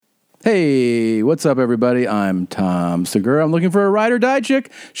Hey, what's up, everybody? I'm Tom Segura. I'm looking for a ride or die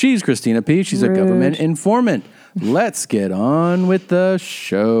chick. She's Christina P. She's Rude. A government informant. Let's get on with the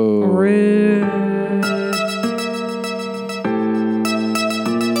show. Rude.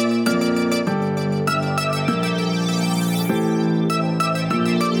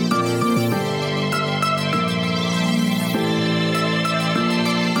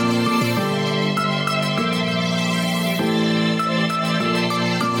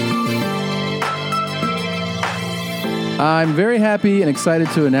 I'm very happy and excited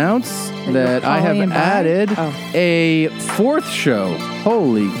to announce that I have added a fourth show.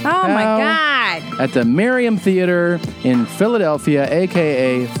 Holy cow. Oh, my God. At the Merriam Theater in Philadelphia,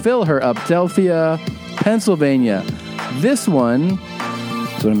 a.k.a. Fill Her Updelphia, Pennsylvania. This one, just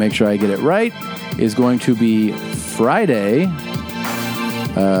want to make sure I get it right, is going to be Friday.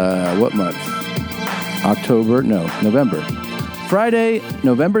 What month? October? No, November. Friday,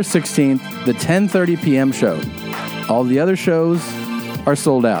 November 16th, the 10:30 p.m. show. All the other shows are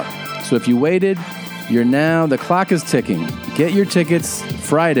sold out. So if you waited, the clock is ticking. Get your tickets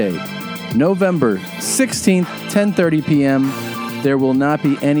Friday, November 16th, 10:30 p.m. There will not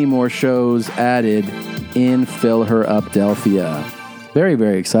be any more shows added in Fill Her Updelphia. Very,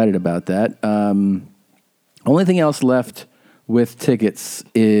 very excited about that. Only thing else left with tickets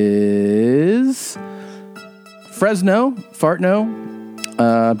is Fresno,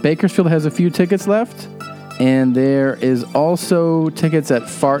 Bakersfield has a few tickets left. And there is also tickets at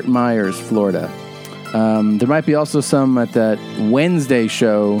Fort Myers, Florida. There might be also some at that Wednesday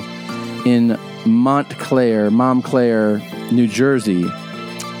show in Montclair, New Jersey.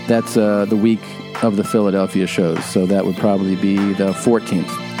 That's the week of the Philadelphia shows. So that would probably be the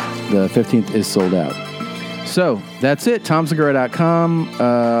 14th. The 15th is sold out. So that's it.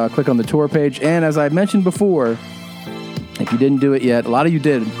 TomSegura.com. Click on the tour page. And as I mentioned before, if you didn't do it yet, a lot of you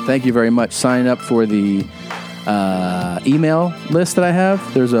did. Thank you very much. Sign up for the email list that I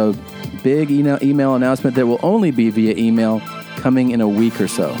have. There's a big email announcement that will only be via email coming in a week or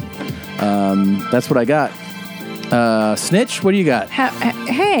so. That's what I got. Snitch, what do you got?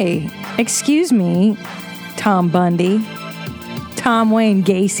 Hey, excuse me, Tom Bundy, Tom Wayne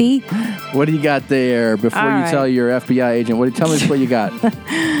Gacy. What do you got there before you tell your FBI agent? Tell me what you got.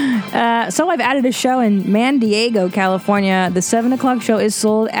 So I've added a show in Man Diego, California. The 7 o'clock show is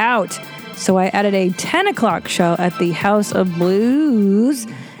sold out. So I added a 10 o'clock show at the House of Blues.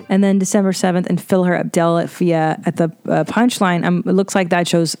 And then December 7th in Fill Her Updelphia at the Punchline. It looks like that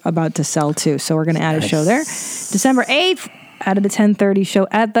show's about to sell too. So we're going to add a show there. December 8th, added a 10:30 show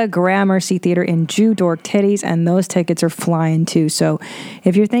at the Gramercy Theater in Jew Dork Titties. And those tickets are flying too. So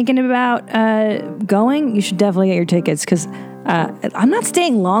if you're thinking about going, you should definitely get your tickets because I'm not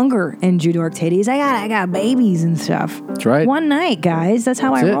staying longer in Jew Dork Titties. I got babies and stuff. That's right. One night, guys. That's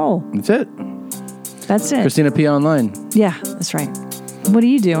how I roll. That's it. That's it. Christina P. Online. Yeah, that's right. What are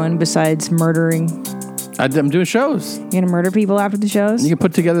you doing besides murdering? I'm doing shows. You gonna murder people after the shows? You can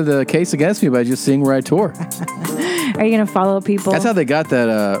put together the case against me by just seeing where I tour. Are you gonna follow people? That's how they got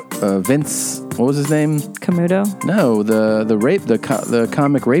that Vince. What was his name? Camuto? No, the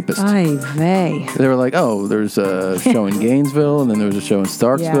comic rapist. Ay vey. They were like, oh, there's a show in Gainesville, and then there was a show in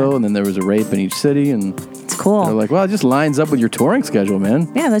Starksville, and then there was a rape in each city, and it's cool. They're like, well, it just lines up with your touring schedule,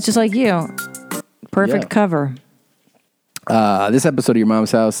 man. Yeah, that's just like you. Perfect cover. This episode of Your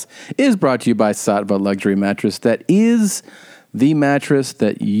Mom's House is brought to you by Sattva Luxury Mattress. That is the mattress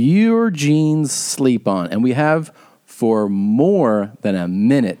that your jeans sleep on, and we have for more than a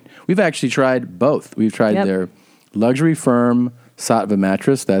minute. We've actually tried both. We've tried their luxury firm Sattva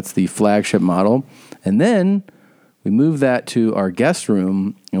mattress. That's the flagship model. And then we moved that to our guest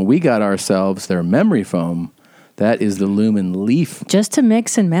room, and we got ourselves their memory foam. That is the Lumen Leaf. Just to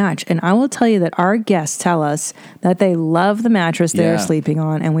mix and match. And I will tell you that our guests tell us that they love the mattress they're sleeping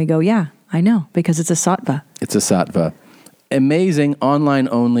on. And we go, yeah, I know, because it's a Sattva. It's a Sattva. Amazing, online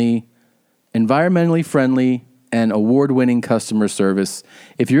only, environmentally friendly, and award-winning customer service.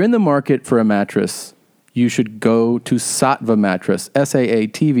 If you're in the market for a mattress, you should go to Sattva Mattress,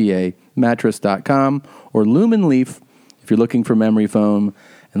 SAATVA mattress.com, or Lumen Leaf if you're looking for memory foam.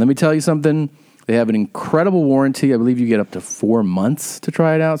 And let me tell you something. They have an incredible warranty. I believe you get up to 4 months to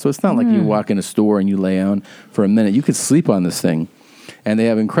try it out. So it's not like you walk in a store and you lay on for a minute. You could sleep on this thing. And they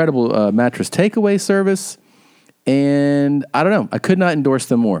have incredible mattress takeaway service. And I don't know. I could not endorse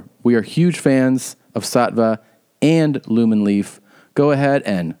them more. We are huge fans of Sattva and Lumen Leaf. Go ahead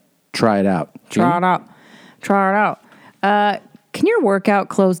and try it out. Try it out. Can your workout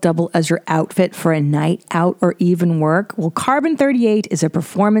clothes double as your outfit for a night out or even work? Well, Carbon 38 is a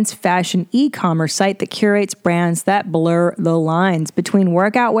performance fashion e-commerce site that curates brands that blur the lines between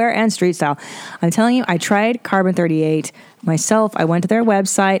workout wear and street style. I'm telling you, I tried Carbon 38 myself. I went to their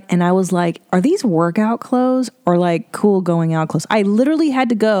website and I was like, are these workout clothes or like cool going out clothes? I literally had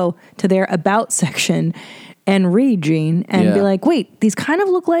to go to their about section and read, Gene, and be like, wait, these kind of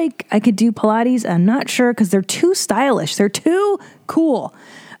look like I could do Pilates. I'm not sure because they're too stylish. They're too cool.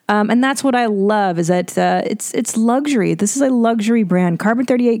 And that's what I love is that it's luxury. This is a luxury brand. Carbon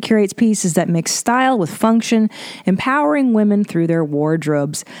 38 curates pieces that mix style with function, empowering women through their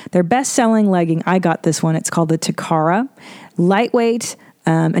wardrobes. Their best-selling legging, I got this one. It's called the Takara. Lightweight,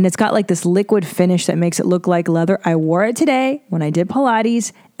 and it's got like this liquid finish that makes it look like leather. I wore it today when I did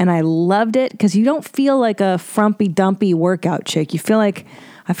Pilates, and I loved it because you don't feel like a frumpy dumpy workout chick. I feel like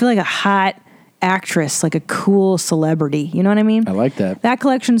a hot actress, like a cool celebrity. You know what I mean? I like that. That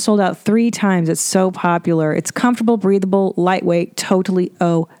collection sold out 3 times. It's so popular. It's comfortable, breathable, lightweight, totally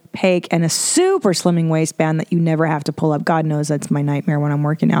opaque, and a super slimming waistband that you never have to pull up. God knows that's my nightmare when I'm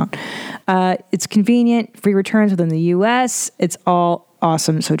working out. It's convenient, free returns within the U.S. It's all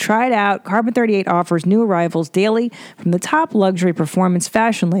awesome. So try it out. Carbon 38 offers new arrivals daily from the top luxury performance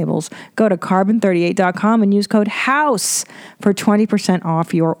fashion labels. Go to carbon38.com and use code HOUSE for 20%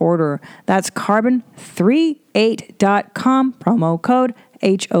 off your order. That's carbon38.com, promo code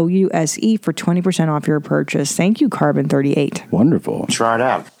HOUSE for 20% off your purchase. Thank you, Carbon 38. Wonderful. Try it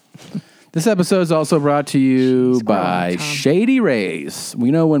out. This episode is also brought to you by Shady Rays. We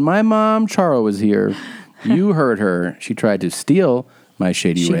know when my mom, Charo, was here, you heard her. She tried to steal my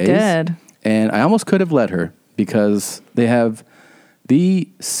Shady Rays. She did. And I almost could have let her because they have the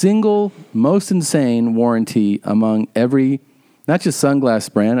single most insane warranty among every, not just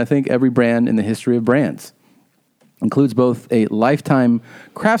sunglass brand, I think every brand in the history of brands. Includes both a lifetime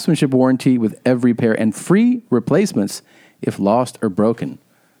craftsmanship warranty with every pair and free replacements if lost or broken.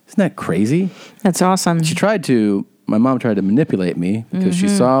 Isn't that crazy? That's awesome. My mom tried to manipulate me because she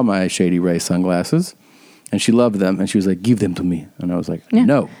saw my Shady Ray sunglasses and she loved them and she was like, give them to me. And I was like,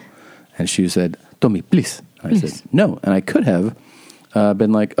 no. And she said, Tommy, please. And I said, no. And I could have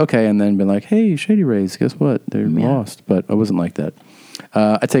been like, okay. And then been like, hey, Shady Rays, guess what? They're lost. But I wasn't like that.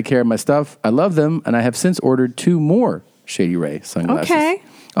 I take care of my stuff. I love them. And I have since ordered 2 more Shady Ray sunglasses.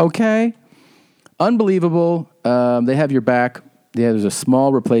 Okay. Unbelievable. They have your back. Yeah, there's a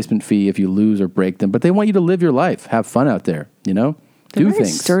small replacement fee if you lose or break them. But they want you to live your life. Have fun out there, you know? They're Do very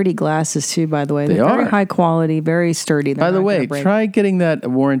things. sturdy glasses, too, by the way. They They're are. very high quality, very sturdy. By the way, try getting that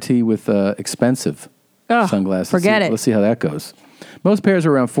warranty with expensive sunglasses. Forget it. Let's see how that goes. Most pairs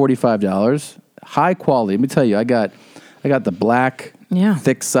are around $45. High quality. Let me tell you, I got the black,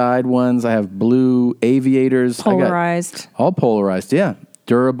 thick side ones. I have blue aviators. Polarized. All polarized, yeah.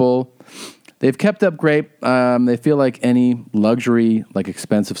 Durable. They've kept up great. They feel like any luxury, like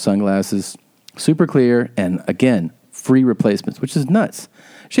expensive sunglasses. Super clear, and again, free replacements, which is nuts.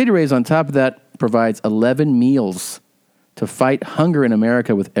 Shady Rays, on top of that, provides 11 meals to fight hunger in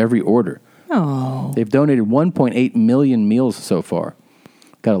America with every order. Oh. They've donated 1.8 million meals so far.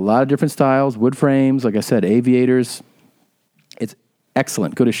 Got a lot of different styles, wood frames, like I said, aviators. It's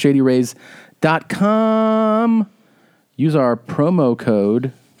excellent. Go to shadyrays.com. Use our promo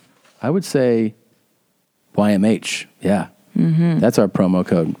code, I would say YMH. Yeah. That's our promo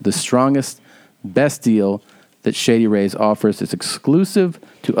code. The strongest, best deal that Shady Rays offers. It's exclusive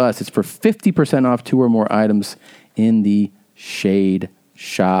to us. It's for 50% off 2 or more items in the Shade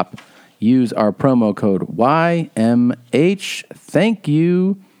shop. Use our promo code YMH. Thank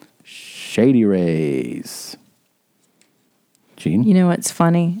you, Shady Rays. Gene? You know what's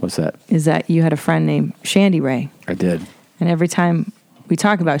funny? What's that? Is that you had a friend named Shandy Ray. I did. And every time we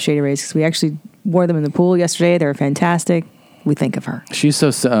talk about Shady Rays, because we actually wore them in the pool yesterday, they were fantastic, we think of her. She's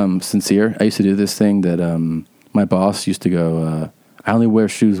so sincere. I used to do this thing that my boss used to go, I only wear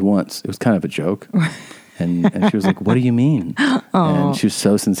shoes once. It was kind of a joke. And she was like, what do you mean? And she was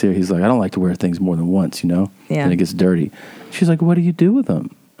so sincere. He's like, I don't like to wear things more than once, you know? Yeah. And it gets dirty. She's like, what do you do with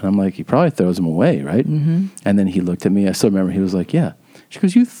them? And I'm like, he probably throws them away, right? And then he looked at me. I still remember he was like, yeah. She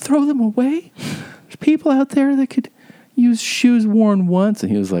goes, you throw them away? There's people out there that could use shoes worn once.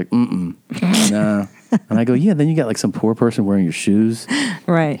 And he was like, nah. And I go, yeah, then you got like some poor person wearing your shoes.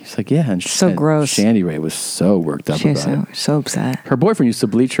 Right. She's like, yeah. And So gross. Shandy Ray was so worked up She was about it. so upset. Her boyfriend used to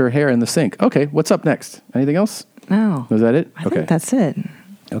bleach her hair in the sink. Okay, what's up next? Anything else? No. Was that it? I think that's it.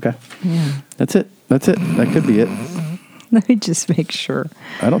 Okay. Yeah. That's it. That could be it. Let me just make sure.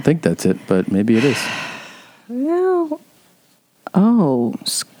 I don't think that's it, but maybe it is. No. Oh,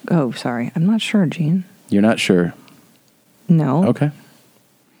 sorry. I'm not sure, Gene. You're not sure. No. Okay.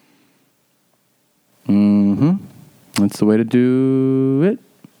 That's the way to do it.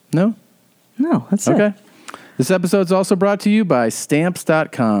 No? No, that's it. Okay. This episode is also brought to you by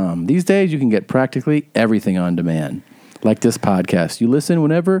Stamps.com. These days, you can get practically everything on demand. Like this podcast. You listen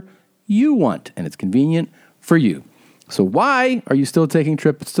whenever you want, and it's convenient for you. So why are you still taking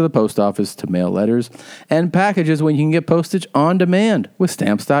trips to the post office to mail letters and packages when you can get postage on demand with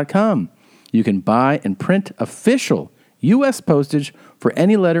Stamps.com? You can buy and print official U.S. postage for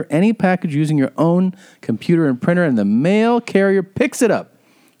any letter, any package using your own computer and printer, and the mail carrier picks it up.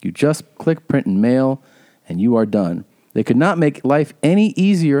 You just click print and mail, and you are done. They could not make life any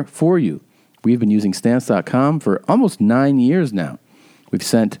easier for you. We've been using Stamps.com for almost 9 years now. We've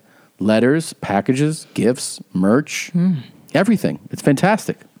sent letters, packages, gifts, merch, everything. It's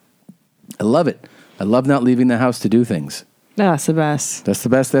fantastic. I love it. I love not leaving the house to do things. That's the best. That's the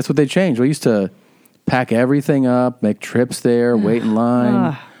best. That's what they changed. We used to pack everything up, make trips there, wait in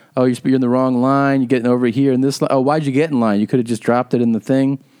line. Oh, you're in the wrong line. You're getting over here in this line. Oh, why'd you get in line? You could have just dropped it in the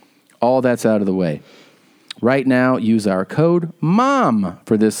thing. All that's out of the way. Right now, use our code MOM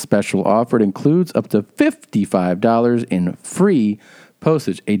for this special offer. It includes up to $55 in free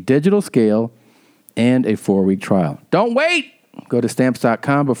postage, a digital scale, and a 4-week trial. Don't wait! Go to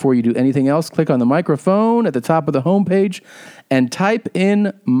Stamps.com before you do anything else. Click on the microphone at the top of the homepage and type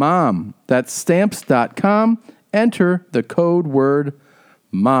in MOM. That's Stamps.com. Enter the code word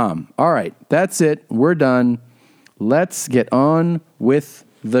MOM. All right, that's it. We're done. Let's get on with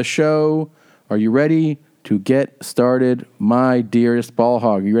the show. Are you ready to get started, my dearest ball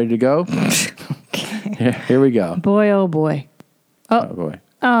hog? You ready to go? Okay. Here we go. Boy, oh boy. Oh boy.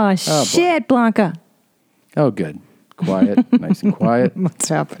 Oh, shit, boy. Blanca. Oh, good. Quiet. Nice and quiet. What's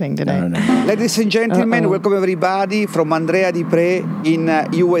happening today? I don't know. Ladies and gentlemen, welcome everybody from Andrea Di Pre in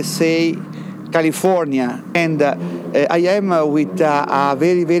USA, California. And I am with a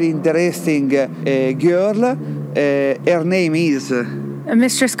very, very interesting girl. Her name is...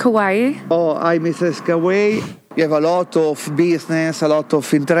 Mistress Kawaii. Oh, hi, Mrs. Kawaii. You have a lot of business, a lot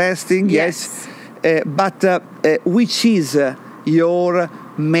of interesting, yes. But which is your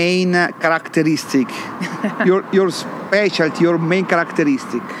main characteristic? your specialty, your main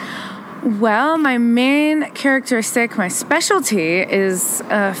characteristic? Well, my main characteristic, my specialty is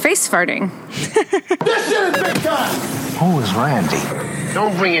face farting. This shit is big time! Who is Randy?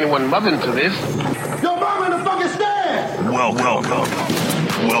 Don't bring anyone mother into this. Your mom in the fucking stand!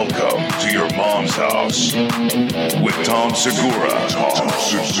 Welcome to your mom's house with Tom Segura.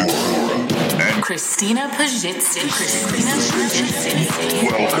 And Christina Pazsitzky.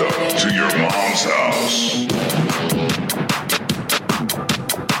 welcome to your mom's house.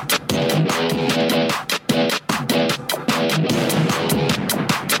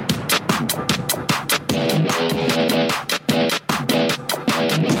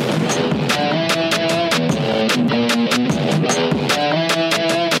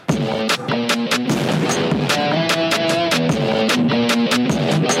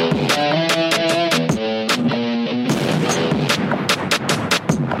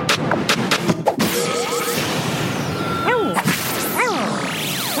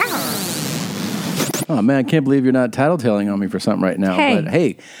 Oh, man, I can't believe you're not tattletaling on me for something right now. Hey. But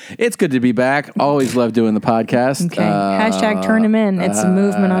hey, it's good to be back. Always love doing the podcast. Okay. Hashtag turn him in. It's a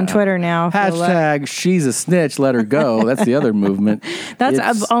movement on Twitter now. Hashtag she's a snitch, let her go. That's the other movement.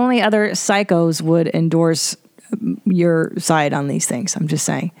 That's only other psychos would endorse your side on these things. I'm just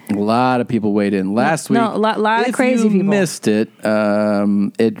saying. A lot of people weighed in last week. No, a lot of crazy If you people. missed it,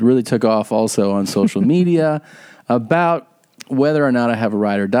 it really took off also on social media about whether or not I have a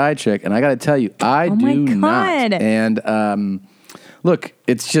ride or die chick. And I got to tell you, I do not. And look,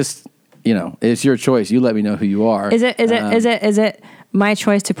 it's just, it's your choice. You let me know who you are. Is it my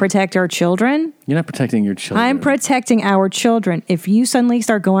choice to protect our children? You're not protecting your children. I'm protecting our children. If you suddenly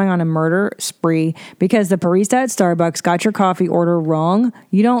start going on a murder spree because the barista at Starbucks got your coffee order wrong,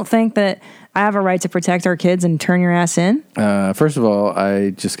 you don't think that I have a right to protect our kids and turn your ass in? First of all, I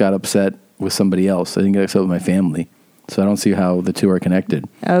just got upset with somebody else. I didn't get upset with my family. So I don't see how the two are connected.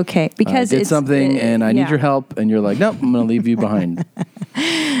 Okay, because I did something and I need your help, and you're like, nope, I'm going to leave you behind.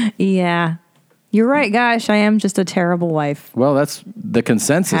 Yeah. You're right, gosh. I am just a terrible wife. Well, that's the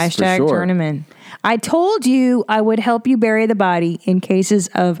consensus Hashtag for sure. turn him in. I told you I would help you bury the body in cases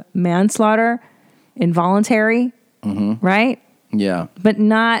of manslaughter, involuntary, right? Yeah. But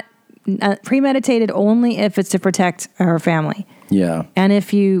not premeditated only if it's to protect our family. Yeah. And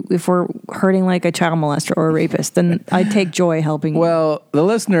if we're hurting like a child molester or a rapist, then I take joy helping you. Well, the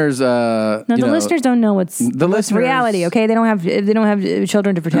listeners, listeners don't know what's reality. Okay, they don't have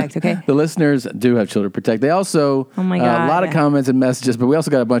children to protect. Okay, the listeners do have children to protect. They also, oh my God, a lot of comments and messages, but we also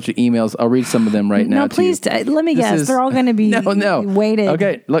got a bunch of emails. I'll read some of them right now. No, please, let me guess. They're all going to be weighted.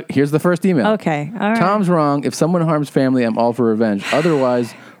 Okay, look, here's the first email. Okay, all right. Tom's wrong. If someone harms family, I'm all for revenge.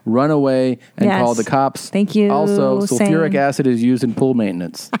 Otherwise, run away and call the cops. Thank you. Also, sulfuric acid is used in pool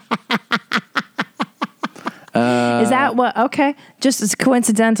maintenance. Is that what? Okay. Just as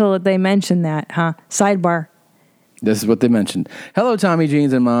coincidental that they mentioned that, huh? Sidebar. This is what they mentioned. Hello, Tommy,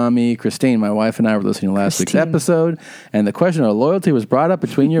 Jeans, and Mommy. Christine, my wife and I were listening to last week's episode, and the question of loyalty was brought up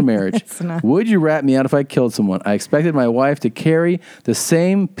between your marriage. Would you rat me out if I killed someone? I expected my wife to carry the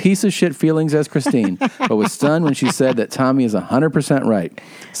same piece of shit feelings as Christine, but was stunned when she said that Tommy is 100% right.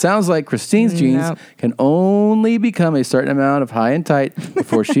 Sounds like Christine's jeans can only become a certain amount of high and tight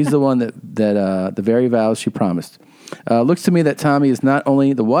before she's the one that the very vows she promised. Looks to me that Tommy is not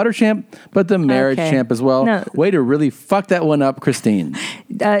only the water champ, but the marriage champ as well. No. Way to really fuck that one up, Christine.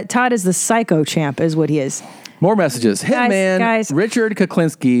 Todd is the psycho champ, is what he is. More messages. Hitman Richard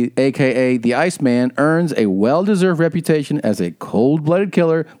Kuklinski, a.k.a. the Iceman, earns a well-deserved reputation as a cold-blooded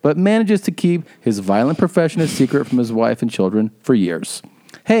killer, but manages to keep his violent profession a secret from his wife and children for years.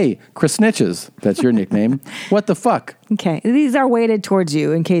 Hey, Chris Snitches, that's your nickname. What the fuck? Okay, these are weighted towards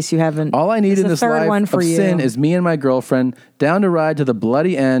you in case you haven't. All I need in this life of sin is me and my girlfriend, down to ride to the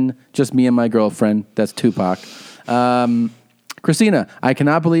bloody end, just me and my girlfriend. That's Tupac. Christina, I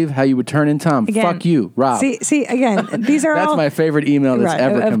cannot believe how you would turn in Tom. Again, fuck you, Rob. See, again, these are that's all... my favorite email that's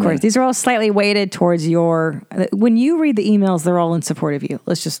ever come in. Of course, these are all slightly weighted towards your... When you read the emails, they're all in support of you.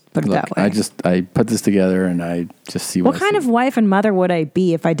 Let's just put it that way. I put this together and I just see what kind of wife and mother would I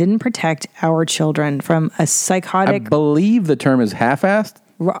be if I didn't protect our children from a psychotic... I believe the term is half-assed.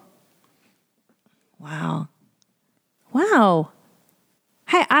 Wow.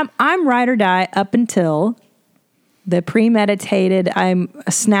 Hey, I'm ride or die up until... the premeditated, I'm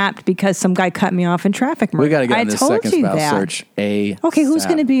snapped because some guy cut me off in traffic. We got to get on this second spouse search. Okay, who's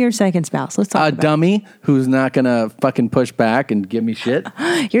going to be your second spouse? Let's talk about a dummy who's not going to fucking push back and give me shit.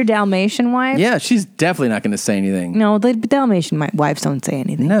 Your Dalmatian wife? Yeah, she's definitely not going to say anything. No, the Dalmatian wives don't say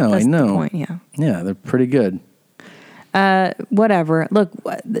anything. No, that's I know. The point, yeah. Yeah, they're pretty good. Whatever. Look,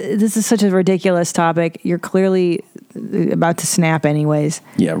 this is such a ridiculous topic. You're clearly about to snap anyways.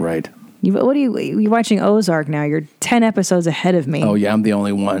 Yeah, right. You're watching Ozark now. You're 10 episodes ahead of me. Oh, yeah, I'm the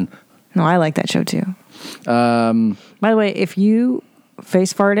only one. No, I like that show too. By the way, if you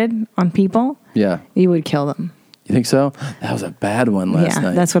face farted on people, you would kill them. You think so? That was a bad one last night.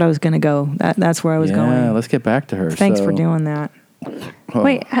 Yeah, that's what I was going to go. That's where I was going. Yeah, let's get back to her. Thanks for doing that.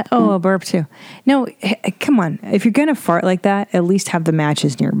 Wait, a burp too. No, come on. If you're going to fart like that, at least have the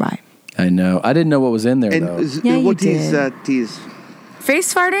matches nearby. I know. I didn't know what was in there, though. What is tease?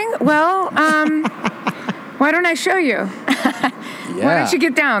 Face farting? Well, why don't I show you? Why don't you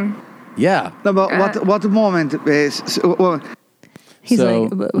get down? Yeah. No, but what moment? He's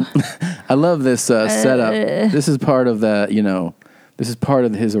I love this setup. This is part of this is part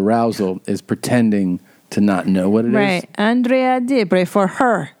of his arousal, is pretending to not know what it is. Right. Andrea Dibre for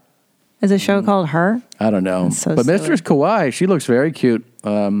Her. Is a show called Her? I don't know. So but Mistress Kauai, she looks very cute.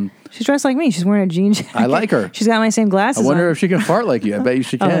 She's dressed like me. She's wearing a jean jacket. I like her. She's got my same glasses I wonder on. if she can fart like you. I bet you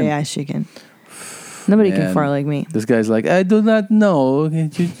she can. Oh, yeah, she can. Nobody can fart like me. This guy's like, I do not know.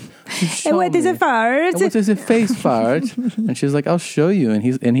 What is a fart? What is a face fart? And she's like, I'll show you.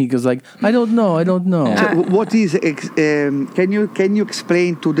 And he goes like, I don't know. So what is? Can you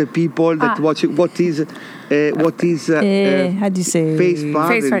explain to the people that watch what is? How do you say face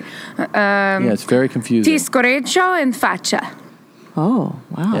fart? Face fart. Yeah, it's very confusing. Ti scorreggio in faccia. Oh,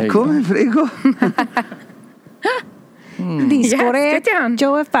 wow. Come prego? Ti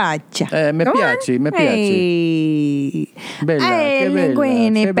scorreggio in faccia. Mi piace. Bella, che bella,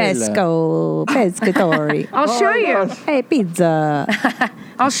 linguine, che bella. pescatori. I'll show you. Hey, pizza.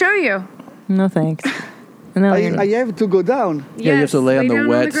 I'll show you. No, thanks. No, I have to go down. Yeah, you have to lay on the down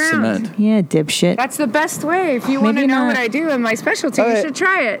wet ground. cement. Yeah, dipshit. That's the best way. If you want to know what I do in my specialty, you should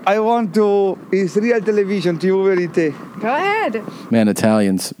try it. I want to. It's real television. TV verite. Go ahead. Man,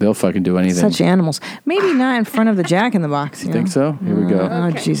 Italians, they'll fucking do anything. Such animals. Maybe not in front of the Jack in the Box. You think so? Here we go.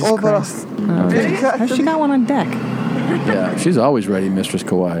 Oh, Jesus Christ. She got one on deck. Yeah, she's always ready, Mistress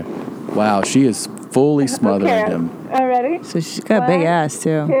Kauai. Wow, she is fully smothering him. All ready? So she's got a big ass,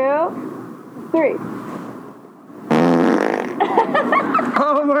 too. 2, 3.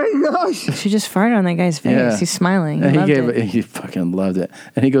 Oh my gosh! She just farted on that guy's face. Yeah. He's smiling. And He he fucking loved it.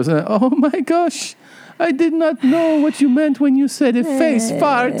 And he goes, oh my gosh, I did not know what you meant when you said a face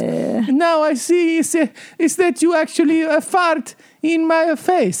fart. Now I see is that you actually fart in my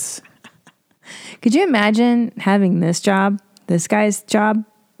face. Could you imagine having this guy's job?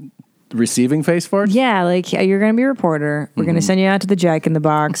 Receiving face farts? Yeah, like you're going to be a reporter. We're going to send you out to the Jack in the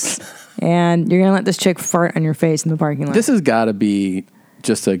Box, and you're going to let this chick fart on your face in the parking lot. This has got to be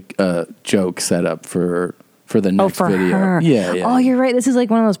just a joke set up for the next for video. her. Yeah. Oh, you're right. This is like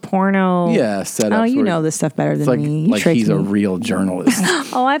one of those porno. Yeah, setups. Oh, you know this stuff better than me. Like he's a real journalist.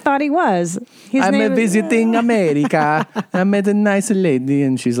 Oh, I thought he was. I'm visiting America. I met a nice lady,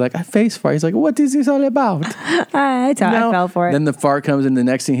 and she's like, I face fart. He's like, what is this all about? I fell for it. Then the fart comes in the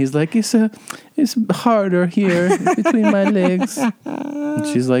next thing. He's like, it's harder here between my legs. And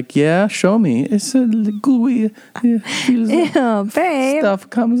she's like, yeah, show me. It's a gooey. It feels Ew, babe. Stuff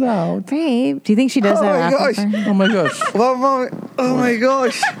comes out. Babe, do you think she does that? Oh my gosh. Oh my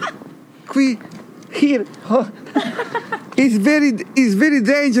gosh. Here. Oh. It's very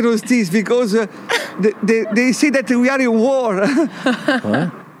dangerous this because they say that we are in war.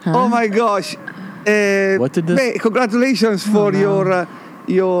 What? Oh my gosh. What did this? Congratulations for your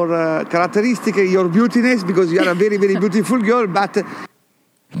characteristic, your beautiness, because you are a very, very beautiful girl, but...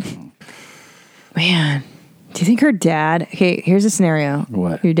 Man, do you think her dad... Okay, here's a scenario.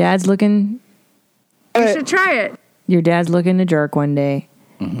 What? Your dad's looking... You should try it. Your dad's looking to jerk one day,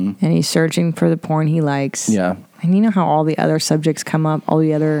 and he's searching for the porn he likes. Yeah. And you know how all the other subjects come up, all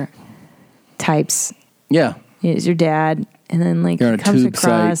the other types. Yeah. It's your dad, and then like You're on he a comes tube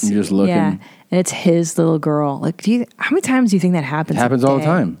site, across. and you're just looking. Yeah, and it's his little girl. Like, how many times do you think that happens? It happens a all the day?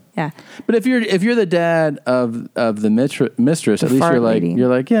 time. Yeah. But if you're the dad of the mistress, at least fart you're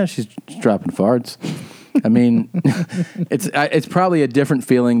like, yeah, she's dropping farts. I mean, it's probably a different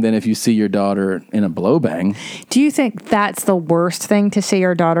feeling than if you see your daughter in a blow bang. Do you think that's the worst thing to see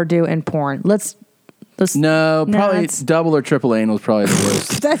your daughter do in porn? No, probably double or triple anal is probably the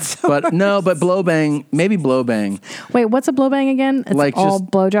worst. That's so but no, but blow bang, maybe blow bang. Wait, what's a blow bang again? It's like all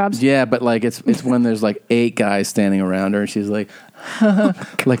just blowjobs? Yeah, but like it's when there's like 8 guys standing around her and she's like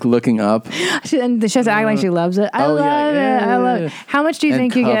like looking up. And she has to act like she loves it. I love it. How much do you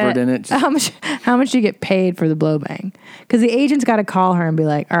think you covered get? in it, just- How much do you get paid for the blow bang? Because the agent's got to call her and be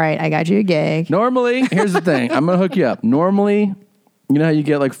like, all right, I got you a gig. Normally, here's the thing. I'm going to hook you up. Normally, you know how you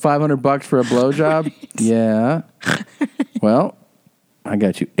get like $500 for a blowjob? Right. Yeah. Well, I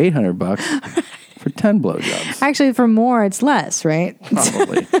got you $800 for 10 blowjobs. Actually, for more, it's less, right?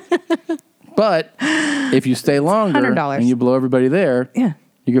 Probably. But if you stay longer $100. and you blow everybody there, Yeah.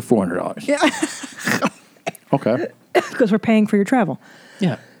 you get $400. Yeah. Okay. Because we're paying for your travel.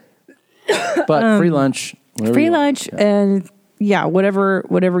 Yeah. But free lunch. Free lunch and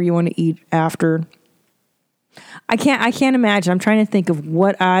whatever you want to eat after. I can't imagine. I'm trying to think of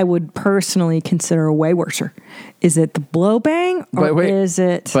what I would personally consider way worser. Is it the blow bang or is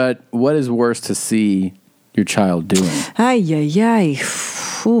it? But what is worse to see your child doing? Ay. You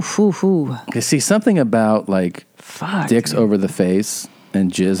see something about like dicks over the face and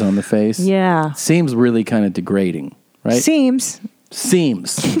jizz on the face. Yeah. Seems really kind of degrading, right? Seems.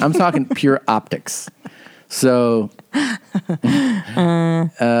 I'm talking pure optics. So, but then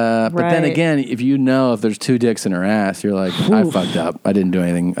again, if there's 2 dicks in her ass, you're like, I fucked up. I didn't do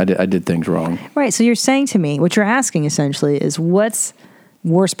anything. I did things wrong. Right. So you're saying to me, what you're asking essentially is what's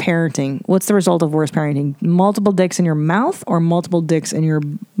worse parenting? What's the result of worse parenting? Multiple dicks in your mouth or multiple dicks in your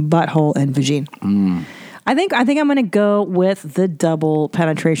butthole and vagina? I think I'm going to go with the double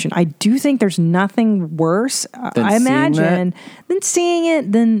penetration. I do think there's nothing worse, I imagine, than seeing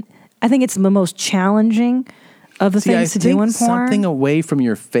it. Then I think it's the most challenging of the things to do in porn. Something away from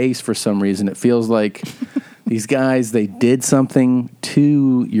your face for some reason. It feels like these guys, they did something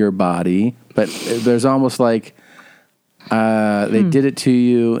to your body, but there's almost like they did it to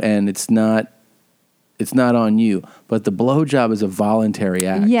you and it's not on you. But the blowjob is a voluntary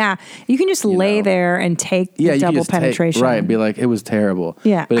act. Yeah. You can just lay there and take the double penetration. Right, and be like, it was terrible.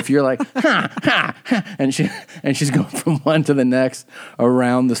 Yeah. But if you're like, and she's going from one to the next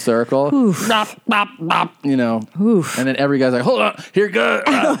around the circle, you know, and then every guy's like, hold on, here it goes.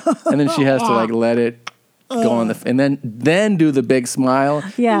 And then she has to like let it go on and then do the big smile.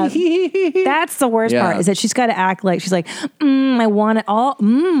 Yeah. That's the worst part is that she's got to act like she's like, I want it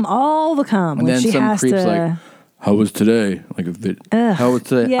all the cum. And then some creep's like, how was today? Like, how was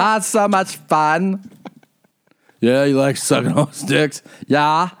today? Yeah. So much fun. Yeah, you like sucking on sticks?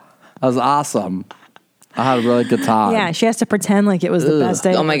 Yeah, that was awesome. I had a really good time. Yeah, she has to pretend like it was the best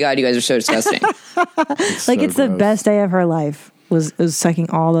day. Oh my God, you guys are so disgusting. It's the best day of her life. was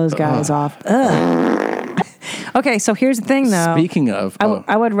sucking all those guys off. Ugh. Okay, so here's the thing, though. Speaking of,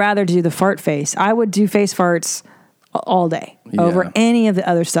 I would rather do the fart face. I would do face farts all day over any of the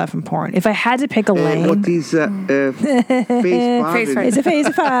other stuff in porn. If I had to pick a lane. What is face fart? It's a face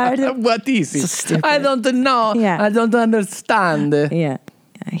fart. What is it? So I don't know. Yeah. I don't understand. Yeah.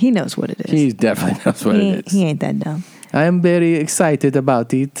 He knows what it is. He definitely knows what it is. He ain't that dumb. I am very excited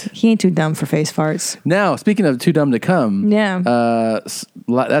about it. He ain't too dumb for face farts. Now, speaking of too dumb to come,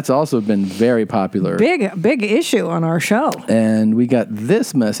 that's also been very popular. Big issue on our show. And we got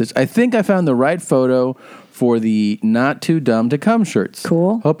this message. I think I found the right photo for the not too dumb to come shirts.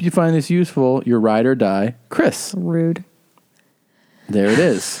 Cool. Hope you find this useful. Your ride or die, Chris. Rude. There it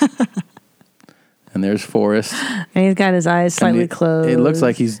is. And there's Forrest. And he's got his eyes slightly closed. It looks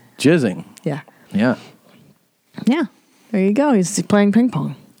like he's jizzing. Yeah. Yeah. Yeah. There you go. He's playing ping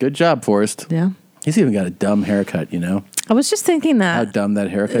pong. Good job, Forrest. Yeah. He's even got a dumb haircut, you know? I was just thinking that. How dumb that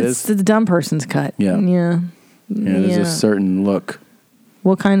haircut It's is. the dumb person's cut. Yeah. Yeah. Yeah, there's a certain look.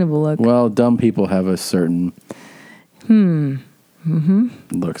 What kind of a look? Well, dumb people have a certain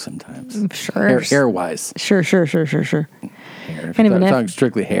look sometimes. Sure. Hair-wise. Sure. Hair. Kind of I'm an talking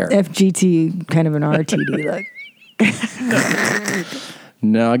strictly hair. FGT, kind of an RTD look.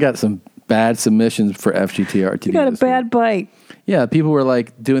 No, I got some bad submissions for FGT RTD. You got a this bad week. bite. Yeah, people were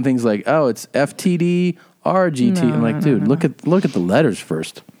like doing things like, "Oh, it's FTD RGT." I'm like, dude, look at the letters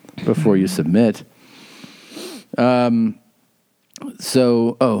first before you submit.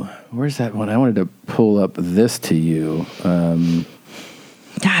 So, where's that one? I wanted to pull up this to you.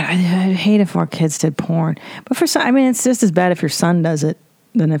 God, I'd hate if our kids did porn. But for some, I mean, it's just as bad if your son does it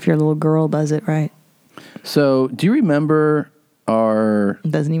than if your little girl does it, right? So, do you remember our...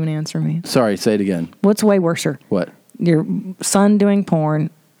 Doesn't even answer me. Sorry, say it again. What's way worser? What? Your son doing porn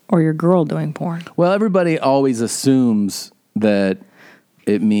or your girl doing porn? Well, everybody always assumes that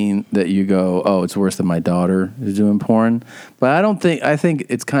it means that you go, oh, it's worse than my daughter is doing porn. But I think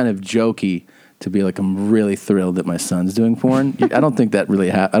it's kind of jokey to be like, I'm really thrilled that my son's doing porn. I don't think that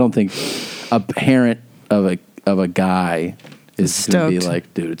really I don't think a parent of a guy is going to be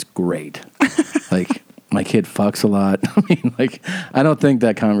like, dude, it's great. Like, my kid fucks a lot. I mean, like, I don't think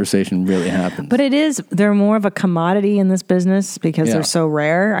that conversation really happens. But they're more of a commodity in this business because they're so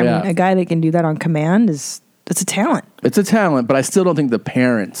rare. I mean, a guy that can do that on command it's a talent. It's a talent, but I still don't think the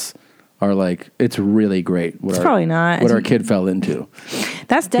parents are like, it's really great. Probably not. What our kid fell into.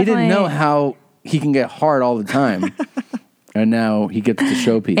 That's definitely... He didn't know how he can get hard all the time. And now he gets to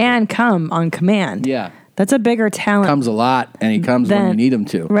show people. And come on command. Yeah. That's a bigger talent. Comes a lot, and he comes when you need him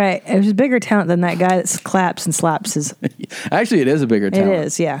to. Right. It was a bigger talent than that guy that claps and slaps his... Actually, it is a bigger talent. It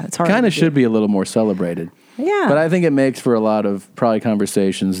is, yeah. It's hard. Kind of should be a little more celebrated. Yeah. But I think it makes for a lot of probably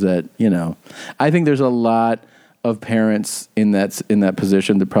conversations that, I think there's a lot of parents in that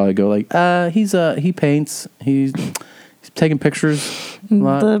position that probably go like, he paints, he's taking pictures a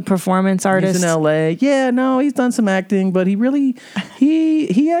lot. The performance artist. He's in LA. Yeah, no, he's done some acting, but he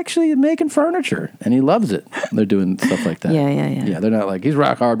actually is making furniture and he loves it. They're doing stuff like that. Yeah. Yeah, they're not like, he's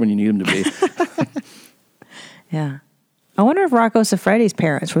rock hard when you need him to be. Yeah. I wonder if Rocco Siffredi's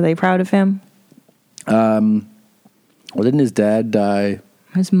parents, were they proud of him? Well, didn't his dad die?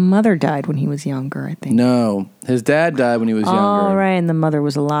 His mother died when he was younger, I think. No, his dad died when he was younger. Oh, right, and the mother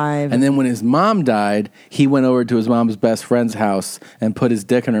was alive. And then when his mom died, he went over to his mom's best friend's house and put his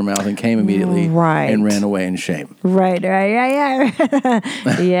dick in her mouth and came immediately and ran away in shame. Right, yeah.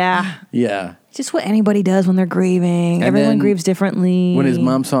 Yeah. Yeah. Just what anybody does when they're grieving. And Everyone then grieves differently. When his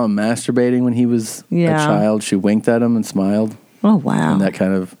mom saw him masturbating when he was a child, she winked at him and smiled. Oh, wow. And that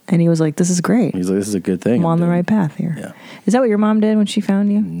kind of... And he was like, this is great. He's like, this is a good thing. I'm on the right path here. Yeah. Is that what your mom did when she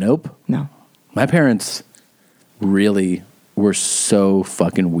found you? Nope. No. My parents really were so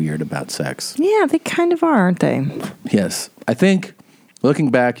fucking weird about sex. Yeah, they kind of are, aren't they? Yes. I think,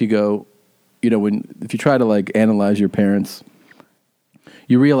 looking back, you go, if you try to like analyze your parents,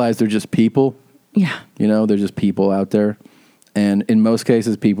 you realize they're just people. Yeah. They're just people out there. And in most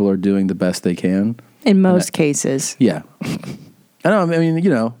cases, people are doing the best they can. In most cases. Yeah. I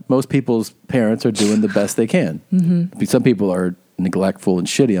mean, most people's parents are doing the best they can. Mm-hmm. Some people are neglectful and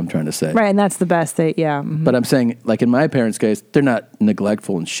shitty, I'm trying to say. Right, and that's the best yeah. Mm-hmm. But I'm saying, like in my parents' case, they're not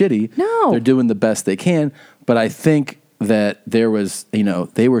neglectful and shitty. No. They're doing the best they can. But I think that there was,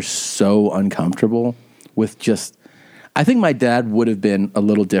 they were so uncomfortable with just... I think my dad would have been a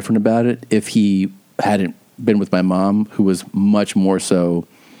little different about it if he hadn't been with my mom, who was much more so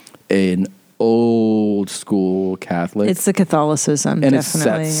an old school Catholic. It's the Catholicism, and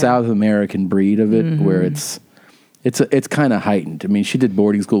definitely. it's that South American breed of it, where it's kind of heightened. I mean, she did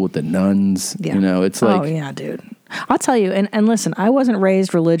boarding school with the nuns. Yeah. You know, it's like, oh yeah, dude. I'll tell you. And listen, I wasn't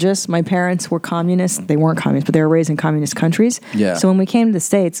raised religious. My parents were communists. They weren't communists, but they were raised in communist countries. Yeah. So when we came to the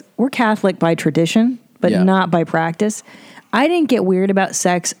States, we're Catholic by tradition, but not by practice. I didn't get weird about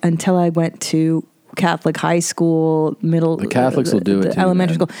sex until I went to Catholic high school, the Catholics will do it to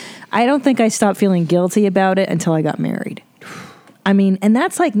elementary you, school. I don't think I stopped feeling guilty about it until I got married. I mean, and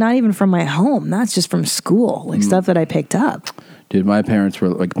that's like not even from my home. That's just from school, like stuff that I picked up. Dude, my parents were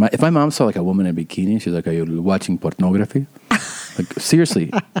like, if my mom saw like a woman in a bikini, she's like, "Are you watching pornography?" Like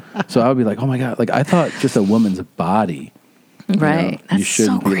seriously. So I would be like, "Oh my god!" Like I thought just a woman's body, right? You That's you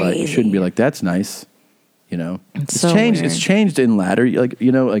shouldn't so be crazy. like, you shouldn't be like, "That's nice." You know, it's so changed. weird. It's changed in latter, like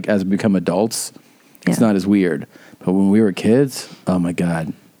like as we become adults, it's not as weird. But when we were kids, oh my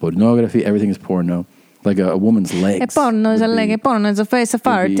god, pornography, everything is porno. Like a woman's legs. Porno is a leg, porno is a face of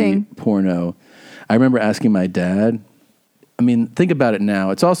farting. Porno. I remember asking my dad. I mean, think about it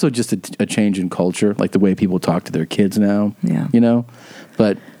now. It's also just a change in culture, like the way people talk to their kids now. Yeah. You know?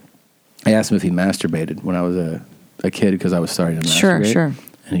 But I asked him if he masturbated when I was a kid because I was starting to masturbate. Sure.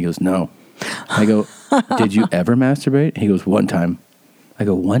 And he goes, no. I go, did you ever masturbate? He goes, one time. I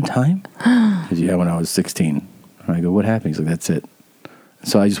go, one time? He goes, yeah, when I was 16. And I go, what happened? He's like, that's it.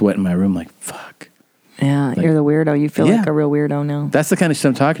 So I just went in my room like, fuck. Yeah, Like, you're the weirdo. You feel like a real weirdo now. That's the kind of shit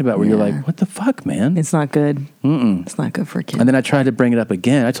I'm talking about where you're like, what the fuck, man? It's not good. It's not good for a kid. And then I tried to bring it up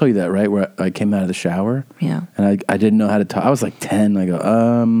again. I told you that, right? Where I came out of the shower. Yeah. And I didn't know how to talk. I was like 10. I go,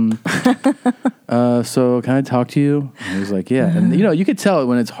 so can I talk to you? And he was like, yeah. And you could tell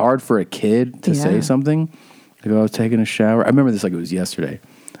when it's hard for a kid to say something. I go, I was taking a shower. I remember this like it was yesterday.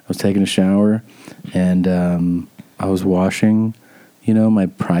 I was taking a shower and I was washing, my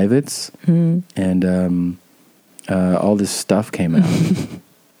privates and all this stuff came out.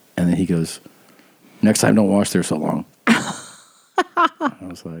 And then he goes, next time don't wash there so long. I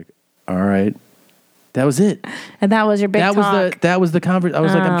was like, all right. That was it. And that was your big talk. That was the conversation. I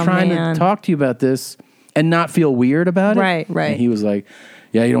was like, I'm trying to talk to you about this and not feel weird about it. Right. And he was like,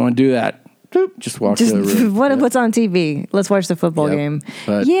 yeah, you don't want to do that. Boop, just walk to the room. What's on TV? Let's watch the football game.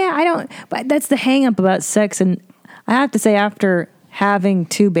 But But that's the hang up about sex. And I have to say, after having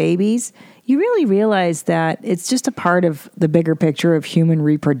 2 babies, you really realize that it's just a part of the bigger picture of human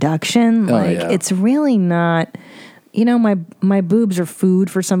reproduction. It's really not, my boobs are food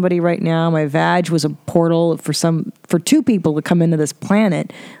for somebody right now. My vag was a portal for 2 people to come into this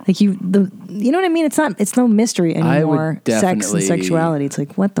planet. Like you know what I mean? It's no mystery anymore. Sex and sexuality. It's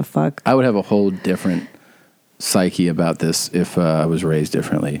like, what the fuck? I would have a whole different psyche about this if I was raised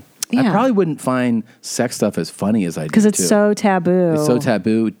differently. Yeah. I probably wouldn't find sex stuff as funny as I do. Because it's so taboo. It's so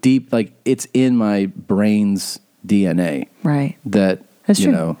taboo. Deep, like it's in my brain's DNA. Right. That's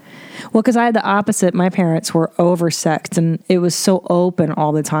true. Well, because I had the opposite. My parents were over-sexed, and it was so open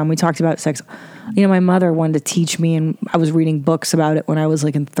all the time. We talked about sex. My mother wanted to teach me, and I was reading books about it when I was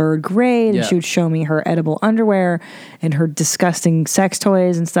like in 3rd grade, and she would show me her edible underwear and her disgusting sex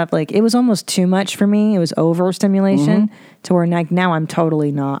toys and stuff. Like, it was almost too much for me. It was overstimulation to where now I'm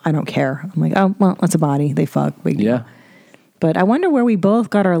totally not. I don't care. I'm like, oh, well, that's a body. They fuck. Yeah. But I wonder where we both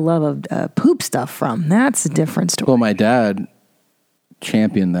got our love of poop stuff from. That's a different story. Well, my dad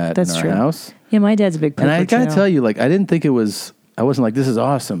championed that in our house. Yeah, my dad's a big pooper. And I gotta tell you, like, I didn't think it was. I wasn't like, this is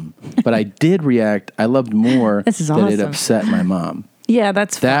awesome, but I did react. I loved more this is that awesome. it upset my mom. Yeah,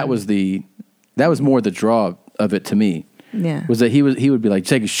 that's fun. That was more the draw of it to me. Yeah, was that he would be like,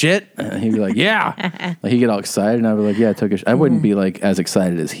 take a shit, and he'd be like, yeah, like he'd get all excited, and I'd be like, yeah, I took a shit. I wouldn't be like as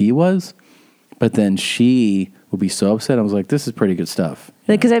excited as he was, but then she would be so upset. I was like, this is pretty good stuff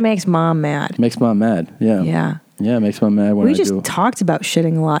because it makes mom mad. It makes mom mad. Yeah. Yeah, it makes mom mad when we just talked about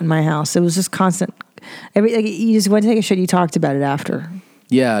shitting a lot in my house. It was just constant. You just went to take a shit. You talked about it after.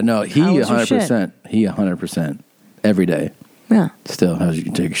 Yeah, no, he 100%. He 100% every day. Yeah. Still, how did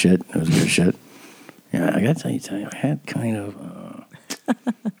you take a shit? It was good shit. Yeah, I gotta tell you, I had kind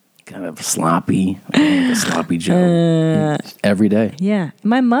of sloppy, like a sloppy Joe every day. Yeah,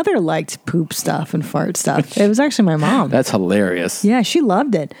 my mother liked poop stuff and fart stuff. It was actually my mom. That's hilarious. Yeah, she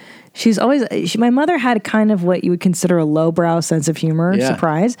loved it. My mother had kind of what you would consider a lowbrow sense of humor,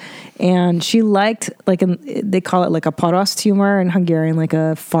 surprise. And she liked, they call it like a parost humor in Hungarian, like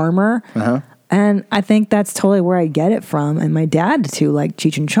a farmer. Uh-huh. And I think that's totally where I get it from. And my dad too, like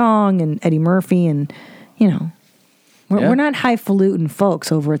Cheech and Chong and Eddie Murphy. And, we're not highfalutin folks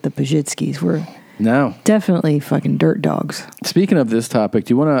over at the Pazsitzkys. We're definitely fucking dirt dogs. Speaking of this topic,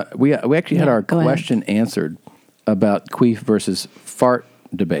 do you want to, we actually had our question answered about queef versus fart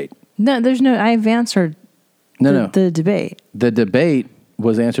debate. No, I've answered the debate. The debate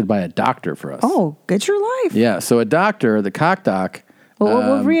was answered by a doctor for us. Oh, get your life. Yeah, so a doctor, the cock doc. Well,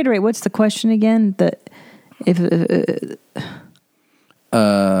 we'll reiterate. What's the question again? The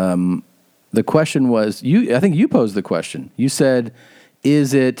question was, I think you posed the question. You said,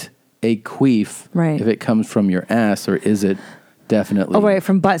 is it a queef if it comes from your ass, or is it definitely... Oh, right,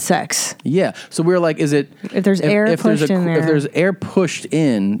 from butt sex. Yeah. So we were like, is it... If there's air pushed in there. If there's air pushed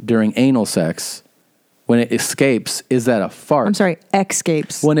in during anal sex, when it escapes, is that a fart? I'm sorry,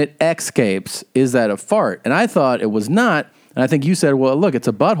 escapes. When it escapes, is that a fart? And I thought it was not. And I think you said, well, look, it's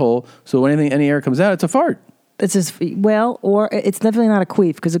a butthole, so when any air comes out, it's a fart. It's just, or it's definitely not a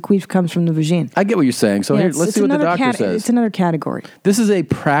queef, because a queef comes from the vagina. I get what you're saying. So here, let's see what the doctor says. It's another category. This is a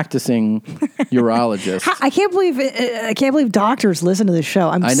practicing urologist. I can't believe doctors listen to this show.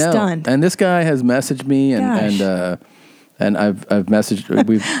 I'm stunned. And this guy has messaged me, and I've messaged.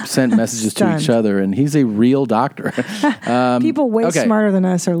 We've sent messages to each other, and he's a real doctor. People way smarter than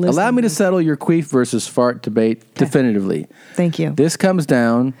us are listening. Allow me to settle your queef versus fart debate definitively. Thank you. This comes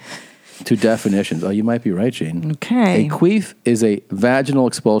down to definitions. Oh, you might be right, Gene. Okay. A queef is a vaginal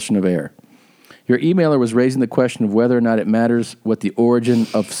expulsion of air. Your emailer was raising the question of whether or not it matters what the origin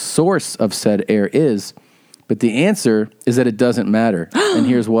of source of said air is, but the answer is that it doesn't matter, and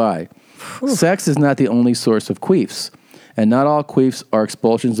here's why. Sex is not the only source of queefs, and not all queefs are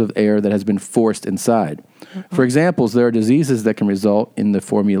expulsions of air that has been forced inside. For examples, there are diseases that can result in the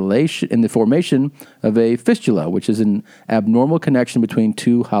formation of a fistula, which is an abnormal connection between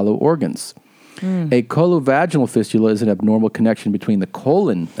two hollow organs. A colovaginal fistula is an abnormal connection between the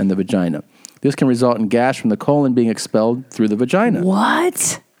colon and the vagina. This can result in gas from the colon being expelled through the vagina.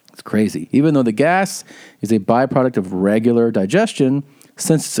 What? It's crazy. Even though the gas is a byproduct of regular digestion,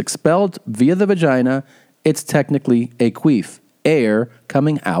 since it's expelled via the vagina, it's technically a queef, air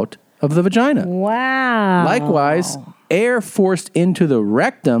coming out of the vagina. Wow. Likewise, air forced into the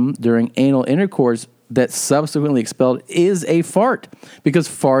rectum during anal intercourse that subsequently expelled is a fart, because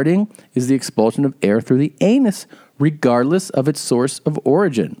farting is the expulsion of air through the anus, regardless of its source of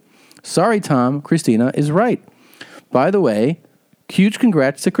origin. Sorry, Tom, Christina is right. By the way, huge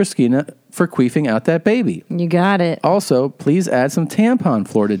congrats to Christina for queefing out that baby. You got it. Also, please add some tampon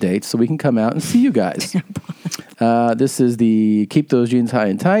Florida dates so we can come out and see you guys. This is the Keep Those Jeans High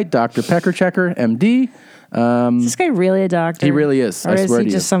and Tight, Dr. Pecker Checker, MD. Is this guy really a doctor? He really is. Or I swear is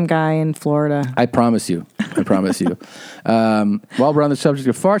he just some guy in Florida? I promise you. While we're on the subject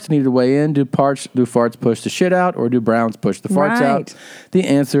of farts, I need to weigh in. Do farts push the shit out, or do browns push the farts out? The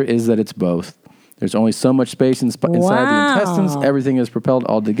answer is that it's both. There's only so much space inside the intestines. Everything is propelled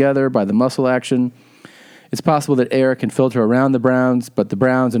all together by the muscle action. It's possible that air can filter around the browns, but the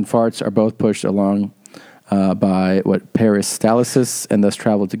browns and farts are both pushed along by peristalsis, and thus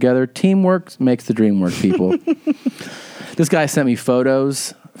travel together. Teamwork makes the dream work, people. This guy sent me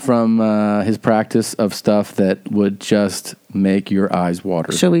photos from his practice of stuff that would just make your eyes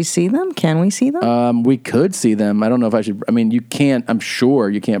water. Should we see them? Can we see them? We could see them. I don't know if I should. I mean, you can't. I'm sure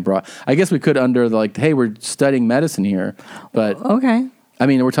you can't. I guess we could under hey, we're studying medicine here. But okay. I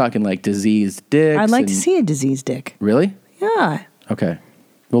mean, we're talking like diseased dicks. I'd like to see a diseased dick. Really? Yeah. Okay.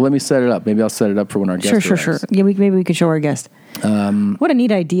 Well, let me set it up. Maybe I'll set it up for when our guest arrives. Sure. Yeah, maybe we could show our guest. What a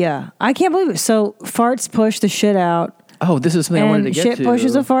neat idea. I can't believe it. So farts push the shit out. Oh, this is something I wanted to get to. And shit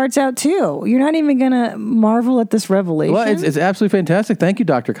pushes the farts out too. You're not even going to marvel at this revelation. Well, it's absolutely fantastic. Thank you,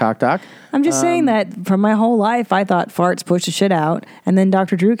 Dr. Cockdoc. I'm just saying that for my whole life, I thought farts push the shit out. And then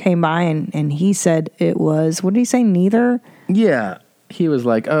Dr. Drew came by and he said it was, what did he say, neither? Yeah. He was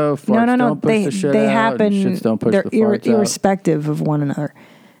like, oh, farts don't push the shit they out. Happen, and shits don't push the farts out. Irrespective of one another.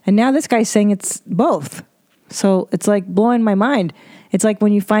 And now this guy's saying it's both. So it's like blowing my mind. It's like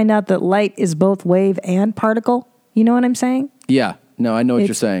when you find out that light is both wave and particle. You know what I'm saying? Yeah. No, I know what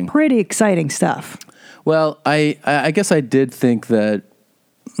you're saying. Pretty exciting stuff. Well, I guess I did think that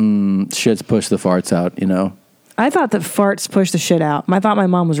shits push the farts out, you know? I thought that farts push the shit out. I thought my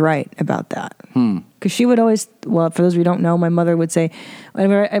mom was right about that. Because she would always, for those of you who don't know, my mother would say,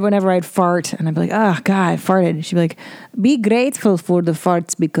 whenever I'd fart, and I'd be like, oh, God, I farted. She'd be like, be grateful for the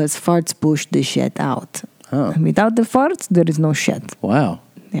farts because farts push the shit out. Oh. And without the farts, there is no shit. Wow.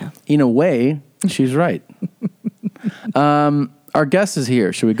 Yeah. In a way, she's right. Our guest is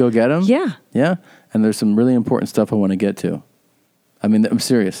here. Should we go get him? Yeah. Yeah? And there's some really important stuff I want to get to. I mean, I'm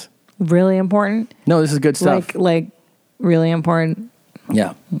serious. Really important? No, this is good stuff. Like really important?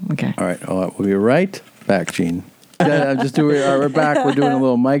 Yeah. Okay. All right. We'll be right back, Gene. We're back. We're doing a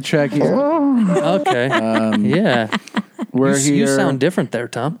little mic check here. Okay. Yeah. We're You here. sound different there,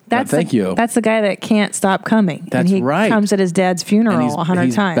 Tom. Thank you. That's the guy that can't stop coming. That's and he right. comes at his dad's funeral 100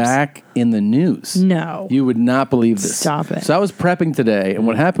 he's times. back in the news. No. You would not believe this. Stop it. So I was prepping today, and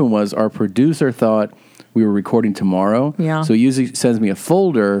what happened was our producer thought we were recording tomorrow. Yeah. So he usually sends me a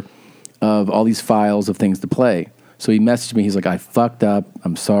folder of all these files of things to play. So he messaged me. He's like, I fucked up.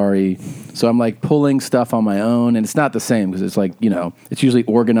 I'm sorry. So I'm like pulling stuff on my own, and it's not the same because it's like, it's usually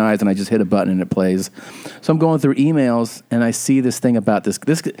organized, and I just hit a button and it plays. So I'm going through emails, and I see this thing about this.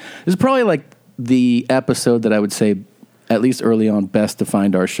 This is probably like the episode that I would say, at least early on, best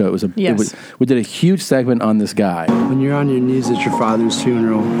defined our show. We did a huge segment on this guy. When you're on your knees at your father's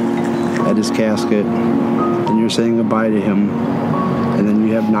funeral, at his casket, and you're saying goodbye to him, and then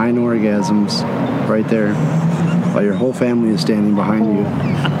you have 9 orgasms right there, while your whole family is standing behind you,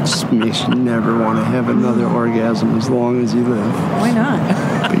 it just makes you never want to have another orgasm as long as you live. Why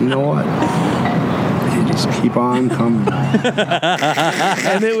not? But you know what? You just keep on coming.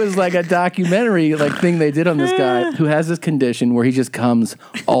 And it was like a documentary thing they did on this guy who has this condition where he just comes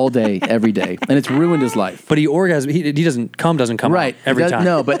all day, every day, and it's ruined his life. But he orgasms. He doesn't come right out every time.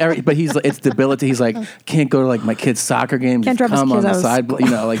 No, but it's debilitating. He's like, can't go to my kid's soccer games. Can't Just drop his come on kids the side.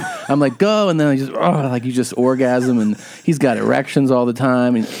 I'm like, go, and then I just you just orgasm, and he's got erections all the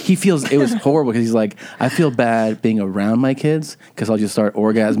time, and it was horrible because he's like, I feel bad being around my kids because I'll just start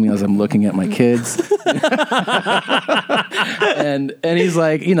orgasming as I'm looking at my kids. and he's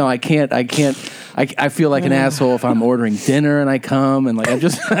like, I feel like an asshole if I'm ordering dinner and I come and I'm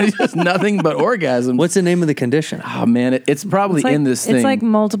just nothing but orgasms. What's the name of the condition? Oh man, it's probably in this thing. It's like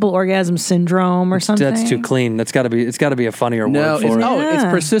multiple orgasm syndrome or something. That's too clean. It's got to be a funnier word for it. It's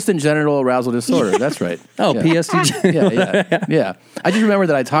persistent genital arousal disorder. That's right. PSDG. Yeah. I just remember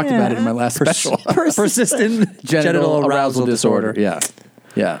that I talked about it in my last special. Persistent genital arousal disorder.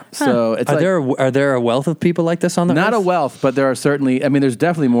 Yeah. So it's are there a wealth of people like this on the not earth? a wealth, but there are certainly. I mean, there's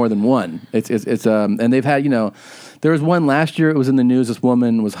definitely more than one. It's and they've had there was one last year. It was in the news. This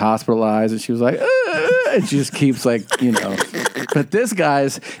woman was hospitalized, and she was like, and she just keeps But this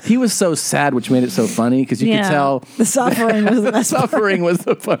he was so sad, which made it so funny because you could tell the suffering was the best suffering was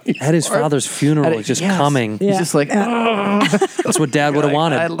the funny. At his father's funeral, just coming. He's just like, that's what Dad would have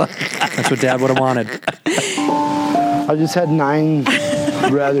wanted. That's what Dad would have wanted. I just had 9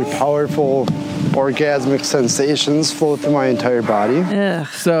 rather powerful orgasmic sensations flow through my entire body. Ugh.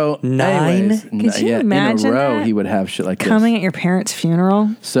 So 9? Could you imagine in a row that? he would have shit like Coming this. at your parents' funeral?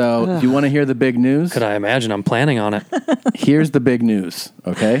 So do you want to hear the big news? Could I imagine? I'm planning on it. Here's the big news,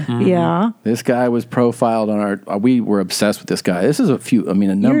 okay? Mm-hmm. Yeah. This guy was profiled on we were obsessed with this guy. This is a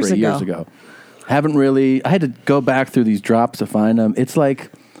number of years ago. I had to go back through these drops to find them. It's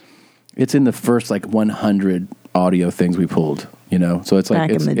it's in the first 100 audio things we pulled, so it's back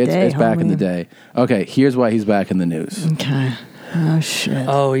in the day, it's back in the day. Okay, here's why he's back in the news. Okay. Oh shit.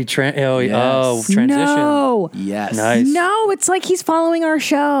 Oh, transition. No. Yes. Nice. No, it's like he's following our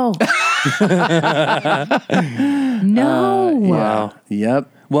show. No. Wow. Yep.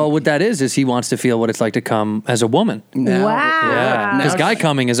 Well, what that is he wants to feel what it's like to come as a woman. Now, Wow. Yeah. This guy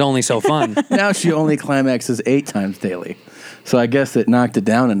coming is only so fun. Now she only climaxes 8 times daily. So I guess it knocked it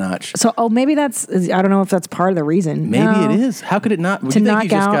down a notch. So, maybe I don't know if that's part of the reason. Maybe No. it is. How could it not? Would To you think knock he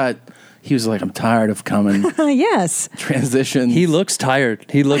just out- he was like, I'm tired of coming. Yes. Transitions. He looks tired.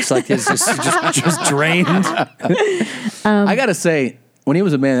 He looks like he's just drained. I got to say, when he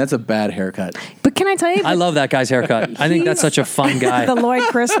was a man, that's a bad haircut. But can I tell you? I love that guy's haircut. I think that's such a fun guy. The Lloyd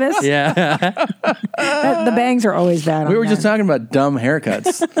Christmas? Yeah. The bangs are always bad on We were that. just talking about dumb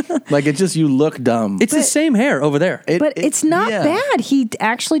haircuts. It's just you look dumb. It's the same hair over there. But it's not bad. He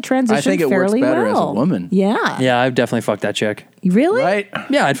actually transitioned I think it works fairly better well. as a woman. Yeah. Yeah, I'd definitely fuck that chick. Really? Right?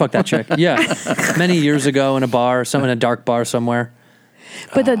 Yeah, I'd fuck that chick. Yeah. Many years ago in a bar, in a dark bar somewhere.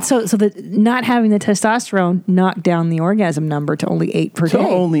 But so the not having the testosterone knocked down the orgasm number to only 8 per So day.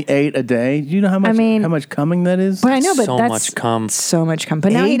 only 8 a day. Do you know how much? How much coming that is? But I know, but So that's much cum. So much cum.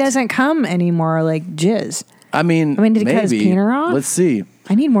 But now he 8? doesn't come anymore like jizz. I mean, did he maybe. cut his peener off? Let's see.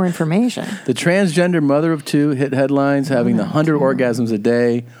 I need more information. The transgender mother of 2 hit headlines, having the 100 orgasms a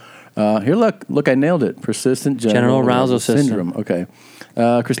day. Here, look, I nailed it. Persistent genital arousal syndrome. Okay.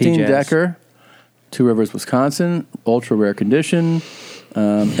 Christine PJs. Decker, 2 Rivers, Wisconsin, ultra rare condition.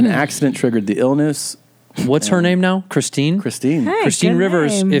 An accident triggered the illness. What's her name now? Christine? Christine. Hey, Christine good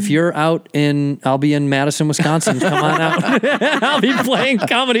Rivers. name. If you're I'll be in Madison, Wisconsin. Come on out. I'll be playing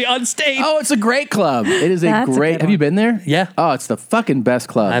comedy on stage. Oh, it's a great club. It is That's a great. good Have you one. been there? Yeah. Oh, it's the fucking best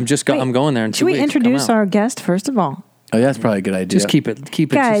club. I'm going there in 2 Should we weeks. Come introduce out. our guest first of all? Oh, that's probably a good idea. Just keep it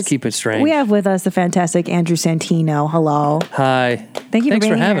Guys, strange. We have with us the fantastic Andrew Santino. Hello. Hi. Thank you Thanks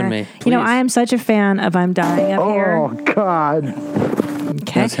for being having here. me. You know, I am such a fan of I'm Dying Up Here. Oh, God.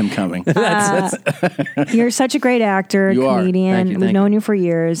 Okay. That's him coming. You're such a great actor, You are. comedian. Thank you, We've thank known you. you for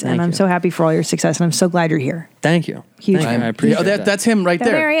years, and Thank I'm you. so happy for all your success, and I'm so glad you're here. Thank you. Huge. Thank you. I appreciate that. That's him right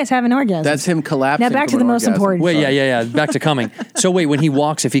There he is, having orgasm. That's him collapsing. Now back to from the an most orgasm. important. Wait, yeah. Back to coming. So wait, when he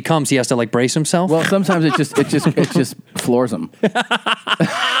walks, if he comes, he has to like brace himself. Well, sometimes it just floors him.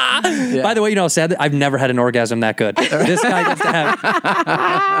 By the way, you know, sad that I've never had an orgasm that good. This guy gets to have.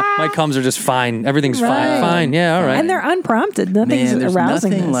 My comes are just fine. Everything's Right. fine. Yeah, all right. And they're unprompted. Nothing's Man, there's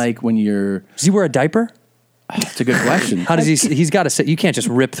arousing nothing this. like when you're. Does he wear a diaper? It's a good question. How does he? He's got to sit. You can't just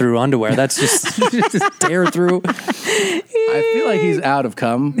rip through underwear. That's just tear through. I feel like he's out of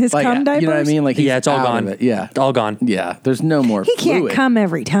cum. His like, cum You know what I diapers? mean? Like he's Yeah, it's all out gone. of it. Yeah, All gone. yeah. There's no more. He can't fluid. come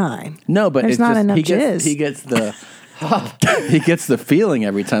every time. No, but There's it's not just, enough he gets, jizz. he gets the. He gets the feeling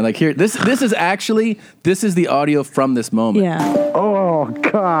every time. Like here, this is actually the audio from this moment. Yeah. Oh,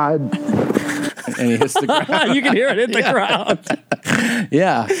 God. And he hits the ground. You can hear it hit the ground.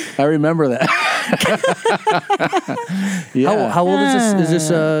 Yeah, I remember that. Yeah. How old is this? Is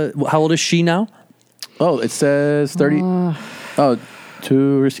this? How old is she now? Oh, it says 30.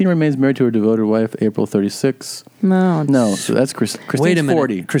 Christina remains married to her devoted wife, April 36. No, so that's Christine's Wait a minute.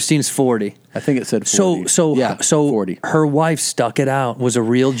 40. Christine's 40. I think it said 40. So 40. her wife stuck it out. Was a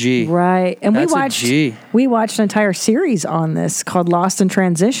real G. Right. And That's a G. we watched an entire series on this called Lost in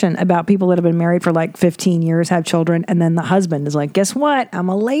Transition about people that have been married for like 15 years, have children, and then the husband is like, guess what? I'm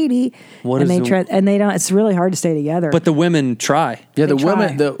a lady. What and is they try, and they don't, it's really hard to stay together. But the women try. Yeah, the They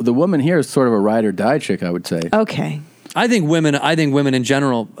woman try. the woman here is sort of a ride or die chick, I would say. Okay. I think women in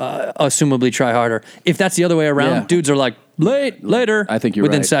general assumably try harder. If that's the other way around, Yeah. dudes are like later. I think you're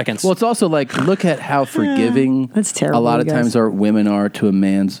within right. seconds. Well, it's also like, look at how forgiving That's terrible, a lot of you guys. times our women are to a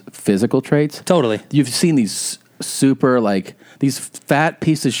man's physical traits. Totally. You've seen these super, like, these fat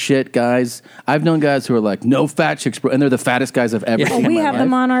piece of shit guys. I've known guys who are like, no fat chicks, bro, and they're the fattest guys I've ever Yeah. seen. Well, in we my have life.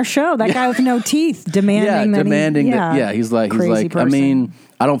 them on our show. That guy with no teeth demanding that he's like, crazy I person. mean,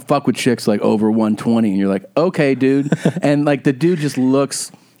 I don't fuck with chicks like over 120. And you're like, okay, dude. And like the dude just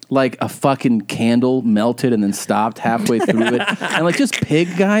looks like a fucking candle melted and then stopped halfway through it. And like just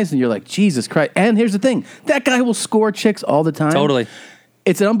pig guys. And you're like, Jesus Christ. And here's the thing. That guy will score chicks all the time. Totally.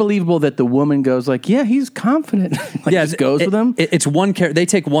 It's unbelievable that the woman goes like, yeah, he's confident. Like, just goes with him. It's one. They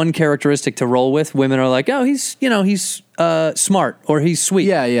take one characteristic to roll with. Women are like, oh, he's smart or he's sweet.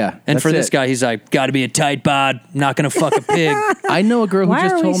 Yeah, yeah. And That's for this it. guy, he's like, got to be a tight bod. Not gonna fuck a pig. I know a girl who Why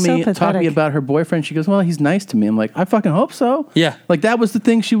just are we told so me, talked to me pathetic? about her boyfriend. She goes, well, he's nice to me. I'm like, I fucking hope so. Yeah. Like that was the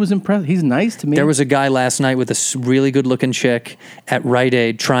thing she was impressed. He's nice to me. There was a guy last night with a really good looking chick at Rite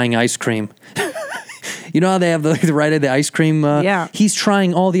Aid trying ice cream. You know how they have the Rite Aid, the ice cream? Yeah. He's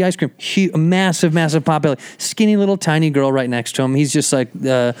trying all the ice cream. Massive popularity. Skinny little tiny girl right next to him. He's just like,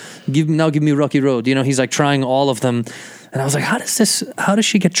 give me Rocky Road. You know, he's like trying all of them. And I was like, how does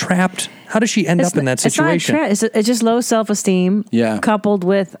she get trapped? How does she end up in that situation? It's just low self-esteem. Yeah. Coupled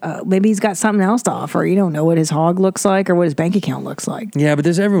with maybe he's got something else to offer. You don't know what his hog looks like or what his bank account looks like. Yeah, but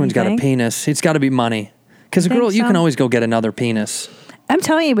everyone's got a think? penis. It's got to be money. Because a think girl, you so? can always go get another penis. I'm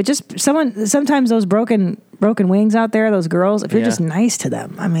telling you, but just sometimes those broken wings out there, those girls, if you're Yeah. just nice to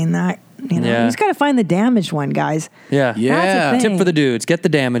them, I mean, that, you Yeah. just got to find the damaged one, guys. Yeah. Yeah. That's the thing. Tip for the dudes. Get the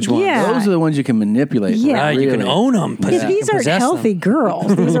damaged ones. Yeah. Those are the ones you can manipulate. Yeah. Right, you can really. own them. These aren't healthy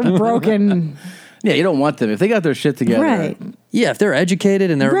girls. These are broken. Yeah, you don't want them. If they got their shit together. Right. Yeah, if they're educated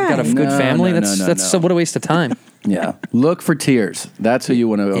and they've got a Right. good No, family, no, that's no. what a waste of time. Yeah. Look for tears. That's who you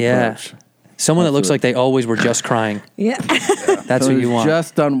want to Yeah. approach. Someone that looks like they always were just crying. Yeah. That's So what you want.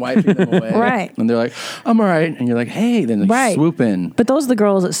 just done wiping them away. Right. And they're like, I'm all right. And you're like, hey, then they Right. swoop in. But those are the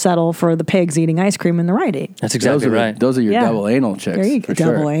girls that settle for the pigs eating ice cream in the Rite Aid. That's exactly those are right. Those are your Yeah. double anal chicks. There you go. for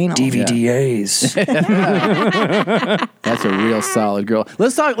sure. Double anal. DVDAs. That's a real solid girl.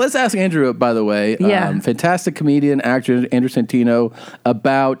 Let's ask Andrew, by the way. Yeah. Fantastic comedian, actor, Andrew Santino,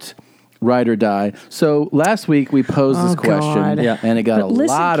 about Ride or Die. So last week we posed this question, God. Yeah. and it got But a listen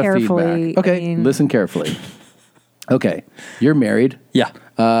lot of carefully. feedback. Okay, I mean- listen carefully. Okay, you're married. Yeah.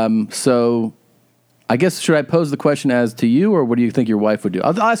 So I guess, should I pose the question as to you, or what do you think your wife would do?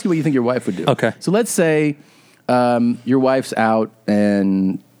 I'll ask you what you think your wife would do. Okay. So let's say your wife's out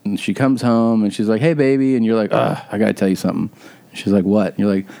and she comes home and she's like, hey, baby. And you're like, I got to tell you something. And she's like, what? And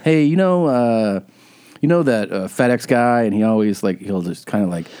you're like, hey, you know that FedEx guy, and he always he'll just kind of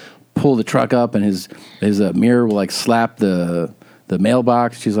like pull the truck up and his mirror will like slap the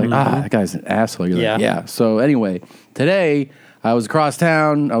mailbox. She's like, that guy's an asshole. You're like, yeah. So anyway, today I was across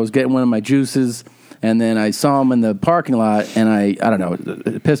town. I was getting one of my juices, And then I saw him in the parking lot, and I don't know,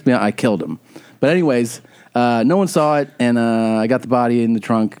 it pissed me off. I killed him. But anyways, no one saw it, and I got the body in the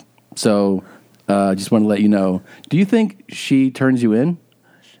trunk. So just want to let you know. Do you think she turns you in?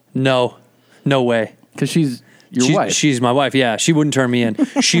 No way. Because she's your wife. She's my wife. Yeah, she wouldn't turn me in.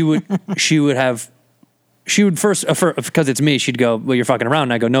 She would first, because it's me, she'd go, well, you're fucking around.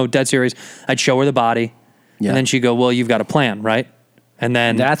 And I go, no, dead serious. I'd show her the body. Yeah. And then she'd go, well, you've got a plan, right? And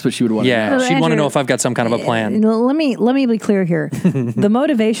then that's what she would want to know. Yeah, she'd want to know if I've got some kind of a plan. Let me be clear here. The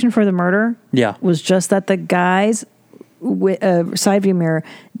motivation for the murder was just that the guys side view mirror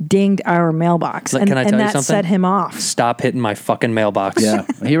dinged our mailbox. Can I tell you something? That set him off. Stop hitting my fucking mailbox. Yeah.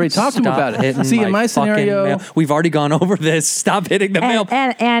 He already talked to him about it. See, in my scenario, we've already gone over this. Stop hitting the mail.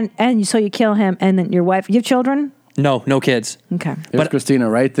 And so you kill him, and then your wife. You have children? No kids. Okay. There's Christina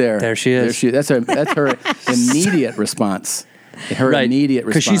right there. There she is. That's her immediate response. Her immediate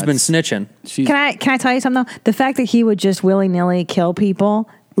response. Because she's been snitching. Can I tell you something though? The fact that he would just willy-nilly kill people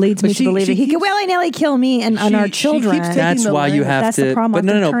leads me to believe that he could willy-nilly kill me and our children. That's why you have That's to. the problem.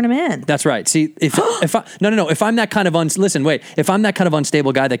 But no, turn him in. That's right. See, if I'm that kind of if I'm that kind of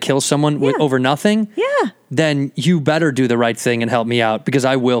unstable guy that kills someone over nothing, then you better do the right thing and help me out because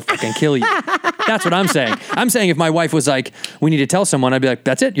I will fucking kill you. That's what I'm saying. I'm saying if my wife was like, we need to tell someone, I'd be like,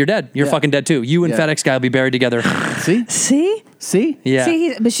 that's it. You're dead. You're fucking dead too. You and FedEx guy will be buried together. See?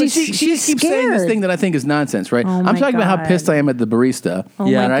 Yeah. But she keeps scared. saying this thing that I think is nonsense, right? Oh I'm talking about how God. pissed I am at the barista. Oh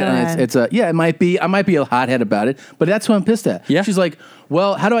my right? God. And it might be I might be a hothead about it, but that's what I'm pissed at. Yeah. She's like,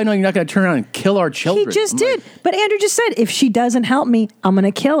 well, how do I know you're not going to turn around and kill our children? He just did. But Andrew just said, if she doesn't help me, I'm going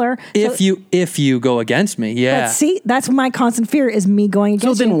to kill her. If you go against me, But see, that's my constant fear is me going against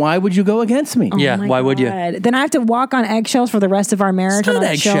you. So then why would you go against me? Why would you? Then I have to walk on eggshells for the rest of our marriage and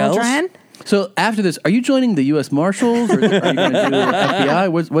our children. So after this, are you joining the U.S. Marshals or are you going to do the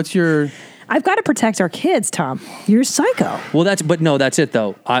FBI? What's your... I've got to protect our kids, Tom. You're psycho. Well, that's it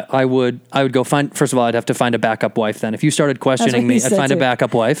though. I would go find, first of all, I'd have to find a backup wife then. If you started questioning me, I'd find a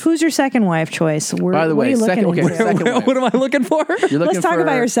backup wife. Who's your second wife choice? By the way, second wife. What am I looking for? Let's talk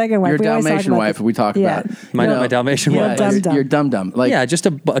about your second wife. Your Dalmatian wife we talked about. My Dalmatian wife. You're dumb. Like, just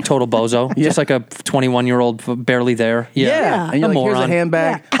a total bozo. Just like a 21-year-old barely there. And you're a like, moron. here's a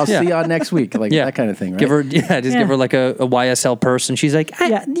handbag. I'll see y'all next week. Like that kind of thing, right? Give her like a YSL purse and she's like,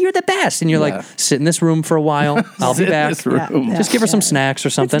 you're the best. And you're like, sit in this room for a while. I'll be back. Just give her some snacks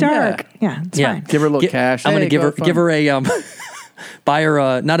or something. It's dark. It's fine. Give her a little cash. I'm going to give her a buy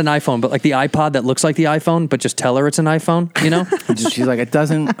her not an iPhone, but like the iPod that looks like the iPhone, but just tell her it's an iPhone. You know, she's like, it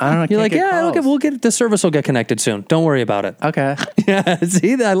doesn't. I don't know. You're like, we'll get the service will get connected soon. Don't worry about it. Okay. Yeah.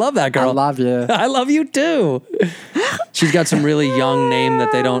 See, I love that girl. I love you. I love you too. She's got some really young name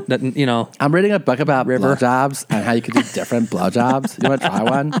that they don't. That you know. I'm reading a book about blowjobs and how you can do different blowjobs. You want to try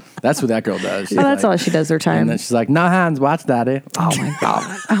one? That's what that girl does. She's that's all she does her time. And then she's like, no hands, watch daddy. Oh my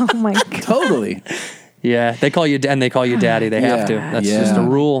god. Oh my god. Totally. Yeah, they call you daddy. They have to. That's just a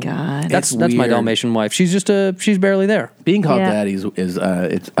rule. God. That's my Dalmatian wife. She's barely there. Being called daddy is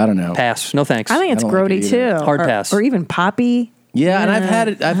it's I don't know. Pass. No thanks. I think it's grody too. Hard pass. Or even poppy. Yeah, and I've had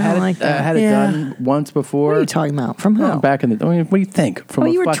it done once before. What are you talking about? From who? Back in the. I mean, what do you think? From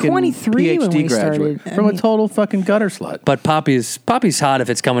you a were fucking 23 PhD when we graduate. started. From a total fucking gutter slut. But Poppy's hot if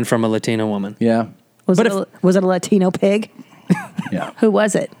it's coming from a Latino woman. Yeah. Was it a Latino pig? Yeah. Who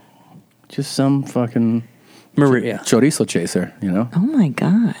was it? Just some fucking Maria. Chorizo chaser, you know? Oh my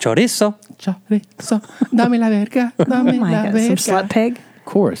god. Chorizo. Dame la verga. Dame Oh my la god. verga. Some slut pig? Of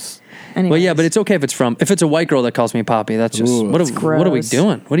course. Anyways. Well, yeah, but it's okay if it's a white girl that calls me Poppy. That's just Ooh, what are we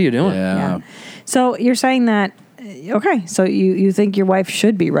doing? What are you doing? Yeah. So you're saying that okay, so you think your wife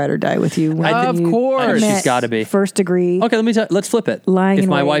should be ride or die with you? Of course. She's got to be. First degree. Okay, let's flip it. Lying if in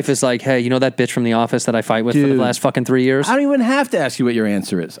my wait. wife is like, hey, you know that bitch from the office that I fight with for the last fucking 3 years? I don't even have to ask you what your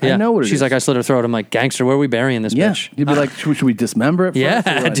answer is. I know what it is. She's like, I slit her throat. I'm like, gangster, where are we burying this bitch? You'd be like, should we dismember it first?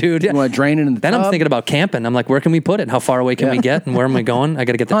 Yeah, dude. You want to drain it in the Then tub? I'm thinking about camping. I'm like, where can we put it? How far away can we get? And where am I going? I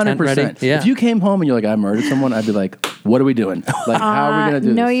got to get the tent ready. Yeah. If you came home and you're like, I murdered someone, I'd be like, what are we doing? Like, how are we going to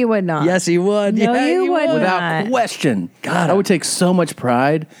do No, this? you would not. Yes, you would. No, Yeah, you would Without not. question. God, I would take so much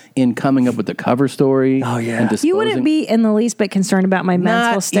pride in coming up with the cover story. Oh, yeah. And disposing. You wouldn't be in the least bit concerned about my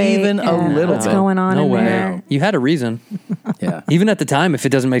mental state. even a and little what's bit. going on No in way. there. You had a reason. Yeah. Even at the time, if it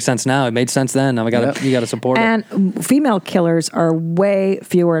doesn't make sense now, it made sense then. Now you got to support it. And female killers are way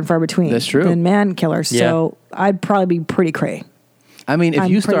fewer and far between That's true. than man killers. Yeah. So I'd probably be pretty cray. I mean, if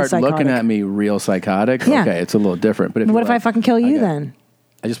I'm you pretty start looking psychotic. at me real psychotic, Yeah. okay, it's a little different. But What if I fucking kill you then?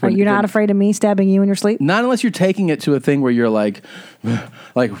 I just You're not afraid of me stabbing you in your sleep? Not unless you're taking it to a thing where you're like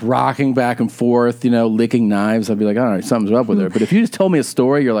rocking back and forth, licking knives. I'd be like, all right, something's up with her. But if you just told me a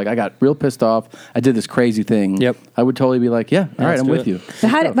story, you're like, I got real pissed off. I did this crazy thing. Yep. I would totally be like, yeah, all right, I'm with you. But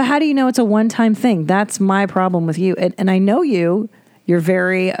how do you know it's a one-time thing? That's my problem with you. And I know you. You're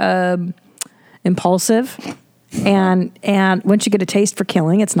very impulsive. And once you get a taste for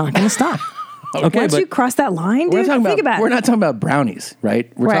killing, it's not going to stop. Okay, once you cross that line, dude, think about it. We're not talking about brownies,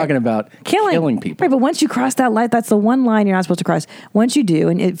 right? We're talking about killing people. Right, but once you cross that line, that's the one line you're not supposed to cross. Once you do,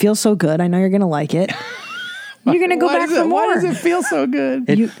 and it feels so good, I know you're going to like it. You're going to go back for more. Why does it feel so good?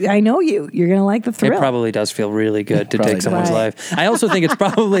 I know you. You're going to like the thrill. It probably does feel really good to take someone's life. I also think it's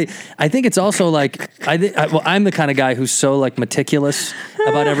probably, I think it's also like, I'm the kind of guy who's so like meticulous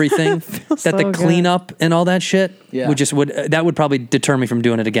about everything that the cleanup and all that shit that would probably deter me from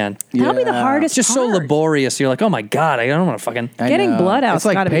doing it again. That'll be the hardest It's just so laborious. You're like, oh my God, I don't want to fucking. Getting blood out. It's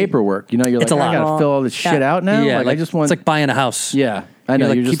like paperwork. You're like, it's a lot. I got to fill all this shit out now. Yeah, I just want. It's like buying a house. Yeah. I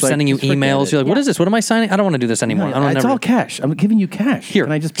know. You're keep sending you emails. You're like, what is this? What am I signing? I don't want to do this anymore. It's all cash. I'm giving you cash. Here,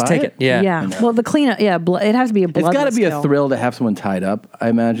 can I just buy take it? Yeah. Well, the cleanup. Yeah, it has to be a blood. It's got to be a thrill to have someone tied up. I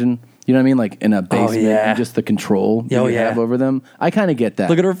imagine. You know what I mean? Like in a basement, and just the control you have over them. I kind of get that.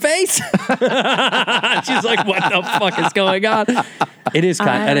 Look at her face. She's like, what the fuck is going on? It is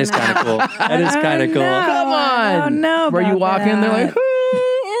kind. That is kind of cool. That is kind of cool. Come on. I don't know. Where you walk in, they're like,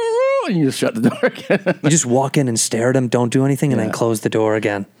 and you just shut the door again. You just walk in and stare at them, don't do anything, and then close the door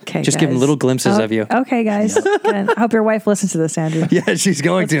again. Okay, just give them little glimpses of you. Okay, guys. Good. I hope your wife listens to this, Andrew. Yeah, she's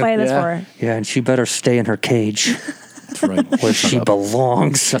going Let's to. play this for her. Yeah, and she better stay in her cage. That's right. Where she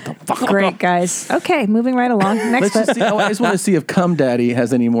belongs. Shut the fuck up. Great, guys. Okay, moving right along. Next Let's just see. I just want to see if Cum Daddy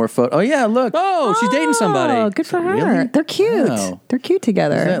has any more photos. Oh, yeah, look. Oh, she's dating somebody. Oh, good for her. Really? They're cute. Wow. They're cute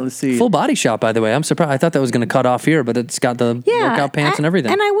together. Let's see. Full body shot, by the way. I'm surprised. I thought that was going to cut off here, but it's got the workout pants and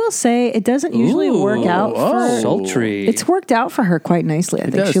everything. And I will say, it doesn't usually work out for sultry. It's worked out for her quite nicely. I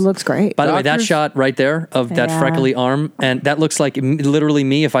think she looks great. By the way, that shot right there of that freckly arm, and that looks like literally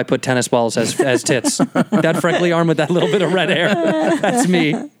me if I put tennis balls as tits. That freckly arm with that little bit of red hair. That's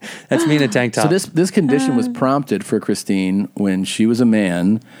me. That's me in a tank top. So this condition was prompted for Christine when she was a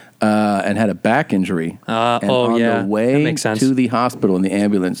man and had a back injury. And on the way to the hospital in the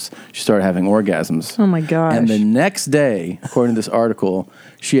ambulance, she started having orgasms. Oh my gosh. And the next day, according to this article,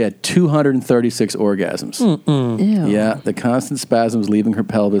 she had 236 orgasms. Ew. Yeah, the constant spasms leaving her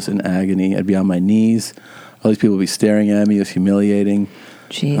pelvis in agony. I'd be on my knees. All these people would be staring at me. It was humiliating.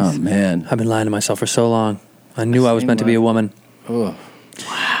 Jeez. Oh, man. I've been lying to myself for so long. I knew I was meant to be a woman. Ugh.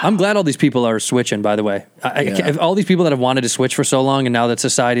 I'm glad all these people are switching, by the way. If all these people that have wanted to switch for so long and now that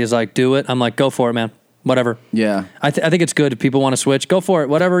society is like, do it, I'm like, go for it, man. Whatever. Yeah. I think it's good if people want to switch. Go for it.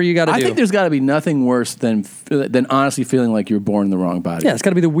 Whatever you got to do. I think there's got to be nothing worse than honestly feeling like you're born in the wrong body. Yeah, it's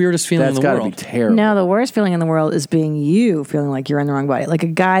got to be the weirdest feeling in the world. That's got to be terrible. No, the worst feeling in the world is being you feeling like you're in the wrong body. Like a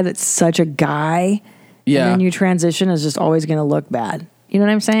guy that's such a guy, and then you transition is just always going to look bad. You know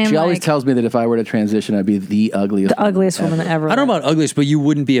what I'm saying? She always tells me that if I were to transition, I'd be the ugliest woman ever. I don't know about ugliest, but you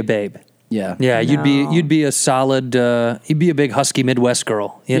wouldn't be a babe. Yeah. Yeah, you'd be a solid, you'd be a big husky Midwest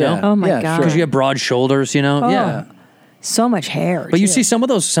girl, you know? Oh my God. Because you have broad shoulders, you know? Oh. Yeah. So much hair. But you see some of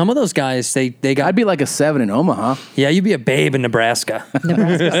those guys, they got. I'd be like a 7 in Omaha. Yeah, you'd be a babe in Nebraska.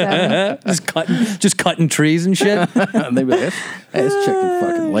 Nebraska 7. just cutting trees and shit. They'd be like, this chick can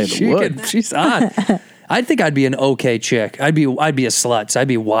fucking lay the wood. She's on. I think I'd be an okay chick. I'd be a slut. So I'd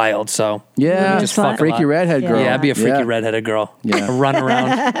be wild. So just fuck freaky redhead girl. Yeah, I'd be a freaky redheaded girl. Yeah, run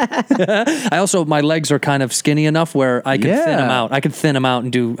around. I also my legs are kind of skinny enough where I could thin them out. I could thin them out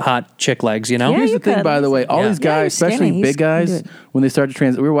and do hot chick legs. You know. Yeah, Here's the thing, by the way. All these guys, especially big guys, when they start to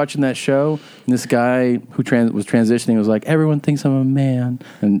transition, we were watching that show, and this guy who was transitioning was like, "Everyone thinks I'm a man,"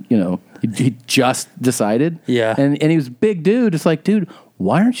 and he just decided. Yeah, and he was a big dude. It's like, dude,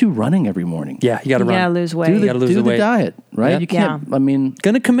 why aren't you running every morning? Yeah, you got to run. You got to lose weight. You got to lose the weight. Diet, right? Yep. You can't. I mean,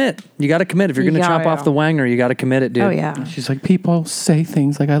 gonna commit. You got to commit if you're gonna chop off the wanger. You got to commit it, dude. Oh yeah. She's like, people say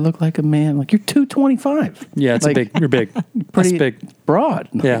things like I look like a man. Like, you're 225. Yeah, it's big. You're big. Pretty big. Broad.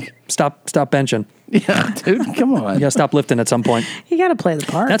 Yeah. Stop benching. Yeah, dude, come on. You gotta stop lifting at some point. You got to play the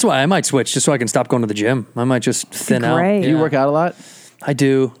part. That's why I might switch, just so I can stop going to the gym. I might just thin out. Great. Do you work out a lot? I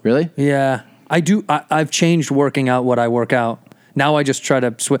do. Really? Yeah, I do. I've changed working out what I work out. Now I just try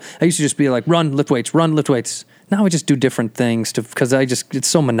to switch. I used to just be like, run, lift weights. Now I just do different things because it's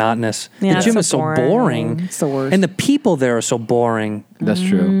so monotonous. Yeah, the gym is so so boring. It's the worst. And the people there are so boring. That's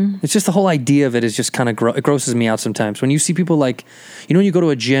true. It's just the whole idea of it is just kind of it grosses me out sometimes. When you see people like, when you go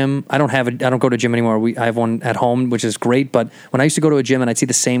to a gym, I don't go to a gym anymore. I have one at home, which is great. But when I used to go to a gym and I'd see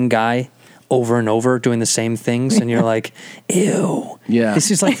the same guy over and over doing the same things, and you're like, ew. Yeah. This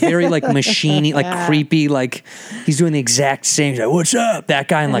is like very like machiney, like creepy, like he's doing the exact same. Like, what's up, that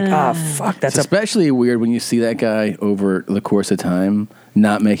guy? And like, fuck, that's It's especially weird when you see that guy over the course of time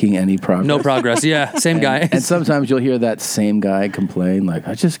not making any progress. no progress. Yeah, same guy. And sometimes you'll hear that same guy complain, like,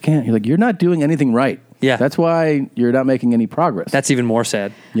 I just can't. You're like, you're not doing anything right. Yeah. That's why you're not making any progress. That's even more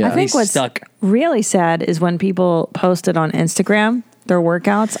sad. Yeah. I think He's what's stuck. really sad is when people post it on Instagram, their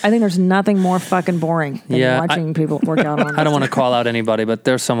workouts. I think there's nothing more fucking boring than watching people work out on I don't want to call out anybody, but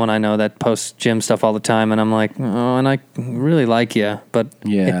there's someone I know that posts gym stuff all the time, and I'm like, oh, and I really like you, but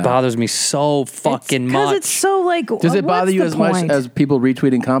it bothers me so fucking much. Because it's so like, Does it bother you as much as people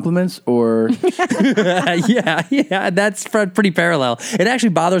retweeting compliments, or? yeah, that's pretty parallel. It actually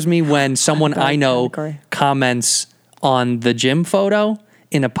bothers me when someone I know comments on the gym photo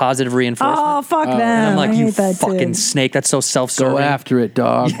in a positive reinforcement. Oh, fuck them. And I'm like, I you hate that fucking too. snake. That's so self-serving. Go after it,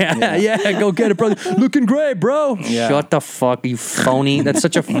 dog. Yeah, go get it, brother. Looking great, bro. Yeah. Shut the fuck, you phony. That's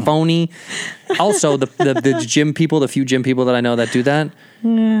such a phony. Also, the gym people, the few gym people that I know that do that,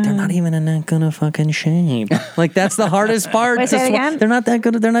 they're not even in that good of fucking shape. Like, that's the hardest part. Wait, say it again? They're not that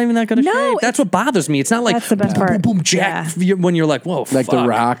good. They're not even that good of No, shape. That's what bothers me. It's not like That's the best boom, part. boom, boom, jack. When you're like, whoa, Like fuck. The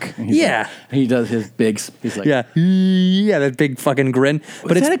Rock. Yeah. He does his big, he's like, Yeah, that big fucking grin.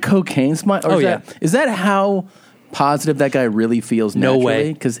 But is it's that a cocaine smile? Or is that how positive that guy really feels No naturally?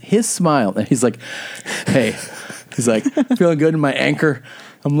 way. Because his smile, he's like, hey, he's like, feeling good in my anchor.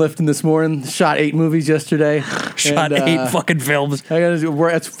 I'm lifting this morning. Shot 8 movies yesterday. Shot 8 fucking films. I gotta do,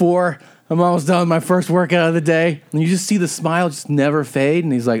 that's 4. I'm almost done with my first workout of the day. And you just see the smile just never fade.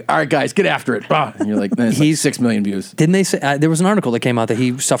 And he's like, all right, guys, get after it. Bah. And you're like, man, he's 6 million views. Didn't they say there was an article that came out that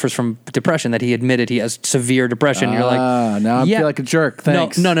he suffers from depression, that he admitted he has severe depression. You're like, now I feel like a jerk.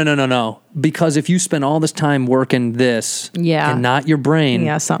 Thanks. No. Because if you spend all this time working this and not your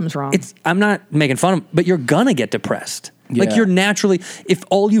brain, something's wrong. I'm not making fun of him, but you're gonna get depressed. Like Yeah. you're naturally, if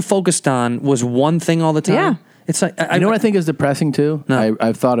all you focused on was one thing all the time, it's like, You know what I think is depressing too? No.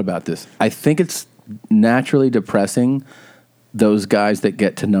 I've thought about this. I think it's naturally depressing, those guys that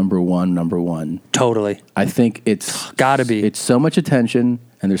get to number one. Totally. I think it's gotta be. It's so much attention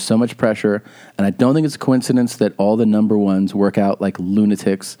and there's so much pressure, and I don't think it's a coincidence that all the number ones work out like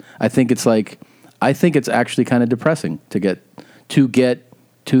lunatics. I think it's actually kind of depressing to get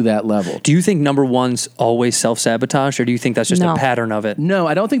to that level. Do you think number one's always self-sabotage, or do you think that's just No. a pattern of it? No,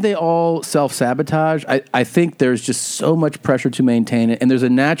 I don't think they all self-sabotage. I think there's just so much pressure to maintain it, and there's a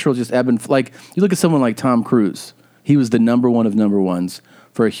natural just ebb and like you look at someone like Tom Cruise. He was the number one of number ones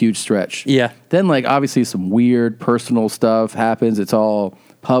for a huge stretch. Yeah. Then like obviously some weird personal stuff happens. It's all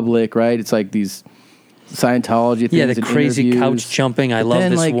public, right? It's like these Scientology things. Yeah, the and crazy interviews. couch jumping. I But love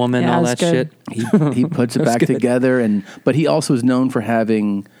then, this like, woman, Yeah, all that's that good. shit. He puts it That's back good. together, but he also is known for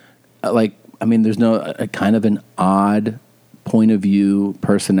having there's a kind of an odd point of view,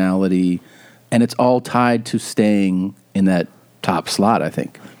 personality, and it's all tied to staying in that top slot, I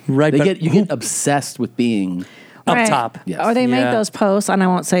think. Right, You get obsessed with being up Right. top. Yes. Or they make Yeah. those posts, and I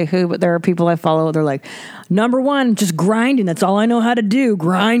won't say who, but there are people I follow. They're like, number one, just grinding. That's all I know how to do.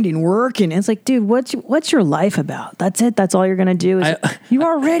 Grinding, working. And it's like, dude, what's your life about? That's it. That's all you're gonna do. You're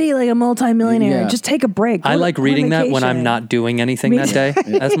already like a multimillionaire. Yeah. Just take a break. I Go like on reading that when I'm vacation. not doing anything Me that too.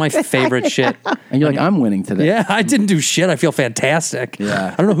 day. That's my favorite shit. and you're like, I'm winning today. Yeah, I didn't do shit. I feel fantastic.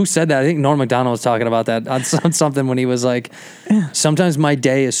 Yeah. I don't know who said that. I think Norm Macdonald was talking about that on something when he was like, sometimes my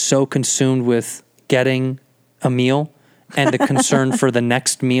day is so consumed with getting a meal and the concern for the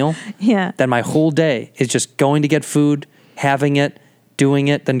next meal Yeah. that my whole day is just going to get food, having it, doing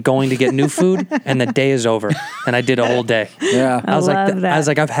it, then going to get new food, and the day is over. And I did a whole day. Yeah. I love that. I was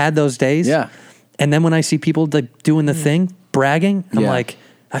like, I've had those days. Yeah. And then when I see people like doing the thing, bragging, I'm Yeah. like,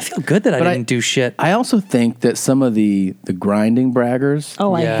 I feel good that I But didn't do shit. I also think that some of the grinding braggers,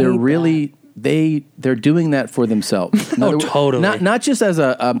 Oh, I Yeah. hate they're that. really they're doing that for themselves. In Oh, other words, totally. Not just as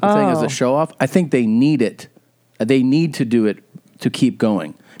a thing as a show off. I think they need it. They need to do it to keep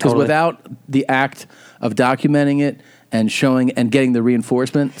going. Because Totally. without the act of documenting it and showing and getting the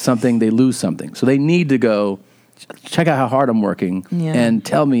reinforcement, they lose something. So they need to go check out how hard I'm working and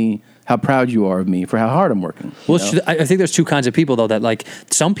tell me how proud you are of me for how hard I'm working. Well, you know? I think there's two kinds of people though, that like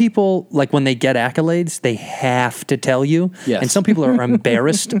some people, like when they get accolades, they have to tell you. Yes. And some people are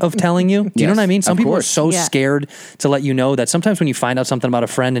embarrassed of telling you. Do you know Yes, what I mean? Some of people are course. so Yeah. scared to let you know that sometimes when you find out something about a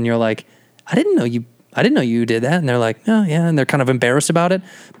friend and you're like, I didn't know you did that. And they're like, oh yeah. And they're kind of embarrassed about it.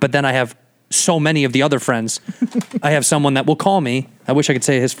 But then I have so many of the other friends. I have someone that will call me. I wish I could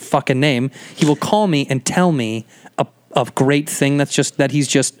say his fucking name. He will call me and tell me a great thing that he's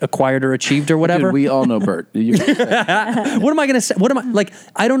just acquired or achieved or whatever. Dude, we all know Bert. What am I going to say?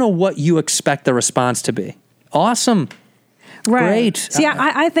 I don't know what you expect the response to be. Awesome. Right. Great. See,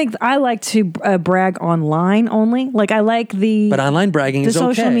 I think I like to brag online only. Like I like But online bragging is okay.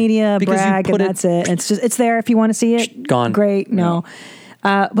 The social media because brag, and that's it. It's there if you want to see it. Gone. Great. No.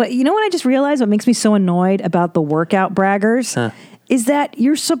 But you know what I just realized? What makes me so annoyed about the workout braggers is that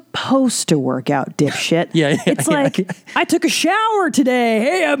you're supposed to work out, dipshit. It's like, I took a shower today.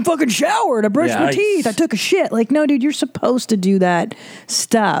 Hey, I'm fucking showered. I brushed my teeth. I took a shit. Like, no, dude, you're supposed to do that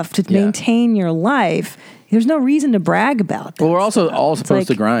stuff to maintain your life. There's no reason to brag about that. Well, we're also all supposed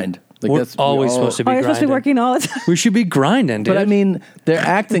to grind. Like we're always supposed to be grinding. You're supposed to be working all the time. We should be grinding, dude. But I mean, they're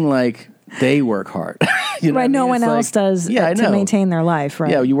acting like they work hard. You know right, no one else does to maintain their life,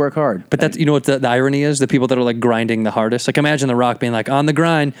 right? Yeah, you work hard. But that's, you know what the irony is? The people that are like grinding the hardest. Like imagine The Rock being like, on the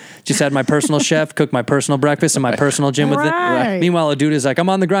grind, just had my personal chef cook my personal breakfast and my personal gym with it. Right. Meanwhile, a dude is like, I'm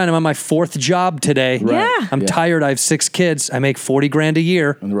on the grind. I'm on my 4th job today. Right. Yeah. I'm tired. I have 6 kids. I make $40,000 a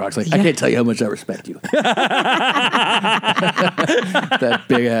year. And The Rock's like, I can't tell you how much I respect you. That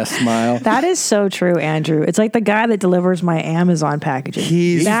big ass smile. That is so true, Andrew. It's like the guy that delivers my Amazon packages.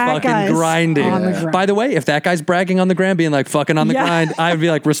 He's fucking grinding. By the way, if that guy's bragging on the grind, being like fucking on the grind, I would be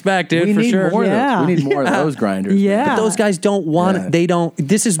like, respect, dude, we for need sure. More of those. We need more of those grinders. But those guys don't want it. They don't.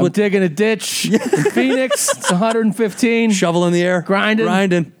 This is what digging a ditch in Phoenix. It's 115. Shovel in the air.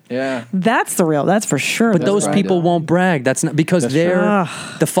 Grinding. Yeah. That's for sure. But those people won't brag. That's not because they're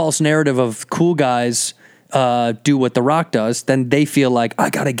the false narrative of cool guys do what The Rock does, then they feel like, I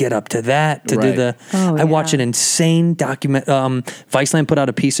got to get up to that to do the... I watched an insane document. Viceland put out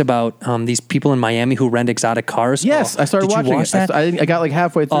a piece about these people in Miami who rent exotic cars. Yes, I started watching it. I got like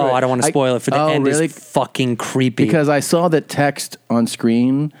halfway through it. I don't want to spoil it for the end. Really? It's fucking creepy. Because I saw that text on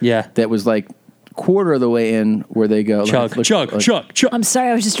screen that was like quarter of the way in where they go chug. I'm sorry,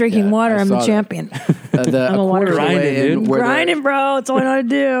 I was just drinking water. I'm the champion. I'm a water grinding, grinding, bro. It's all I know how to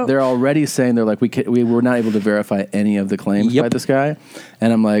do. They're already saying they're like we were not able to verify any of the claims by this guy,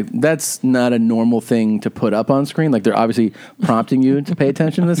 and I'm like, that's not a normal thing to put up on screen. Like they're obviously prompting you to pay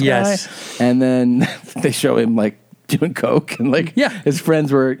attention to this guy, and then they show him like doing coke and like his friends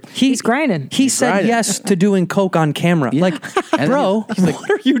were he's grinding. He said yes to doing coke on camera. Like, bro, what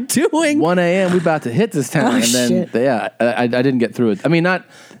are you doing? 1 a.m. we about to hit this town, and then I didn't get through it. I mean,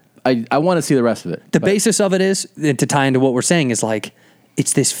 I want to see the rest of it. The basis of it is, to tie into what we're saying, is like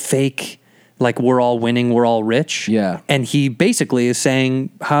it's this fake, like we're all winning, we're all rich. Yeah. And he basically is saying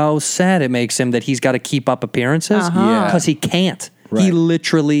how sad it makes him that he's got to keep up appearances because he can't. Right. He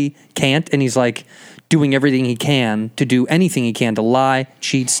literally can't, and he's like doing everything he can to do anything he can to lie,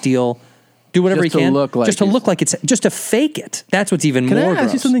 cheat, steal, do whatever he can, just to look like it's, just to fake it. That's what's even more gross. Can I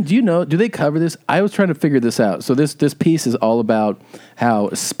ask you something? Do you know? Do they cover this? I was trying to figure this out. So this piece is all about how,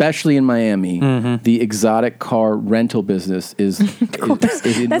 especially in Miami, the exotic car rental business is enormous.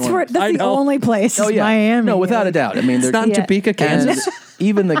 That's the only place. Oh yeah, Miami. No, without a doubt. I mean, it's not in Topeka, Kansas.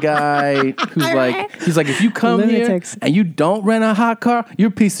 Even the guy who's he's like, if you come here and you don't rent a hot car, you're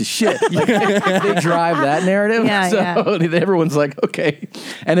a piece of shit. Like, they drive that narrative. Everyone's like, okay.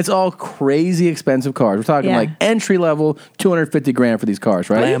 And it's all crazy expensive cars. We're talking like entry level, $250,000 for these cars,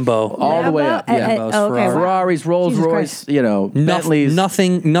 right? Lambo. All the way up. Ferraris, Rolls Royce, Bentleys.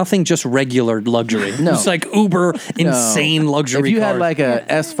 Nothing just regular luxury. No. It's like uber insane luxury If you cars. had like a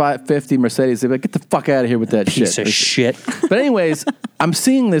S550 Mercedes, they'd be like, get the fuck out of here with that piece of shit. But anyways, I'm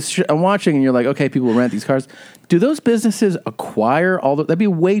seeing this, I'm watching, and you're like, okay, people rent these cars. Do those businesses acquire all that'd be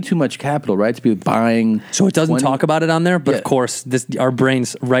way too much capital, right? To be buying. So it doesn't talk about it on there, but of course, our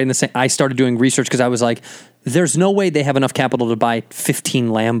brains right in the same. I started doing research because I was like, there's no way they have enough capital to buy 15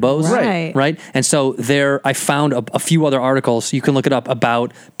 Lambos. Right. And so I found a few other articles, you can look it up,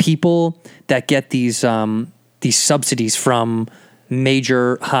 about people that get these subsidies from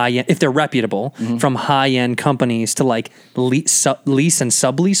major high-end, if they're reputable, from high-end companies to like lease and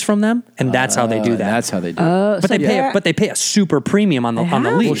sublease from them, and that's how they do that. That's how they do it. But they pay a super premium on the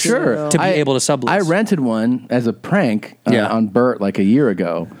lease, well, sure, to be able to sublease. I rented one as a prank on Bert like a year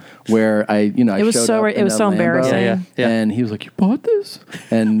ago, where I was so embarrassing. And he was like, "You bought this?"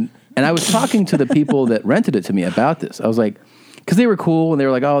 And I was talking to the people that rented it to me about this. I was like, because they were cool, and they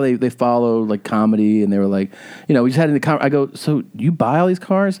were like, oh, they follow like comedy, and they were like, we just had in the I go, so you buy all these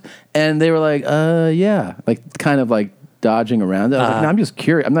cars? And they were like, yeah, like kind of like dodging around it. I was like, no, I'm just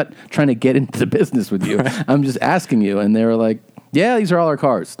curious. I'm not trying to get into the business with you. I'm just asking you. And they were like, yeah, these are all our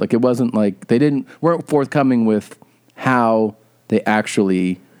cars. Like it wasn't like weren't forthcoming with how they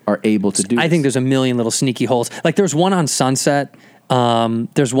actually are able to do. I think there's a million little sneaky holes. Like there's one on Sunset.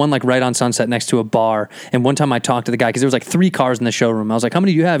 There's one like right on Sunset next to a bar. And one time I talked to the guy because there was like 3 cars in the showroom. I was like, how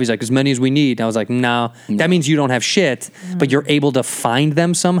many do you have? He's like, as many as we need. And I was like, no, that means you don't have shit, but you're able to find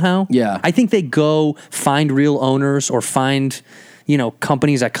them somehow. Yeah. I think they go find real owners or find,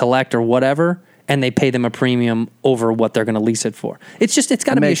 companies that collect or whatever, and they pay them a premium over what they're going to lease it for. It's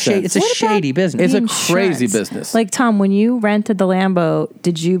got to be it's a shady business. It's a crazy business. Like, Tom, when you rented the Lambo,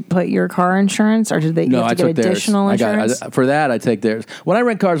 did you put your car insurance, or did you have to get additional insurance? For that, I take theirs. When I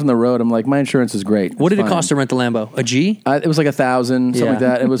rent cars on the road, I'm like, my insurance is great. What did it cost to rent the Lambo? A G? It was like $1,000, something like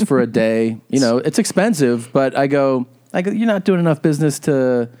that. It was for a day. It's expensive, but I go, you're not doing enough business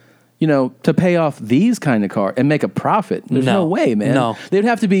to pay off these kind of cars and make a profit. There's no way, man. No. They'd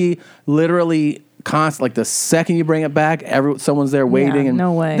have to be literally constant. Like the second you bring it back, someone's there waiting. And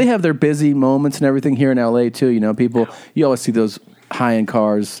no way. They have their busy moments and everything here in LA too. People, you always see those high-end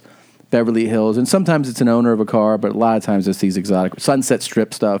cars, Beverly Hills, and sometimes it's an owner of a car, but a lot of times it's these exotic Sunset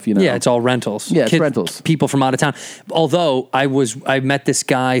Strip stuff. Yeah, it's all rentals. Yeah, it's rentals. People from out of town. Although I met this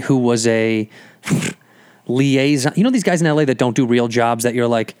guy who was a liaison. These guys in LA that don't do real jobs that you're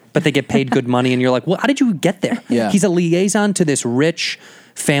like, but they get paid good money, and you're like, well, how did you get there? Yeah. He's a liaison to this rich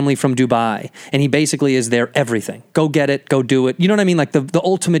family from Dubai, and he basically is their everything. Go get it, go do it. You know what I mean? Like the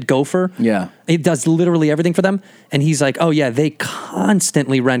ultimate gopher. Yeah. It does literally everything for them. And he's like, oh yeah, they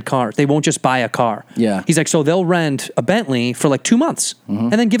constantly rent cars. They won't just buy a car. Yeah. He's like, so they'll rent a Bentley for like 2 months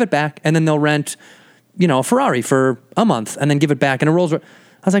and then give it back, and then they'll rent, a Ferrari for a month and then give it back, and a Rolls Royce.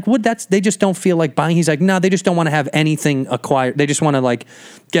 I was like, what? They just don't feel like buying. He's like, no, they just don't want to have anything acquired. They just want to like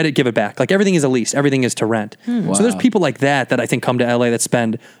get it, give it back. Like everything is a lease. Everything is to rent. Wow. So there's people like that I think come to LA that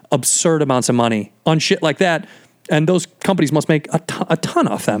spend absurd amounts of money on shit like that. And those companies must make a ton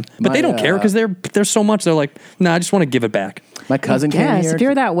off them. But they don't care because there's so much. They're like, nah, I just want to give it back. My cousin came here. If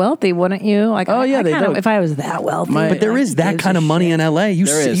you're that wealthy, wouldn't you? Like, if I was that wealthy. But there is that kind of money in LA. You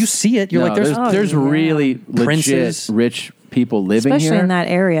see it. You're like, there's really princes, legit rich people living especially here. in that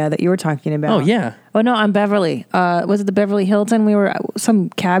area that you were talking about. Oh yeah. Oh no, on Beverly. Was it the Beverly Hilton? Some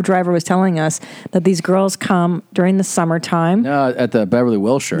cab driver was telling us that these girls come during the summertime. No, at the Beverly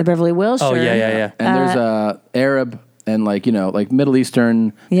Wilshire. The Beverly Wilshire. Oh yeah. And there's Arab and like Middle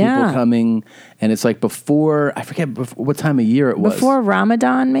Eastern people coming, and it's like before, I forget what time of year it was. Before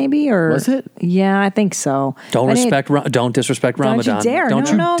Ramadan, maybe, or was it? Yeah, I think so. Don't disrespect Ramadan. Don't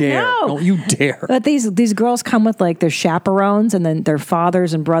you dare! Don't you dare! But these girls come with like their chaperones, and then their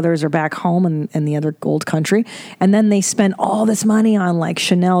fathers and brothers are back home in the other old country, and then they spend all this money on like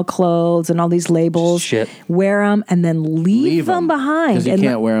Chanel clothes and all these labels. Shit. Wear them and then leave them behind. Because you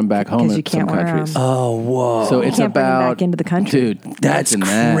can't wear them back home in some countries. Oh whoa! So it's about back into the country, dude. That's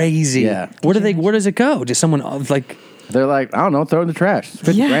crazy. Yeah. Where does it go? Does someone like? They're like, I don't know, throw it in the trash. It's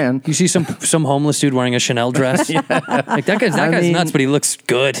 $50,000. You see some homeless dude wearing a Chanel dress. Like that guy's nuts, but he looks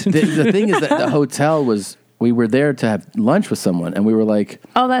good. The thing is that the hotel was. We were there to have lunch with someone, and we were like,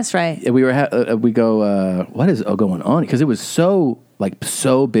 "Oh, that's right." We were. We go. What is going on? Because it was so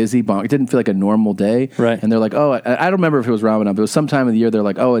busy. It didn't feel like a normal day. Right. And they're like, "Oh, I don't remember if it was Ramadan, but it was some time of the year." They're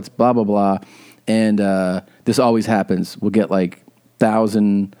like, "Oh, it's blah blah blah," and this always happens. We'll get like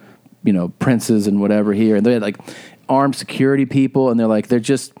 1,000, princes and whatever here, and they had like armed security people, and they're like,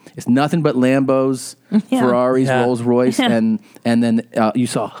 it's nothing but Lambos, Ferraris, Rolls Royce, and then you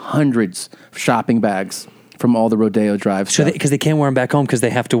saw hundreds of shopping bags from all the Rodeo Drive stuff. Because they can't wear them back home because they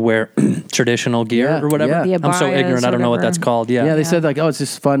have to wear traditional gear or whatever. Yeah. I'm so ignorant. I don't know what that's called. Yeah. They said like, oh, it's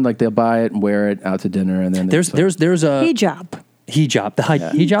just fun. Like they'll buy it and wear it out to dinner, and then there's a hijab. Hijab. The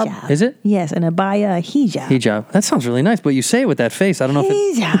hijab? Is it? Yes, an abaya hijab. Hijab. That sounds really nice, but you say it with that face. I don't know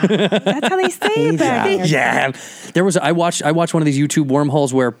if That's how they say it back there. Hijab. I watched one of these YouTube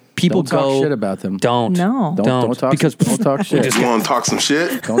wormholes where people don't talk shit about them. Don't. No. Don't talk shit. You want to talk some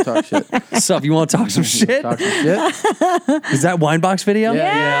shit? Don't talk shit. Sup, you want to talk some shit? Talk some shit? Is that Winebox video?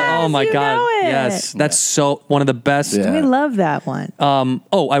 Yeah. Oh my God. Know it. Yes. That's so one of the best. Yeah. We love that one.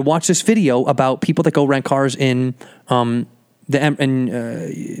 I watched this video about people that go rent cars in what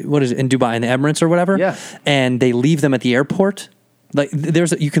is it, in Dubai, in the Emirates or whatever. Yeah. And they leave them at the airport. Like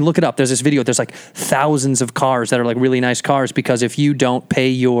you can look it up. There's this video. There's like thousands of cars that are like really nice cars because if you don't pay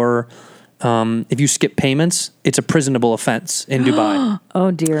your, if you skip payments, it's a prisonable offense in Dubai.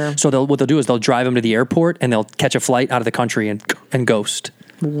 Oh dear. So what they'll do is they'll drive them to the airport and they'll catch a flight out of the country and ghost.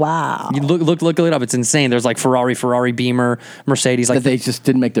 Wow. You look it up. It's insane. There's like Ferrari, Beamer, Mercedes. Like that they just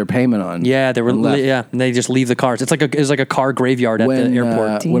didn't make their payment on. Yeah, they were. Yeah, and they just leave the cars. It's like a car graveyard at the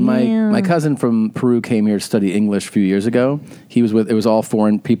airport. When my cousin from Peru came here to study English a few years ago, it was all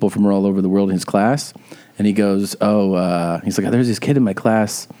foreign people from all over the world in his class, and he goes, he's like, there's this kid in my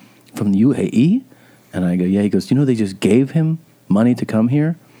class from the UAE, and I go, yeah. He goes, they just gave him money to come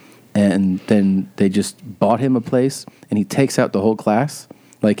here, and then they just bought him a place, and he takes out the whole class.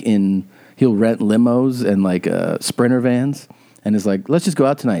 He'll rent limos and Sprinter vans, and is like, let's just go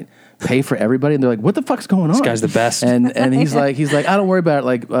out tonight. Pay for everybody, and they're like, "What the fuck's going on?" This guy's the best. And he's like, "I don't worry about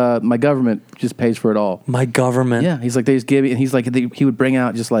it. My government just pays for it all." My government. Yeah, he's like, they just give me, and he's like, he would bring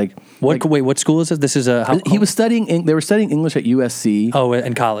out just Wait, what school is this? This is he was studying. They were studying English at USC. Oh,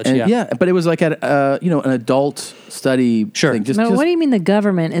 in college. And yeah, but it was like at an adult study thing. What do you mean the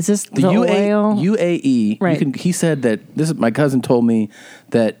government? Is this the oil? UAE? Right. He said that my cousin told me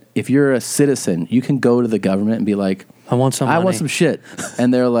that if you're a citizen, you can go to the government and be like, I want some money. I want some shit.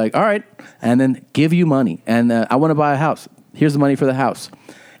 And they're like, all right. And then give you money. And I want to buy a house. Here's the money for the house.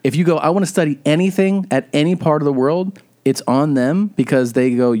 If you go, I want to study anything at any part of the world, it's on them because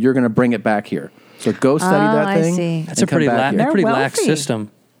they go, you're going to bring it back here. So go study that thing. I see. That's a pretty lax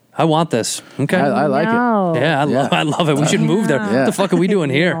system. I want this. Okay. I like it. Yeah, I love it. We should move there. What the fuck are we doing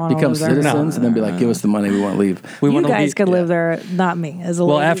here? Become citizens and then be like, give us the money. We want to leave. You guys could live there, not me. As a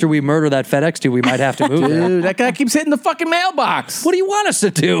lady. After we murder that FedEx dude, we might have to move there. Dude, that guy keeps hitting the fucking mailbox. What do you want us to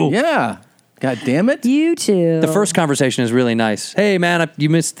do? Yeah. God damn it. You too. The first conversation is really nice. Hey, man, you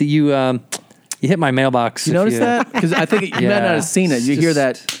missed you hit my mailbox. You notice that? Because I think you might not have seen it. You hear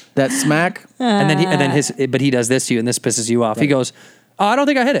that smack? But he does this to you, and this pisses you off. Right. He goes, "Oh, I don't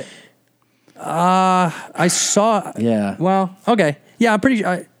think I hit it. I saw." Yeah. Well, okay. Yeah, I'm pretty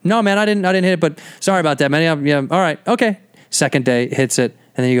sure. No, man, I didn't hit it. But sorry about that, man. Yeah. All right. Okay. Second day hits it,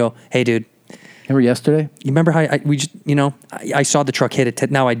 and then you go, "Hey, dude. Remember yesterday? You remember how I saw the truck hit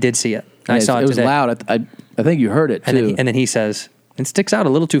it. Now I did see it. I saw it. It was today. loud. I think you heard it too. And then he says, "It sticks out a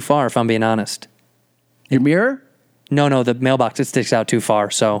little too far. If I'm being honest." Your mirror? No, the mailbox, it sticks out too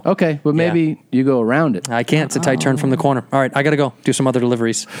far, so... Okay, but maybe you go around it. I can't. It's a tight turn from the corner. All right, I got to go do some other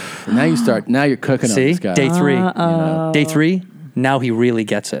deliveries. Now you're cooking on this guy. Day 3. Day 3, now he really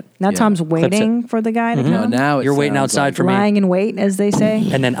gets it. Now Tom's waiting for the guy to come? No, now you're waiting outside for me. Lying in wait, as they say.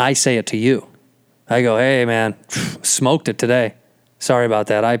 And then I say it to you. I go, "Hey, man, smoked it today. Sorry about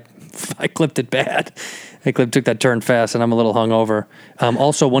that. I clipped it bad. I took that turn fast, and I'm a little hungover.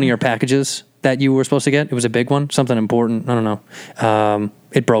 Also, one of your packages that you were supposed to get, it was a big one, something important. I don't know.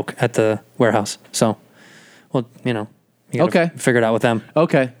 It broke at the warehouse. So, well, you gotta figure it out with them.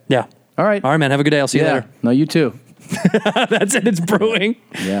 Okay. Yeah. All right, man. Have a good day. I'll see you later. No, you too. That's it. It's brewing.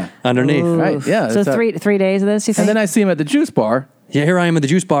 Yeah. Underneath. Ooh. Right. Yeah. So 3 days of this, you think? And then I see him at the juice bar. Yeah, here I am at the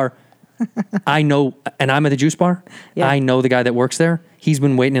juice bar. I know, and I'm at the juice bar. Yeah. I know the guy that works there. He's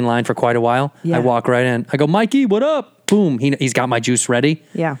been waiting in line for quite a while. Yeah. I walk right in. I go, "Mikey, what up?" Boom. He's got my juice ready.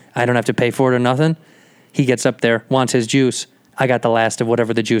 Yeah. I don't have to pay for it or nothing. He gets up there, wants his juice. I got the last of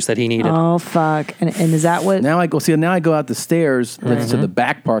whatever the juice that he needed. Oh, fuck. And is that what... Now I go out the stairs that's to the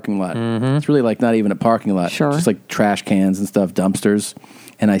back parking lot. Mm-hmm. It's really not even a parking lot. Sure. Just like trash cans and stuff, dumpsters.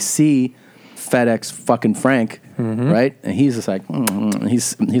 And I see FedEx fucking Frank, right? And he's just like,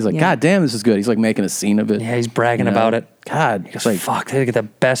 he's like, "God damn, this is good." He's like making a scene of it. Yeah, he's bragging about it. God, he goes, "Fuck, they get the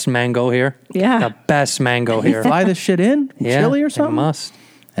best mango here." Yeah. The best mango here. Fly this shit in? Chili or something? Must.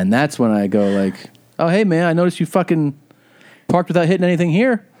 And that's when I go like, "Oh, hey man, I noticed you fucking parked without hitting anything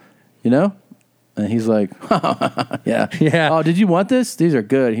here." And he's like, yeah. "Oh, did you want this? These are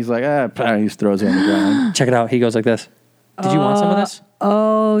good." He's like, he just throws it on the ground. Check it out. He goes like this. "Did you want some of this?"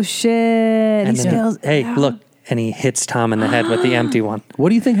 Oh, shit. And he spills. Hey, look. And he hits Tom in the head with the empty one. What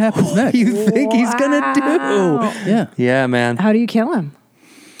do you think happens next? What do you think he's going to do? Yeah. Yeah, man. How do you kill him?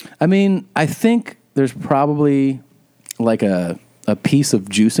 I mean, I think there's probably like a piece of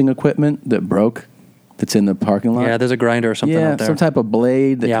juicing equipment that broke that's in the parking lot. Yeah, there's a grinder or something out there. Some type of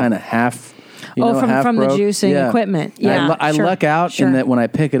blade that kind of half... from the broke. juicing equipment. Yeah, I luck out in that when I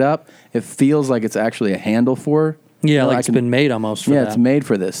pick it up, it feels like it's actually a handle for. Yeah, like it's been made almost for that. Yeah, it's made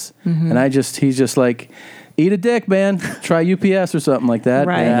for this. Mm-hmm. And he's just like, "Eat a dick, man. Try UPS or something like that."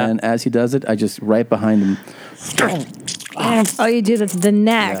 Right. And as he does it, I just right behind him. Oh, you do the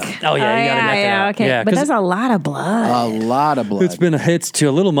neck. Yeah. Oh, yeah, you got to neck it out. Okay. Yeah, but that's a lot of blood. A lot of blood. It's too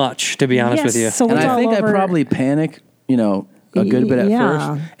a little much, to be honest with you. So and I think I probably panic, a good bit at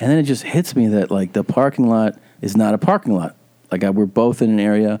first. And then it just hits me that like the parking lot is not a parking lot. Like we're both in an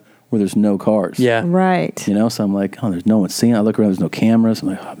area where there's no cars. Yeah. Right. So I'm like, there's no one seeing. I look around, there's no cameras. I'm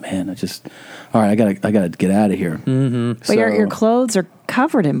like, oh man, all right, I gotta get out of here. Mm-hmm. But your clothes are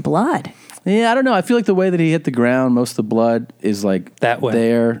covered in blood. Yeah, I don't know. I feel like the way that he hit the ground, most of the blood is like that way.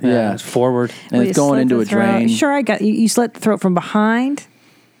 There. Yeah. It's forward. And it's going into a drain. Sure, I got you slit the throat from behind.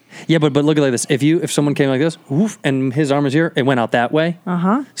 Yeah, but look at it like this. If someone came like this, woof, and his arm is here, it went out that way.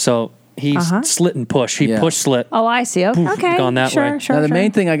 Uh-huh. So he's slit and push. He push slit. Oh, I see. Okay. Poof, gone that way. Sure. Now the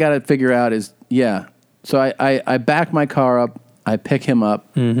main thing I got to figure out is, so I back my car up I pick him up.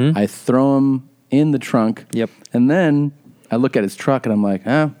 I throw him in the trunk. Yep. And then I look at his truck and I'm like,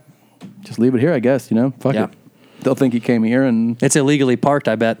 just leave it here, I guess. Fuck it. They'll think he came here and it's illegally parked,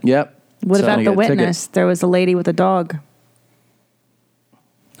 I bet. Yep. What about the witness? There was a lady with a dog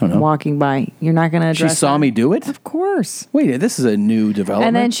walking by. You're not going to address She saw me do it? Of course. Wait, this is a new development.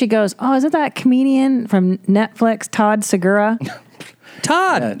 And then she goes, oh, is it that comedian from Netflix, Todd Segura?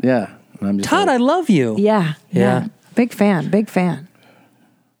 Todd. Yeah. I'm just Todd, I love you. Yeah. Big fan.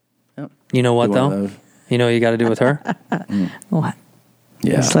 You know what, though? You know what you got to do with her? What?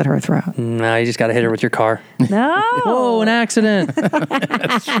 Yeah. Slit her throat. No, you just got to hit her with your car. No. Oh, an accident.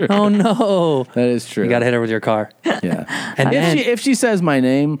 That's true. Oh, no. That is true. You got to hit her with your car. Yeah. And if she says my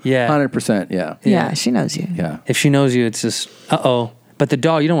name, 100%, Yeah, she knows you. Yeah. If she knows you, it's just, uh-oh. But the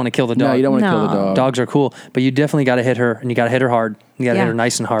dog, you don't want to kill the dog. No, you don't want to kill the dog. Dogs are cool, but you definitely got to hit her, and you got to hit her hard. You got to hit her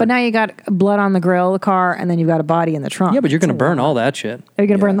nice and hard. But now you got blood on the grill of the car, and then you've got a body in the trunk. Yeah, but you're going to burn all that shit. Are you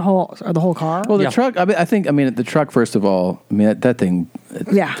going to burn the whole car? Well, the truck, I think the truck, first of all, that thing, it's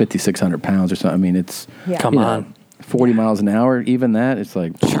 5,600 pounds or something. I mean, it's, Come on. 40 miles an hour, even that, it's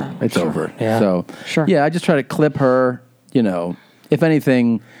like, it's over. Yeah. So, I just try to clip her, if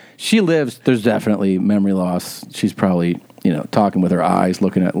anything, she lives, there's definitely memory loss. She's probably, talking with her eyes,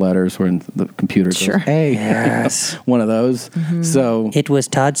 looking at letters or in the computer. Sure. Goes, hey, yes. One of those. So it was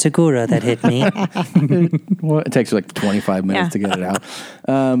Todd Segura that hit me. It takes you like 25 minutes to get it out.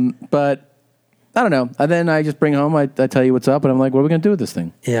 But I don't know. And then I just bring home, I tell you what's up, and I'm like, what are we going to do with this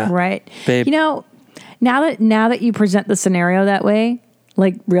thing? Yeah. Right. Babe. Now that you present the scenario that way,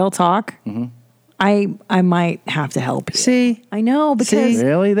 like real talk, I might have to help you. See? I know, because...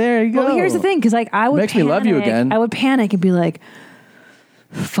 Really? There you go. Well, here's the thing, because I would Makes me love you again. I would panic and be like,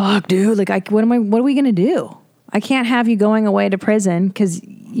 fuck, dude, what are we going to do? I can't have you going away to prison because,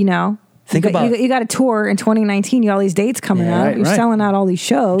 you got a tour in 2019. You got all these dates coming up. You're selling out all these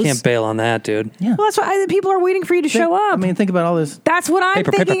shows. Can't bail on that, dude. Yeah. Well, that's why people are waiting for you to show up. I mean, think about all this. That's what I'm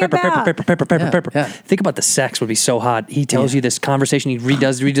thinking about. Paper. Yeah. Think about the sex would be so hot. He tells you this conversation. He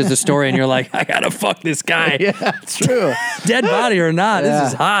redoes the story, and you're like, I gotta fuck this guy. Yeah, it's true. Dead body or not,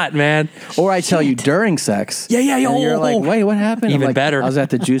 this is hot, man. Or I tell you during sex. Yeah. And you're like, wait, what happened? Even I'm like, better. I was at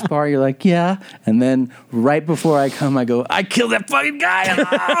the juice bar. You're like, yeah. And then right before I come, I go, I killed that fucking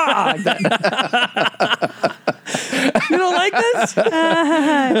guy. You don't like this?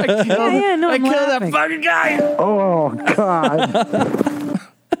 I killed that fucking guy. Oh, God.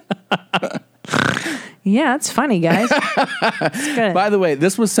 Yeah, it's funny, guys. It's good. By the way,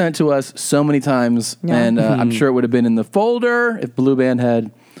 this was sent to us so many times, and I'm sure it would have been in the folder if Blue Band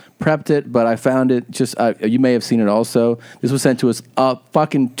had prepped it, but I found it just, you may have seen it also. This was sent to us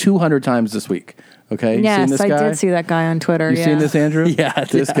fucking 200 times this week. Okay? You yes, seen this guy? I did see that guy on Twitter. You seen this, Andrew? Yeah.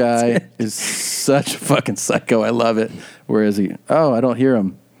 This guy is such a fucking psycho. I love it. Where is he? Oh, I don't hear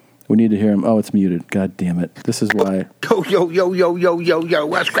him. We need to hear him. Oh, it's muted. God damn it. This is why. Yo.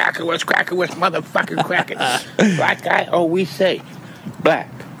 What's cracking? What's motherfucking cracking? Black guy? Oh, we say black,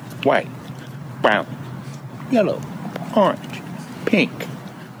 white, brown, yellow, orange, pink,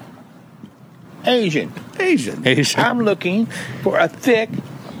 Asian. I'm looking for a thick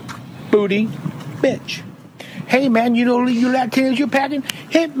booty bitch. Hey, man, you Latinos you're packing?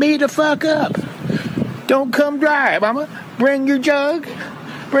 Hit me the fuck up. Don't come dry, mama. Bring your jug.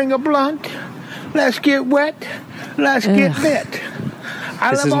 Bring a blunt. Let's get wet. Let's get lit.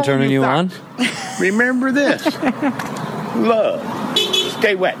 This isn't turning you on? Remember this. Love.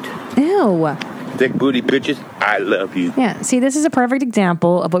 Stay wet. Ew. Thick booty bitches, I love you. Yeah, see, this is a perfect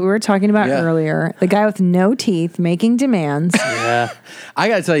example of what we were talking about earlier. The guy with no teeth making demands. Yeah. I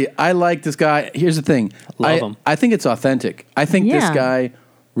got to tell you, I like this guy. Here's the thing. Love him. I think it's authentic. I think this guy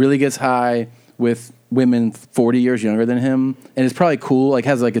really gets high with women 40 years younger than him, and it's probably cool, like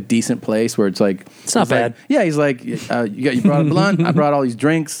has like a decent place where it's like... It's not bad. He's like, you brought a blunt, I brought all these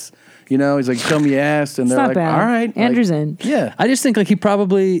drinks, he's like, show me your ass, and It's they're not like, bad. all right. Andrew's in. Yeah. I just think like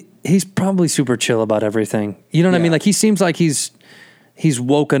he's probably super chill about everything. You know what I mean? Like he seems like he's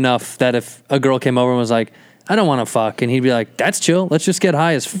woke enough that if a girl came over and was like, I don't want to fuck, and he'd be like, that's chill. Let's just get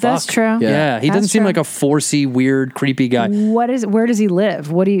high as fuck. That's true. Yeah. He doesn't seem like a forcey, weird, creepy guy. Where does he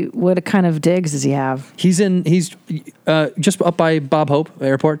live? What kind of digs does he have? He's just up by Bob Hope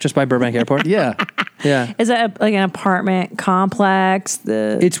Airport, just by Burbank Airport. Yeah. Is that like an apartment complex?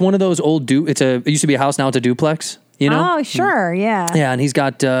 It's one of those old it used to be a house, now it's a duplex, you know? Oh, sure, yeah. Yeah, and he's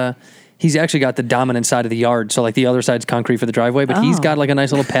got He's actually got the dominant side of the yard, so like the other side's concrete for the driveway, but he's got like a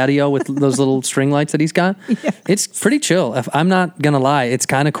nice little patio with those little string lights that he's got. Yeah. It's pretty chill. If I'm not gonna lie, it's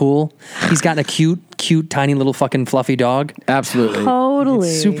kind of cool. He's got a cute, tiny little fucking fluffy dog. Absolutely. Totally.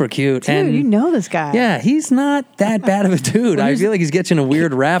 It's super cute. Dude, and you know this guy. Yeah, he's not that bad of a dude. I feel like he's getting a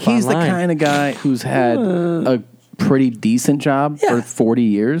weird rap He's online. the kind of guy who's had a pretty decent job for 40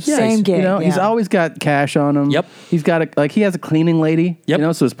 years. Yeah, Same gig, You know, he's always got cash on him. Yep. He's got he has a cleaning lady. Yep. You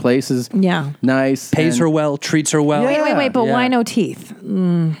know, so his place is nice. Pays her well, treats her well. Wait, but why no teeth?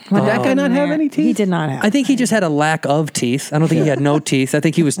 Did that guy not have any teeth? He did not have. I think he just had a lack of teeth. I don't think he had no teeth. I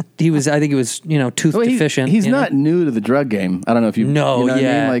think he was tooth deficient. He's not new to the drug game. I don't know if you know what I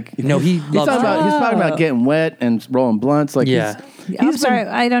mean? Like he's talking about getting wet and rolling blunts. Like I'm sorry,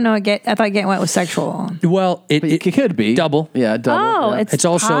 I don't know. I thought getting wet was sexual. Well, it could be double. Yeah, double. Oh, yeah. it's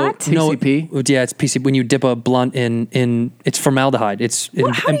also pot? PCP. Yeah, it's PCP. When you dip a blunt in it's formaldehyde. It's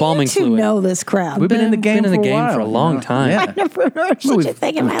embalming How do you fluid. know this crap? We've been in the game for a long time. Yeah. I never heard such a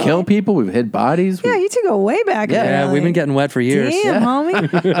thing in my We've killed life. people. We've hid bodies. Yeah, you two go way back. Yeah, apparently. we've been getting wet for years. Damn,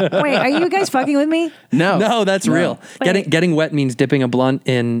 homie. Wait, are you guys fucking with me? No, that's real. Wait. Getting wet means dipping a blunt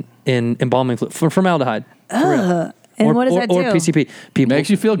in embalming fluid for formaldehyde. For real. And what does that do? Or PCP. People, Makes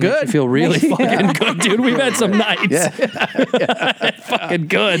you feel good. Makes you feel really fucking good, dude. We've had some nights. Fucking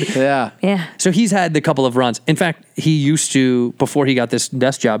good. Yeah. Yeah. So he's had a couple of runs. In fact, he used to, before he got this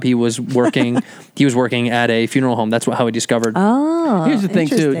desk job, he was working at a funeral home. That's how he discovered. Oh, Here's the thing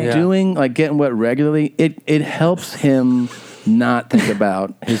too, getting wet regularly, it helps him not think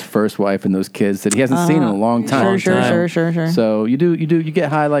about his first wife and those kids that he hasn't seen in a long time. Sure. So you get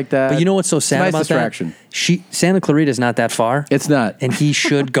high like that. But you know what's so sad It's a nice about distraction. that? Santa Clarita is not that far. It's not. And he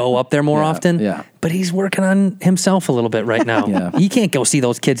should go up there more often. Yeah. But he's working on himself a little bit right now. Yeah. He can't go see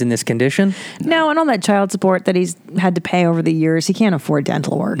those kids in this condition. No, and all that child support that he's had to pay over the years, he can't afford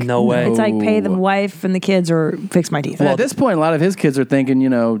dental work. No way. It's like pay the wife and the kids or fix my teeth. And at this point, a lot of his kids are thinking,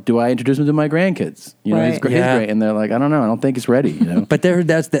 do I introduce him to my grandkids? His Right. great, and they're like, I don't know, I don't think it's ready. But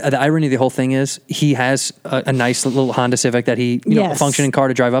that's the irony of the whole thing is he has a nice little Honda Civic that he, a functioning car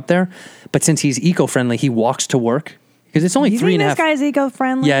to drive up there. But since he's eco-friendly, he walks to work because it's only you 3.5. think this guy's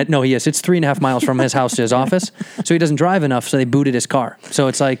eco-friendly? Yeah, no, he is. It's 3.5 miles from his house to his office, so he doesn't drive enough. So they booted his car. So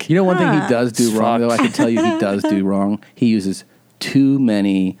it's like one thing he does do wrong, though. I can tell you, he does do wrong. He uses too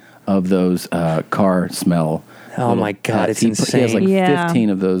many of those car smell. Oh my God, it's insane. He has like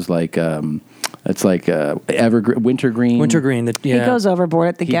 15 of those, like it's like wintergreen. Wintergreen. He goes overboard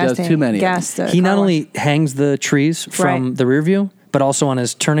at the gas does tank. too many. He not only hangs the trees from the rear view, but also on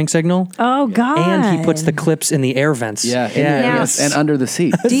his turning signal. Oh God! And he puts the clips in the air vents. Yes, and under the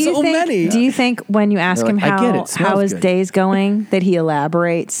seat. Do you think when you ask him how his day's going that he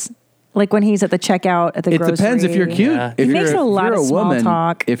elaborates? Like when he's at the checkout at the grocery. It depends if you're cute. Yeah. If He makes a lot of small woman,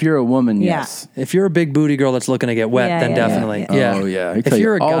 talk. If you're a woman, yes. If you're a big booty girl that's looking to get wet, then definitely. Yeah. Oh yeah. He If tell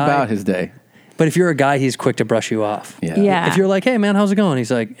you're you a all guy, about his day. But if you're a guy, he's quick to brush you off. Yeah. If you're like, hey man, how's it going?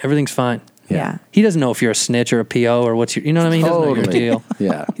 He's like, everything's fine. Yeah. He doesn't know if you're a snitch or a PO or what's your, you know what I mean? He doesn't know your deal.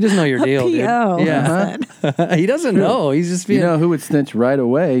 Yeah. He doesn't know your deal, dude. PO. Yeah. He doesn't know. He's just being. You know who would snitch right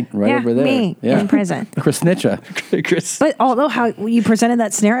away, over there? Me in prison. Chris Snitcha. Chris. But although how you presented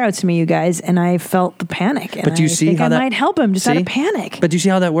that scenario to me, you guys, and I felt the panic. And But do you I see think how I that might help him just out of panic. But do you see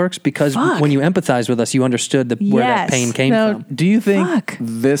how that works? Because when you empathize with us, you understood where that pain came now, from. Do you think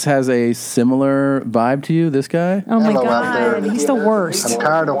this has a similar vibe to you, this guy? Oh my Hello out God, there. he's the worst. I'm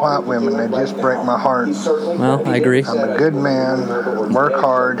tired of white women. They just break my heart. Well, I agree. I'm a good man. Work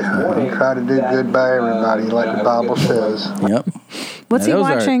hard. Try to do good by everybody, like the Bible says. Yep. What's he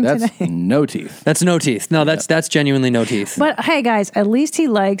watching that's today? No teeth. That's no teeth. No, that's genuinely no teeth. But hey, guys, at least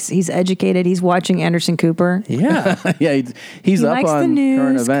he's educated. He's watching Anderson Cooper. Yeah. Yeah, he's He up likes on the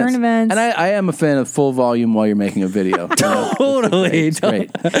news, current events. And I am a fan of full volume while you're making a video. Totally. It's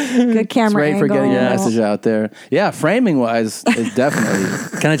great. Good camera It's great angle. for getting your message out there. Yeah, framing wise, is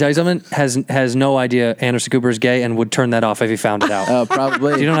definitely. Can I tell you something? Has no idea Anderson Cooper is gay and would turn that off if he found it out.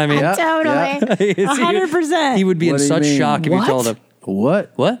 Probably. Do you know what I mean? Yeah, Totally. 100%. He would be in such shock if you told him.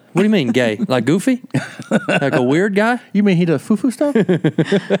 What? What do you mean gay? Like goofy? Like a weird guy? You mean he does foo-foo stuff?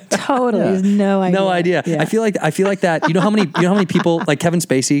 Totally. Has no idea. No idea. Yeah. I feel like that. You know how many people like Kevin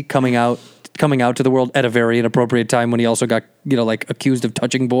Spacey coming out to the world at a very inappropriate time when he also got like accused of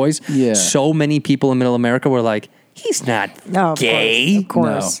touching boys. Yeah. So many people in Middle America were like, he's not gay. Of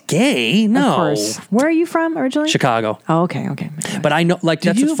course. No. Gay? No. Of course. Where are you from originally? Chicago. Oh, okay. But I know, like,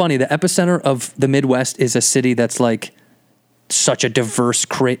 that's what's funny. The epicenter of the Midwest is a city that's like such a diverse,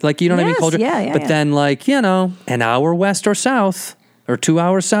 like, you know what I mean? Culture. Yeah. But then, like, an hour west or south, or 2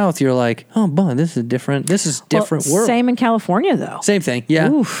 hours south, you're like, oh boy, this is different world. Same in California though. Same thing. Yeah.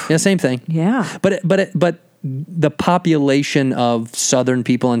 Oof. Yeah, same thing. Yeah. But the population of Southern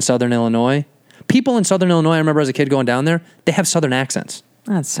people in Southern Illinois, I remember as a kid going down there, they have Southern accents.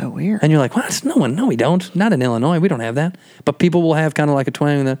 That's so weird. And you're like, what? No, we don't. Not in Illinois. We don't have that. But people will have kind of like a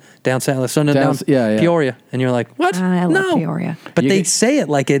twang in the down south, down Peoria. And you're like, what? I love Peoria. But they say it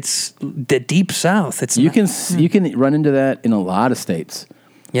like it's the deep south. It's you can run into that in a lot of states.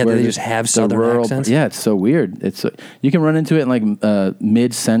 Yeah, they just have Southern accents. Yeah, it's so weird. You can run into it in like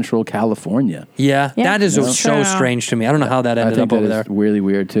mid-central California. Yeah, that is so strange to me. I don't know how that ended up over there. Really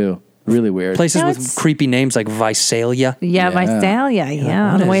weird too. Really weird. Places with creepy names like Visalia. Yeah, Visalia.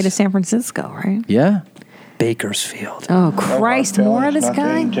 Yeah, on the way to San Francisco, right? Yeah. Bakersfield. Oh, Christ, more of this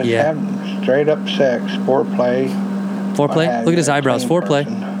guy? Just have straight up sex, foreplay. Foreplay? Look at his eyebrows. Foreplay.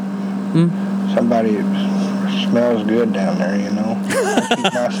 Somebody smells good down there, you know. I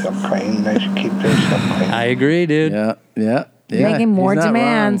keep myself clean. They should keep their stuff clean. I agree, dude. Yeah. Making more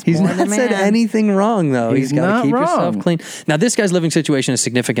demands. He's not said anything wrong, though. He's got to keep yourself clean. Now, this guy's living situation is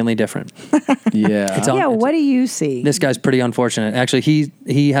significantly different. What do you see? This guy's pretty unfortunate. Actually,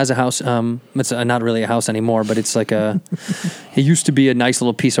 he has a house. It's not really a house anymore, but it's like it used to be a nice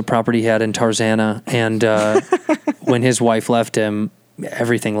little piece of property he had in Tarzana. And when his wife left him,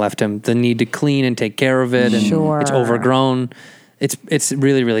 everything left him. The need to clean and take care of it. And it's overgrown. It's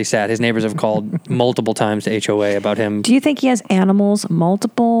really, really sad. His neighbors have called multiple times to HOA about him. Do you think he has animals,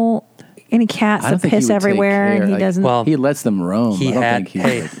 any cats that piss everywhere and he doesn't? Well, he lets them roam.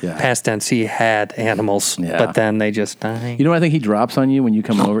 Past tense, he had animals, but then they just die. You know what I think he drops on you when you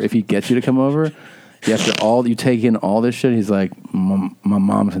come over? If he gets you to come over, you take in all this shit. He's like, my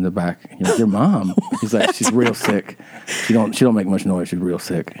mom's in the back. And you're like, your mom? He's like, she's real sick. She don't make much noise. She's real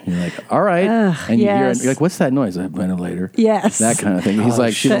sick. And you're like, all right. And you hear it. You're like, what's that noise? A ventilator. Yes. That kind of thing. He's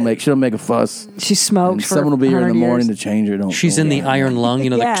like, she don't make a fuss. She smoked. Someone will be here in the morning to change her. She's in the iron lung. You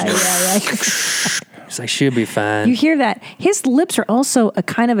know. It's like she'll be fine. You hear that? His lips are also a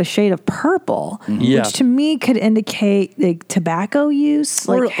kind of a shade of purple, which to me could indicate like tobacco use,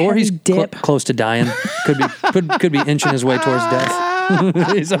 or he's close to dying. Could be inching his way towards death.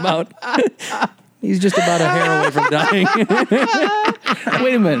 He's just about a hair away from dying.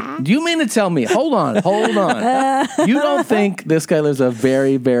 Wait a minute. Do you mean to tell me? Hold on. You don't think this guy lives a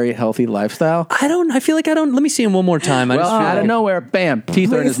very, very healthy lifestyle? I feel like I don't. Let me see him one more time. Out of nowhere, bam,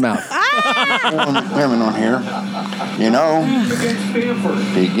 teeth are in his mouth. Women on here, you know,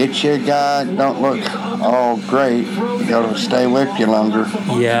 if you get you a guy, don't look all great, he'll stay with you longer.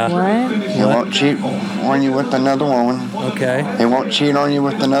 Yeah. What? He won't cheat on you with another woman. Okay. He won't cheat on you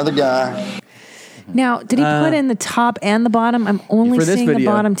with another guy. Now, did he put in the top and the bottom? I'm only seeing the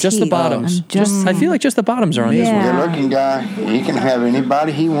bottom teeth. Just the bottoms. I feel like just the bottoms are on this one. Good looking guy. He can have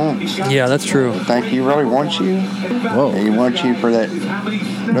anybody he wants. Yeah, that's true. Think he really wants you? Whoa. He wants you for that.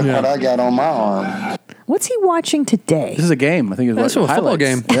 Look what I got on my arm. What's he watching today? This is a game. I think it's a football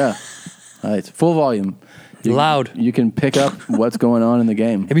game. Yeah. It's full volume. Loud. You can pick up what's going on in the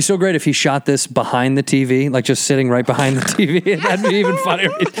game. It'd be so great if he shot this behind the TV, like just sitting right behind the TV. That'd be even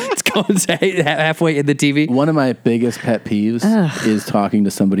funnier. It's going halfway in the TV. One of my biggest pet peeves is talking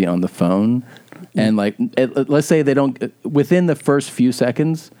to somebody on the phone. And like, let's say they don't, within the first few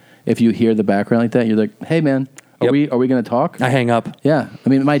seconds, if you hear the background like that, you're like, hey man, are we going to talk? I hang up. Yeah. I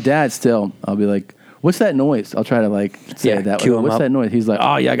mean, my dad still, I'll be like, what's that noise? I'll try to like say that. What's that noise? He's like,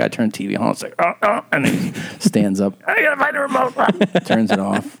 oh yeah, I got to turn TV on. It's like, oh, and he stands up. I got to find the remote. Turns it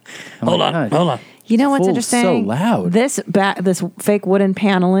off. Hold on. You know what's interesting? So loud. This fake wooden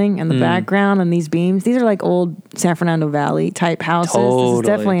paneling in the background and these beams. These are like old San Fernando Valley type houses. This is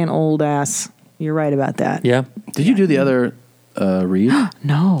definitely an old ass. You're right about that. Yeah. Did you do the other read?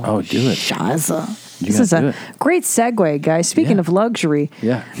 No. Oh, do it. Shaza. This is a great segue, guys. Speaking of luxury,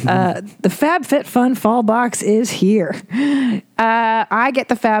 the FabFitFun Fall Box is here. I get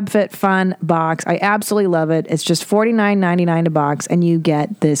the FabFitFun box. I absolutely love it. It's just $49.99 a box, and you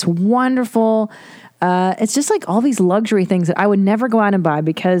get this wonderful. It's just like all these luxury things that I would never go out and buy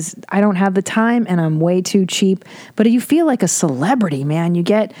because I don't have the time and I'm way too cheap. But you feel like a celebrity, man. You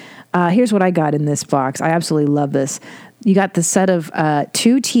get. Here's what I got in this box. I absolutely love this. You got the set of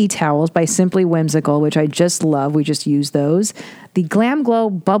 2 tea towels by Simply Whimsical, which I just love. We just use those. the Glam Glow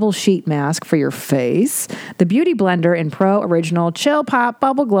Bubble Sheet Mask for your face, the Beauty Blender in Pro Original Chill Pop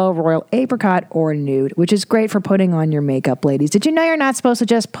Bubble Glow Royal Apricot or Nude, which is great for putting on your makeup, ladies. Did you know you're not supposed to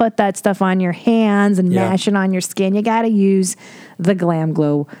just put that stuff on your hands and mash it on your skin? You got to use the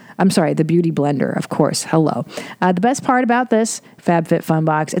the Beauty Blender, of course. Hello. The best part about this FabFitFun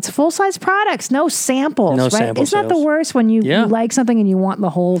box, it's full-size products, no samples, No right? sample Isn't that the sales. worst when you like something and you want the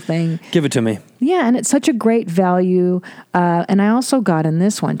whole thing? Give it to me. Yeah, and it's such a great value. And I also got in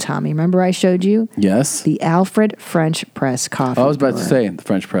this one, Tommy. Remember I showed you? Yes. The Alfred French Press coffee. I was about to brewer. say the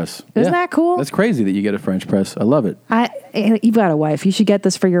French press. Isn't that cool? That's crazy that you get a French press. I love it. You've got a wife. You should get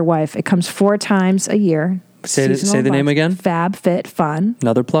this for your wife. It comes 4 times a year. Say the Seasonal name bunch. again. FabFitFun.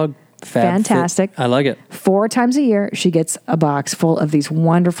 Another plug. Fantastic. I like it. 4 times a year, she gets a box full of these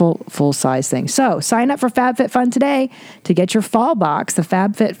wonderful full-size things. So sign up for FabFitFun today to get your fall box. The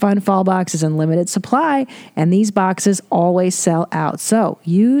FabFitFun fall box is in limited supply, and these boxes always sell out. So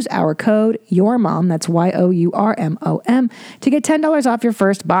use our code YOURMOM, that's YOURMOM, to get $10 off your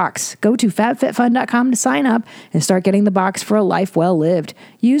first box. Go to FabFitFun.com to sign up and start getting the box for a life well lived.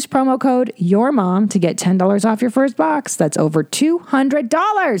 Use promo code YOURMOM to get $10 off your first box. That's over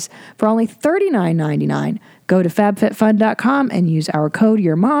 $200 for only $39.99. Go to FabFitFun.com and use our code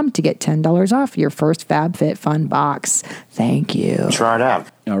YOURMOM to get $10 off your first FabFitFun box. Thank you. Try it out.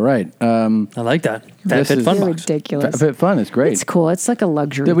 All right. I like that. FabFitFun box. Ridiculous. FabFitFun is great. It's cool. It's like a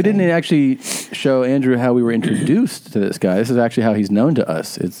luxury. We didn't thing. actually show Andrew how we were introduced to this guy. This is actually how he's known to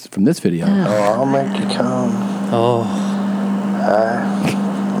us. It's from this video. Oh, I'll make you come. Oh.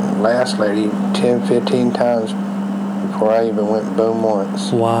 Last lady 10, 15 times before I even went boom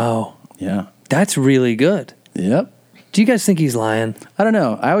once. Wow. Yeah. That's really good. Yep. Do you guys think he's lying? I don't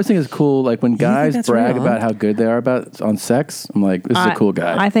know. I always think it's cool, like when guys that's brag real? about how good they are on sex. I'm like, this is a cool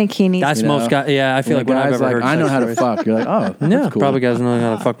guy. I think he needs. That's You know? most guys. Yeah, I feel like when I've guys ever heard I know sex how to stories. fuck. You're like, oh, that's Yeah, cool. probably guys know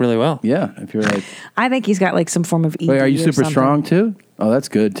how to fuck really well. Yeah, if you're like, I think he's got like some form of ED. wait, are you or super something. strong too? Oh, that's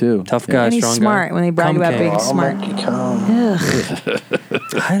good too. Tough Yeah. guy, And he's strong smart guy. when they brag Cum about king. being I'll smart. make you come.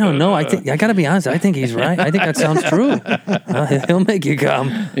 I don't know. I gotta be honest. I think he's right. I think that sounds true. He'll make you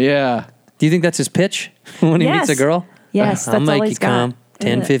come. Yeah. Do you think that's his pitch when he Yes. meets a girl? Yes, I'll that's all make he's you come got.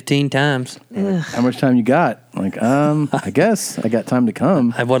 10, Ugh. 15 times. How much time you got? Like, I guess I got time to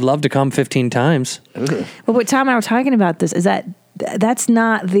come. I would love to come 15 times. Ugh. But what Tom and I were talking about this is that's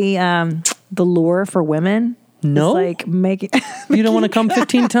not the lure for women. No? It's like making You don't want to come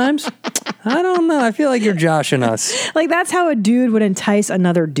 15 times? I don't know. I feel like you're joshing us. like that's how a dude would entice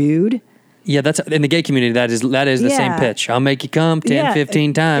another dude. Yeah, that's in the gay community. That is the same Yeah. pitch. I'll make you come 10, Yeah,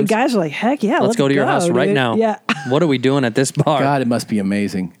 15 times. The guys are like, heck yeah, Let's go to your house right dude. now. Yeah. What are we doing at this bar? God, it must be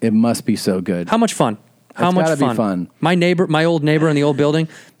amazing. It must be so good. How much fun? How It's much gotta fun? be fun. My old neighbor in the old building,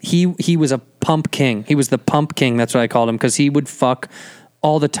 he was a pump king. He was the pump king. That's what I called him because he would fuck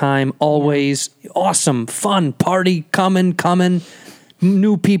all the time, always. Awesome, fun, party, coming,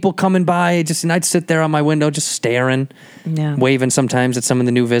 new people coming by. And I'd sit there on my window just staring, waving sometimes at some of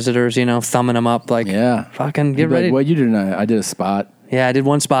the new visitors, thumbing them up like, fucking get ready. Like, what you did tonight? I did a spot. Yeah, I did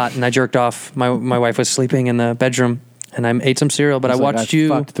one spot and I jerked off. My wife was sleeping in the bedroom and I ate some cereal, but I It's like, watched I you.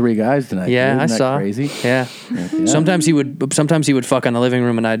 fucked 3 guys tonight. Yeah, dude. I Isn't that saw. Crazy. Yeah. Yeah. Sometimes he would fuck on the living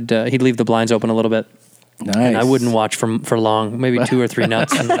room, and he'd leave the blinds open a little bit. Nice. And I wouldn't watch for long, maybe 2 or 3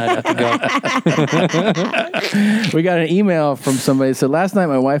 nuts, and I'd have to go. We got an email from somebody that said, last night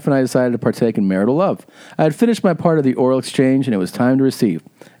my wife and I decided to partake in marital love. I had finished my part of the oral exchange and it was time to receive.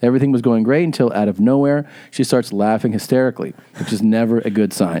 Everything was going great until out of nowhere, she starts laughing hysterically, which is never a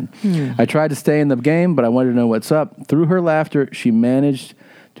good sign. I tried to stay in the game, but I wanted to know what's up. Through her laughter, she managed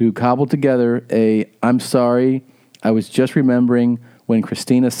to cobble together I'm sorry, I was just remembering when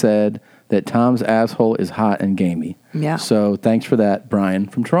Christina said that Tom's asshole is hot and gamey. Yeah. So thanks for that, Brian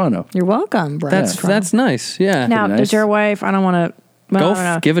from Toronto. You're welcome, Brian. That's nice. Yeah. Now, Pretty nice. does your wife? I don't want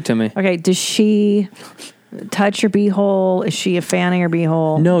to Give it to me. Okay, does she touch your beehole? Is she a fan of your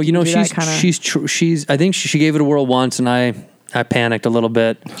beehole? No, Do that she's. I think she gave it a whirl once, and I panicked a little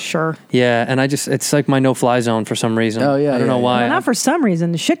bit. Sure. Yeah, and it's like my no-fly zone for some reason. Oh, yeah, I don't know why. Well, not for some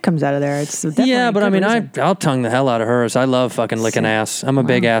reason. The shit comes out of there. It's definitely Yeah, but a I good mean, reason. I'll tongue the hell out of hers. I love fucking licking ass. I'm a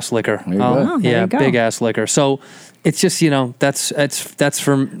big ass licker. There you go. Oh, there yeah, you go. big ass licker. So it's just that's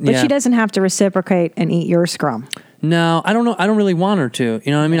from. But she doesn't have to reciprocate and eat your scrum. No, I don't know. I don't really want her to.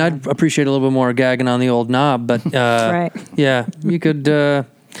 You know what I mean? I'd appreciate a little bit more gagging on the old knob, but Right. yeah, you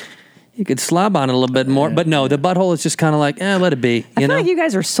could slob on it a little bit more. But no, the butthole is just kind of like, let it be. I feel like you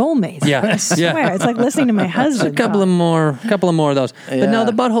guys are soulmates. Yeah. I swear. Yeah. It's like listening to my husband. a couple of more of those. But no, Yeah.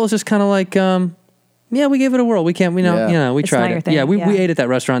 the butthole is just kind of like, Yeah, we gave it a whirl. We can't. We know. Yeah. You know, we It's tried not your it. thing, Yeah, we yeah. ate at that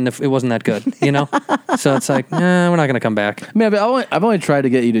restaurant. And it wasn't that good. You know. So it's like, nah, we're not going to come back. I mean, I've only tried to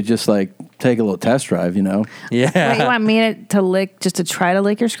get you to just like take a little test drive. You know. Yeah. Wait, you want me to lick, just to try to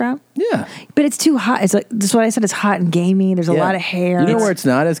lick your scrub? Yeah. But it's too hot. It's like, this is what I said. It's hot and gamey. There's a lot of hair. You know where it's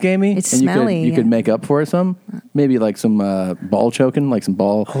not as gamey? It's and smelly. You could make up for it some. Maybe like some ball choking, like some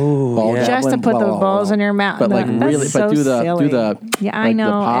ball. Ball yeah. just to gobbling, put blah, the blah, blah, balls blah. in your mouth. But like That's really, so but do the silly. Yeah, I like,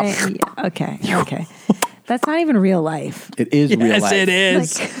 know. the pop. Okay. That's not even real life. It is real Yes, life. it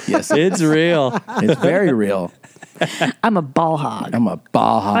is. Yes, It's real. it's very real. I'm a ball hog. I'm a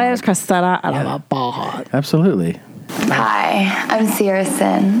ball hog. My name is Christina, and I'm a ball hog. Absolutely. Hi, I'm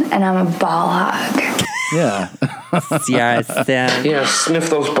Sierra-Sin, and I'm a ball hog. Yeah. Yeah, sniff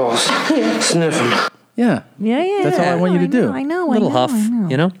those balls. Sniff them. Yeah. Yeah. That's all I want you to do. I know. Little huff.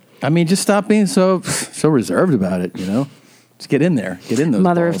 You know. I mean, just stop being so reserved about it. You know, just get in there. Get in those.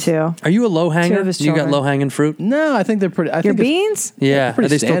 Mother balls. of 2. Are you a low hanger? of his You got children. low hanging fruit? No, I think they're pretty. I Your think it's- beans? Yeah. pretty Are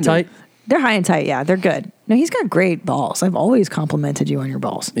they still standard. tight? They're high and tight. Yeah, they're good. No, he's got great balls. I've always complimented you on your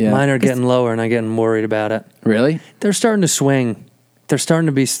balls. Yeah. Mine are getting lower, and I'm getting worried about it. Really? They're starting to swing. They're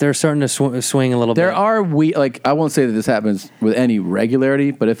starting to swing a little bit. There are I won't say that this happens with any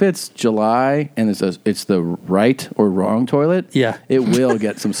regularity, but if it's July and it's the right or wrong toilet, Yeah. it will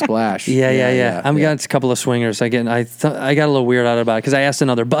get some splash. Yeah. I've got a couple of swingers. I got a little weird out about it because I asked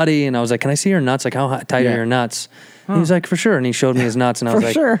another buddy and I was like, "Can I see your nuts? Like, how tight are your nuts?" And he was like, "For sure." And he showed me his nuts, and I was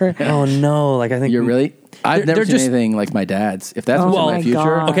like, sure. "Oh no!" Like, I think You're really. I've never they're seen just- anything like my dad's. If that's what's Oh in my my future,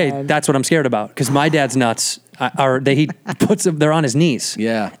 God. Okay, that's what I'm scared about because my dad's nuts he puts them. They're on his knees.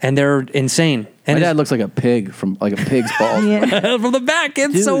 Yeah. and they're insane. my And dad looks like a pig from like a pig's balls. Yeah. from the back,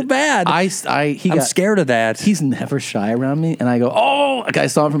 it's so Dude, bad. I'm scared of that. He's never shy around me, and I go, "Oh!" Like I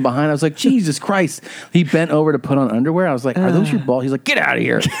saw him from behind. I was like, "Jesus Christ!" He bent over to put on underwear. I was like, "Are those your balls?" He's like, "Get out of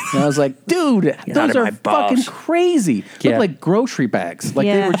here!" And I was like, "Dude, out those of are my balls." fucking crazy. Yeah. Look like grocery bags. Like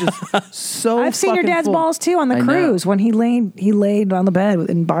they Yeah. were just so. I've seen your fucking dad's full. balls too on the I know. cruise when he laid on the bed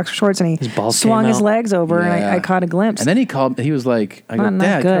in boxer shorts and he balls swung came his out. legs over and Yeah. I caught a glimpse. And then he was like, "I go, Not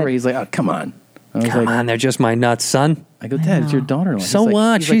Dad, good. cover." He's like, "Oh, come on." I was Come like, on, they're just my nuts, son. I go, "Dad, it's your daughter." So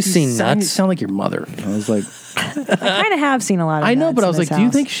what? She's seen You nuts." sound like your mother. I was like, I kind of have seen a lot of I know, nuts but I in was like, this "Do you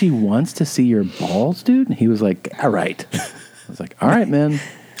house. think she wants to see your balls, dude?" And he was like, "All right." I was like, "All right, man."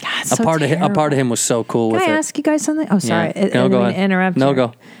 God, it's A so part of terrible. him was so cool Can with I it. ask you guys something? Oh, sorry. Yeah. I No, didn't go mean to ahead. interrupt No, you.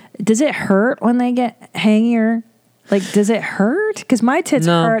 go. Does it hurt when they get hangier? Like, does it hurt? Because my tits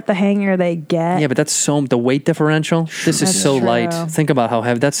No. hurt the hangier they get. Yeah, but that's the weight differential. This is That's so true. light. Think about how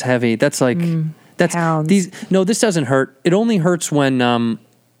heavy. That's heavy. That's like that's pounds. No, this doesn't hurt. It only hurts when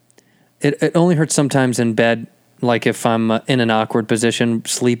it only hurts sometimes in bed. Like if I'm in an awkward position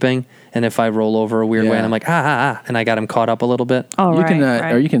sleeping, and if I roll over a weird way, Yeah. and I'm like and I got him caught up a little bit. Oh, You right, can,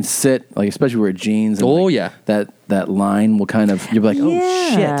 right. or you can sit, like especially where jeans. And Oh, like, yeah. that line will kind of you'll be like, "Oh Yeah.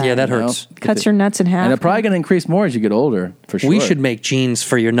 shit!" Yeah, that you know? hurts. Cuts your nuts in half. And it's probably going to increase more as you get older, for sure. We should make jeans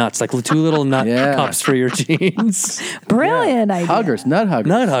for your nuts, like 2 little nut Yeah. cups for your jeans. Brilliant idea. huggers, nut huggers,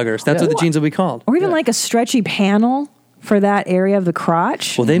 Nut huggers. That's Yeah. what the jeans will be called. Or even like a stretchy panel for that area of the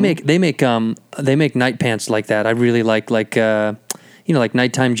crotch. Well, they make night pants like that. I really like like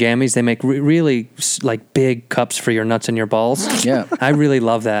nighttime jammies. They make really like big cups for your nuts and your balls. Yeah. I really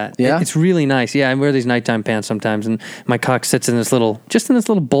love that. Yeah? It's really nice. Yeah, I wear these nighttime pants sometimes, and my cock sits in this little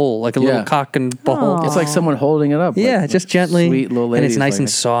bowl, like a little Yeah. cock and ball. It's like someone holding it up. Yeah, like, just gently. sweet little and ladies. it's nice like- and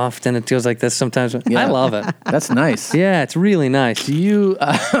soft, and it feels like this sometimes. Yeah. I love it. That's nice. Yeah, it's really nice. Do you?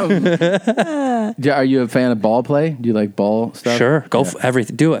 Are you a fan of ball play? Do you like ball stuff? Sure, go for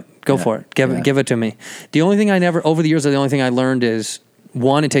everything. Do it. Go for it. Give it to me. The only thing over the years, the only thing I learned is,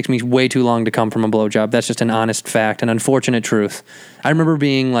 one, it takes me way too long to come from a blowjob. That's just an honest fact, an unfortunate truth. I remember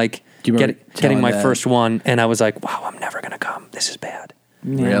being like, Do you remember getting telling my that? first one, and I was like, wow, I'm never going to come. This is bad.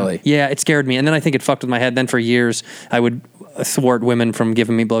 Really? Yeah, it scared me. And then I think it fucked with my head. Then for years, I would thwart women from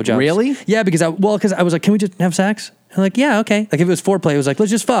giving me blowjobs. Really? Yeah, because I was like, can we just have sex? I'm like, yeah, okay. Like if it was foreplay, it was like, let's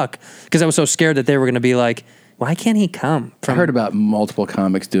just fuck. Because I was so scared that they were going to be like, why can't he come? I heard about multiple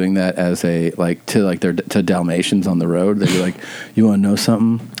comics doing that as a to Dalmatians on the road. They'd be like, "You want to know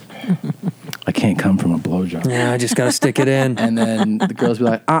something? I can't come from a blowjob." Yeah, I just got to stick it in. And then the girls be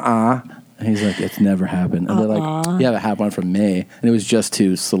like, And he's like, "It's never happened." And they're like, "Yeah, it happened one from me." And it was just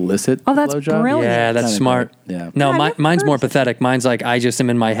to solicit. Oh, that's a blowjob. brilliant. Yeah, that's Kinda smart. cool. Yeah. No, Yeah, I've never mine's heard more of pathetic. Mine's like I just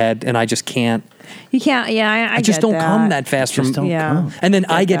am in my head and I just can't. You can't. Yeah, I just get don't that. come that fast Just from. don't Yeah. come. And then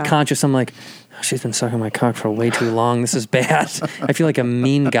I get that. conscious. I'm like, oh, she's been sucking my cock for way too long. This is bad. I feel like a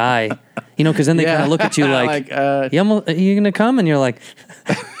mean guy. Because then they Yeah. kind of look at you like, Like, are you gonna come? And you're like,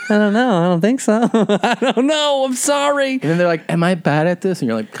 don't know. I don't think so. I don't know. I'm sorry. And then they're like, am I bad at this? And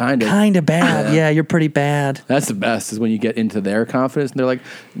you're like, kind of. Kind of bad. Yeah, you're pretty bad. That's the best is when you get into their confidence and they're like,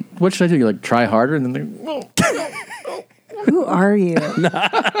 what should I do? You're like, try harder. And then they're like, Who are you? God.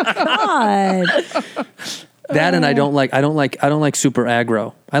 That and I don't like super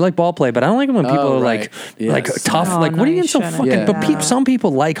aggro. I like ball play, but I don't like it when people are like tough. Oh, like, no, what are you you getting so shouldn't. fucking? Yeah. But some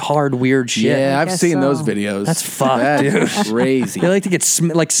people like hard, weird shit. yeah, I've guess seen so. those videos. That's fucked, That's dude. crazy. They like to get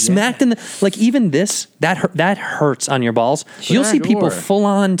smacked in the like. Even this that hurts on your balls. You'll see people full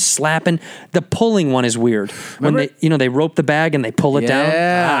on slapping. The pulling one is weird. When they rope the bag and they pull it down.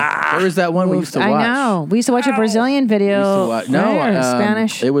 Yeah, there was that one we used to watch. I know. We used to watch a Brazilian video.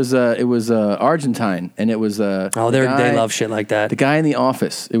 Spanish. It was Argentine, and it was they love shit like that. The guy in the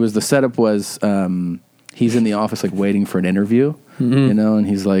office. The setup was he's in the office like waiting for an interview, and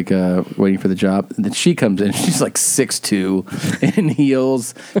he's like waiting for the job. And then she comes in. She's like 6'2" in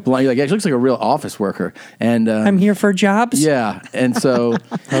heels, blonde. Like she looks like a real office worker. And I'm here for jobs. Yeah, and so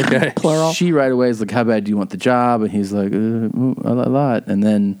okay, plural. She right away is like, "How bad do you want the job?" And he's like, "A lot." And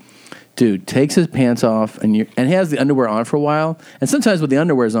then, dude takes his pants off, and he has the underwear on for a while. And sometimes with the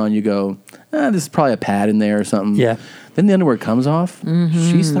underwear's on, you go, "This is probably a pad in there or something." Yeah. Then the underwear comes off.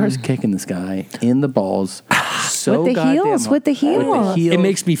 She starts kicking this guy in the balls. So with the heels. With the heels. It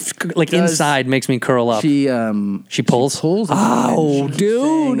makes me inside makes me curl up. She pulls. Oh,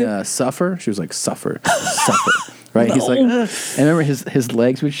 dude! Suffer. She was like, suffer. Right? No. He's like, ugh. And remember his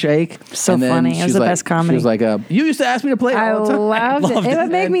legs would shake. So and then funny. It was the best comedy. She was like, you used to ask me to play it all the time. I loved it. It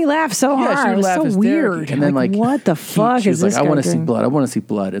would make me laugh so hard. It was so weird. And then like what the fuck is this? I want to see blood. I want to see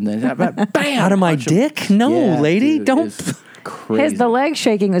blood. And then bam! Out of my dick? No, lady, dude, don't. Crazy. The leg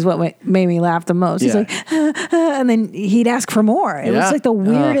shaking is what made me laugh the most. He's like, and then he'd ask for more. It was like the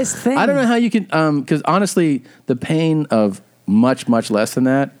weirdest thing. I don't know how you can, because honestly, the pain of much, much less than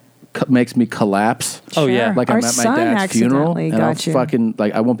that makes me collapse. Oh yeah, like Our I'm at my son dad's funeral, and I'll got you. fucking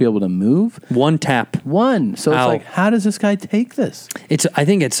like I won't be able to move. One tap. So it's like, how does this guy take this? I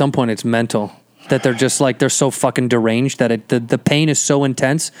think at some point it's mental that they're just like they're so fucking deranged that the pain is so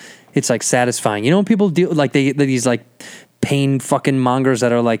intense. It's like satisfying. You know when people deal like these like pain fucking mongers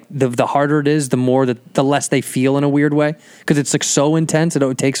that are like the harder it is, the less they feel in a weird way because it's like so intense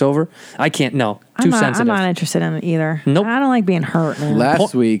it takes over. I can't. No, too sensitive. I'm not interested in it either. Nope. I don't like being hurt, man.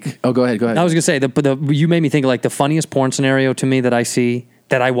 Last week, go ahead. I was gonna say you made me think of like the funniest porn scenario to me that I see.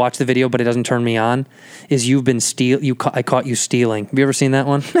 That I watch the video, but it doesn't turn me on. Is you've been I caught you stealing. Have you ever seen that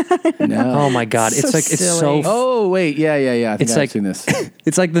one? No. Oh my god, it's like it's so. Oh wait, yeah. I think I've seen this.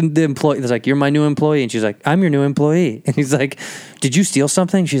 It's like the employee. It's like, you're my new employee, and she's like, I'm your new employee, and he's like, did you steal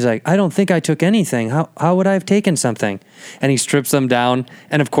something? She's like, I don't think I took anything. How would I have taken something? And he strips them down,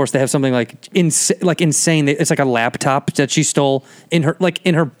 and of course they have something like insane. It's like a laptop that she stole in her.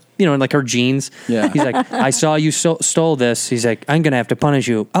 In like her jeans. Yeah. He's like, I saw you stole this. He's like, I'm going to have to punish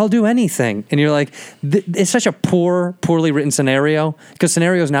you. I'll do anything. And you're like, it's such a poorly written scenario because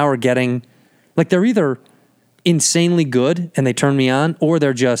scenarios now are getting, like they're either insanely good and they turn me on or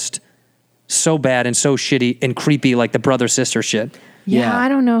they're just so bad and so shitty and creepy like the brother-sister shit. Yeah, I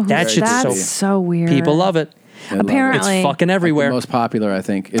don't know. That shit's so weird. People love it. Apparently. It's fucking everywhere. Like the most popular, I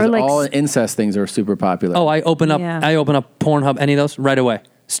think. Is like all incest things are super popular. Oh, I open up Pornhub, any of those, right away.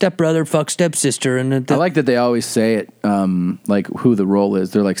 Stepbrother, fuck stepsister. And I like that they always say it, like who the role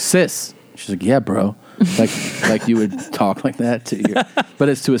is. They're like, sis. She's like, yeah, bro. like you would talk like that to your, but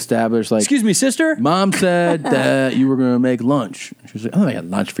it's to establish like, excuse me, sister. Mom said that you were going to make lunch. She's like, oh, I got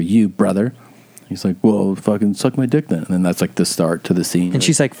lunch for you, brother. He's like, well, fucking suck my dick then. And then that's like the start to the scene. And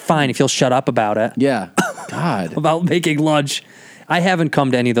she's like, fine, if you'll shut up about it. Yeah. God. About making lunch. I haven't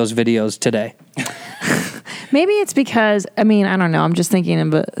come to any of those videos today. Maybe it's because, I don't know. I'm just thinking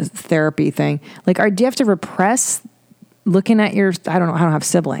of a therapy thing. Like, do you have to repress looking at your, I don't know, I don't have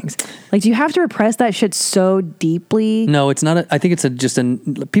siblings. Like, do you have to repress that shit so deeply? No, it's not. I think it's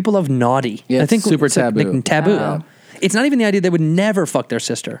people love naughty. Yeah, I think super it's taboo. Like, taboo. Oh. It's not even the idea they would never fuck their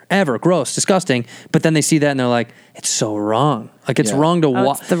sister. Ever. Gross. Disgusting. But then they see that and they're like, it's so wrong. Like, it's wrong to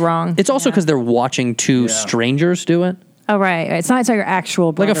watch. It's the wrong. It's also because they're watching two strangers do it. Oh, right. It's not your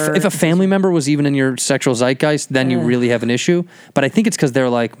actual brother. Like if a family member was even in your sexual zeitgeist, then you really have an issue. But I think it's because they're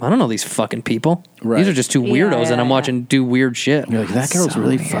like, I don't know these fucking people. Right. These are just two weirdos, and I'm watching do weird shit. You're like, that girl's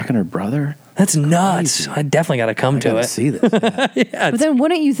really fucking her brother? That's nuts. I definitely got to come to it. See this. But then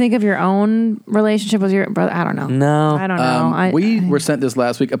wouldn't you think of your own relationship with your brother? I don't know. No. I don't know. We were sent this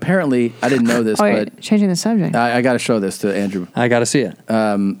last week. Apparently, I didn't know this, but changing the subject. I got to show this to Andrew. I got to see it.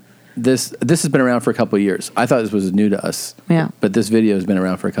 This has been around for a couple of years. I thought this was new to us. Yeah. But this video has been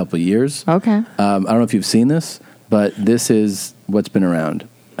around for a couple of years. Okay. I don't know if you've seen this, but this is what's been around.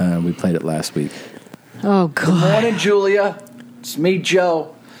 We played it last week. Oh, Good God. morning, Julia. It's me,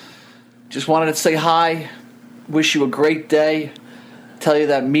 Joe. Just wanted to say hi. Wish you a great day. Tell you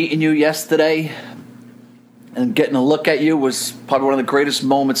that meeting you yesterday and getting a look at you was probably one of the greatest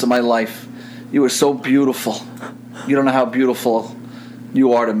moments of my life. You were so beautiful. You don't know how beautiful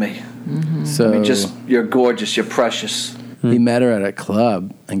you are to me. So I mean, you're gorgeous. You're precious. he met her at a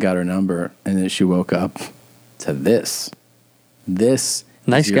club and got her number, and then she woke up to this. This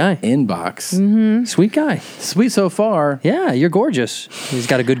Nice is your guy. Inbox. Sweet guy. Sweet so far. Yeah, you're gorgeous. He's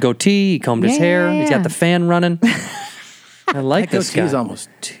got a good goatee. He combed his hair. He's got the fan running. I like That this goatee guy. is almost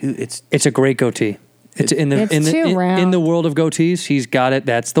too. It's a great goatee. It's in the It's too round. in the world of goatees. He's got it.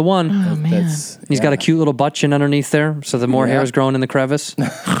 That's the one. Oh, man. He's got a cute little butt chin underneath there, so the more hair is growing in the crevice.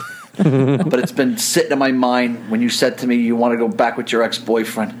 But it's been sitting in my mind when you said to me you want to go back with your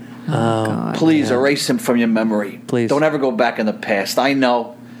ex-boyfriend. God. Please erase him from your memory. Please. Don't ever go back in the past. I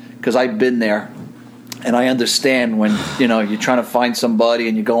know, because I've been there, and I understand when you're trying to find somebody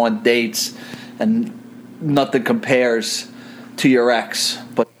and you go on dates, and nothing compares to your ex.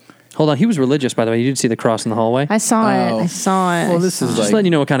 But Hold on, he was religious, by the way. You did see the cross in the hallway. I saw it. I saw it. Well, this is Just letting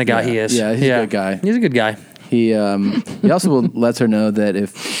you know what kind of guy he is. Yeah, he's a good guy. He's a good guy. He also lets her know that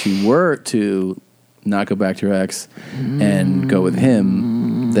if she were to not go back to her ex and go with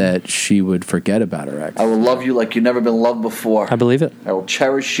him, that she would forget about her ex. I will love you like you've never been loved before. I believe it. I will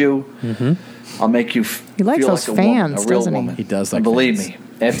cherish you. I'll make you He likes feel those like a woman, fans, a real doesn't he? woman. He does like And believe fans.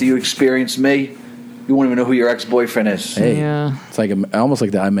 me, after you experience me, you won't even know who your ex-boyfriend is. Hey, Yeah. it's like almost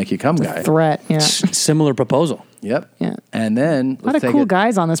like the I Make You Come guy. Threat. Yeah. Similar proposal. Yep. Yeah. And then A lot of cool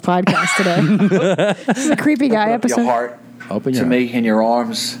guys on this podcast today. This is a creepy guy Open up episode. your heart Open to your me in your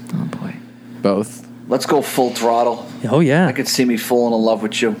arms. Oh boy. both. Let's go full throttle. Oh, yeah. I could see me falling in love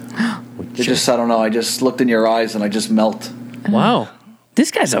with you. I don't know. I just looked in your eyes and I just melt. Wow. This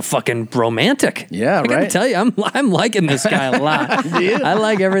guy's a fucking romantic. Yeah, I gotta right? tell you, I'm liking this guy a lot. Do you? I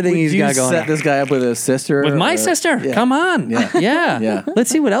like everything he's Would you got going set on. this guy up with a sister? With my or- sister? Yeah. Come on. Yeah. Yeah. Let's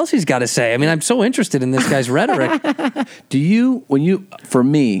see what else he's got to say. I mean, I'm so interested in this guy's rhetoric. For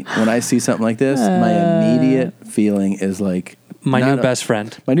me, when I see something like this, my immediate feeling is like, My new best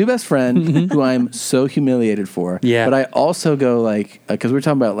friend. My new best friend, who I'm so humiliated for. Yeah. But I also go like, because we were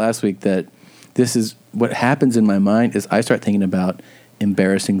talking about last week that this is what happens in my mind is I start thinking about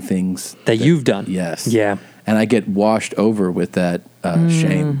embarrassing things that you've done. Yes. Yeah. And I get washed over with that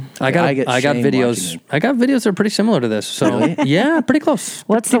shame. I got get shame videos. watching it. I got videos that are pretty similar to this. So Really? yeah, pretty close.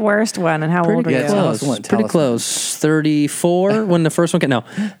 What's the worst one, and how old are Pretty you? close. Pretty close. 34 when the first one came. No,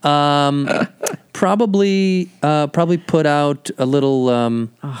 probably put out a little.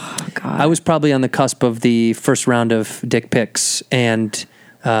 Oh God! I was probably on the cusp of the first round of dick pics and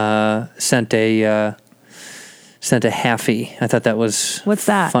sent a halfie. I thought that was What's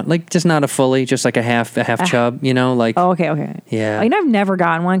that? fun. Like just not a fully, just like a half chub. You know, like Oh, okay. yeah. You know, I've never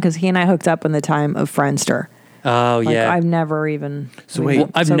gotten one because he and I hooked up in the time of Friendster. Oh Like, yeah. I've never even. Well,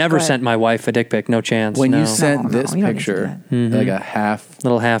 I've never sent my wife a dick pic. No chance. When no. you sent this you don't need to do picture, Mhm. like a half.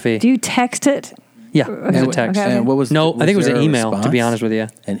 little halfie. Do you text it? Yeah, it was a text. Okay. And what was No, was I think it was there an a email. To be response? honest with you,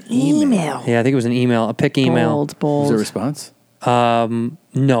 An email. yeah, I think it was an email, a pic email. Bold. Was there a response?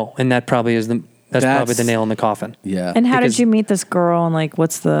 No, and that probably is that's probably the nail in the coffin. Yeah. And how Because- did you meet this girl? And like,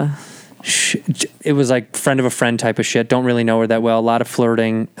 what's the? It was like friend of a friend type of shit. Don't really know her that well. A lot of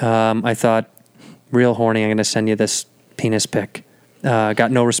flirting. I thought, real horny. I'm going to send you this penis pic.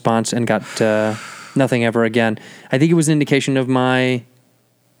 Got no response and got nothing ever again. I think it was an indication of my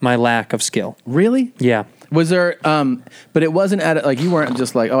lack of skill. Really? Yeah. Was there? But it wasn't at like you weren't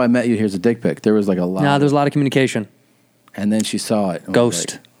just like, oh, I met you. Here's a dick pic. There was like a lot. No, there was a lot of communication. And then she saw it. and was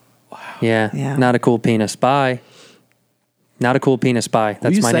Ghost. like, Yeah. Not a cool penis. Bye. Not a cool penis. Bye. Will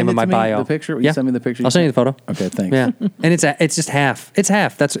That's you my send name it of my to me, bio. the picture? Will you send me the picture? I'll send you the photo. Okay, thanks. Yeah, and it's just half. It's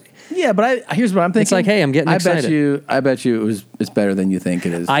half. That's Yeah, but here's what I'm thinking. It's like, hey, I'm getting excited. I bet you it's better than you think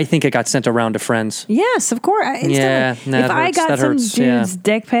it is. I think it got sent around to friends. Yes, of course. Instantly. Yeah, nah, if that I hurts. got That some hurts, dude's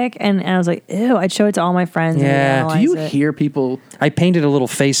dick pic and I was like, ew, I'd show it to all my friends. and Yeah. they'd Do you analyze it. hear people? I painted a little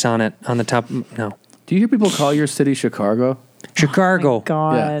face on it on the top. No. Do you hear people call your city Chicago? Chicago.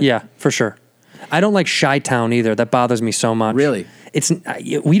 God. Yeah, for sure. I don't like Chi-Town either. That bothers me so much. Really? It's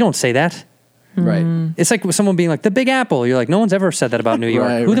we don't say that. Right. It's like someone being like the Big Apple. You're like, no one's ever said that about New York.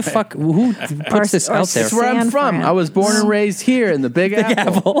 Right, Who the right. fuck? Who puts this out there? That's where I'm from. I was born and raised here in the Big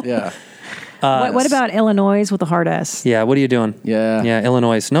Apple. Yeah. What about Illinois with a hard S? Yeah. What are you doing? Yeah. Yeah.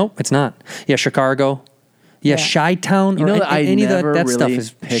 Illinois. Nope, it's not. Yeah. Chicago. Yeah, Chi-Town You know or that I any of never that stuff really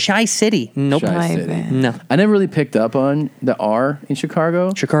is picked- Chi-City. Nope. Chi-City. No. I never really picked up on the R in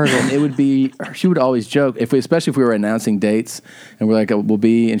Chicago. Chicago. And it would be, she would always joke, especially if we were announcing dates, and we're like, we'll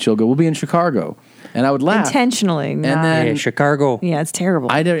be, and she'll go, we'll be in Chicago. And I would laugh. Intentionally. And then Chicago. Yeah, it's terrible.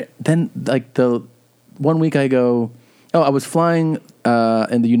 Then like the 1 week I go, I was flying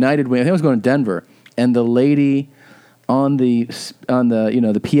in the United wing. I think I was going to Denver, and the lady on the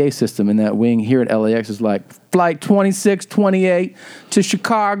the PA system in that wing here at LAX is like, flight 2628 to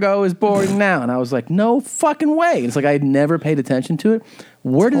Chicago is boarding now. And I was like, no fucking way. It's like I had never paid attention to it.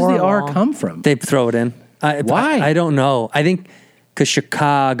 Where does the R come from? They throw it in. Why? I don't know. I think because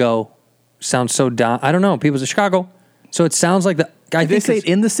Chicago sounds so dumb. I don't know. People say Chicago. So it sounds like Did they say it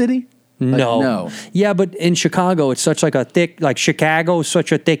in the city? No. Like, no. Yeah, but in Chicago, it's such like a thick, like Chicago is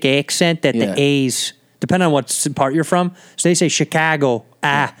such a thick accent that the A's, depending on what part you're from, so they say Chicago,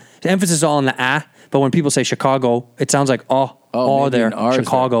 The emphasis is all on the but when people say Chicago, it sounds like there,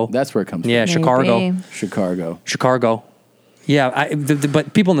 Chicago. That's where it comes from. Yeah, Chicago. Chicago. Yeah,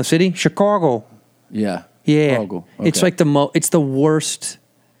 but people in the city, Chicago. Yeah. Yeah. Chicago. It's Okay. like it's the worst.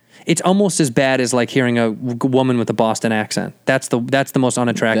 It's almost as bad as like hearing a woman with a Boston accent. That's the most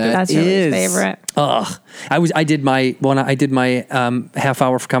unattractive. That's Lily's favorite. Ugh. I did my half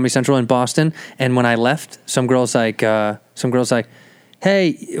hour for Comedy Central in Boston, and when I left, some girl's like, hey,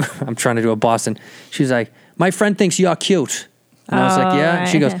 I'm trying to do a Boston. She's like, my friend thinks you're cute. And I was like, yeah. right.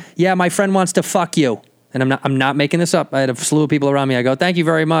 She goes, yeah, my friend wants to fuck you. And I'm not making this up. I had a slew of people around me. I go, thank you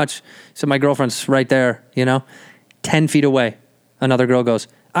very much. So my girlfriend's right there, 10 feet away. Another girl goes,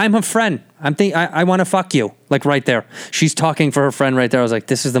 I'm her friend. I want to fuck you. Like right there. She's talking for her friend right there. I was like,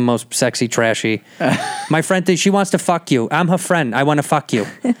 this is the most sexy, trashy. My friend thinks she wants to fuck you. I'm her friend. I want to fuck you.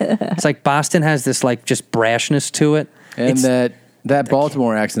 It's like Boston has this like just brashness to it. And that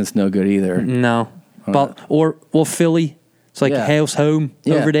Baltimore accent's no good either. No. Philly. It's like house, home,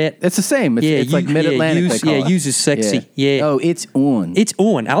 over that. It's the same. It's like mid-Atlantic. Use is sexy. Yeah. Oh, it's on. It's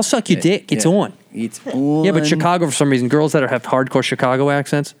on. I'll suck your dick. It's on. It's on. Yeah, but Chicago, for some reason, girls that have hardcore Chicago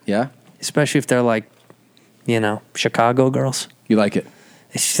accents. Yeah. Especially if they're like, Chicago girls. You like it?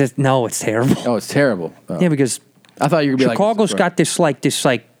 It's just, no, it's terrible. Oh, it's terrible. Oh. Yeah, because I thought you were going to be Chicago's got this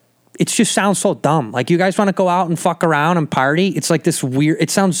it just sounds so dumb. Like you guys want to go out and fuck around and party. It's like this weird.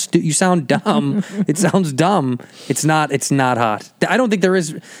 It sounds. You sound dumb. It sounds dumb. It's not. It's not hot. I don't think there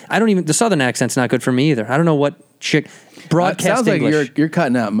is. The Southern accent's not good for me either. I don't know what broadcast sounds English. Like you're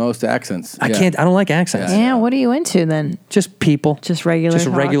cutting out most accents. I can't. I don't like accents. Yeah. What are you into then? Just people. Just regular. Just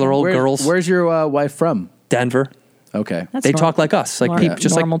regular old girls. Where's your wife from? Denver. Okay. They talk like us, like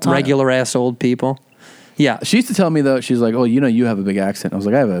just like regular ass old people. Yeah. She used to tell me, though, she's like, oh, you have a big accent. I was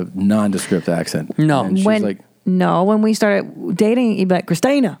like, I have a nondescript accent. No. And she's like, when we started dating, you'd be like,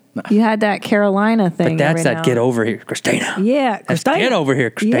 Christina, you had that Carolina thing. But that's that get over here, Christina. Yeah, Christina. Get over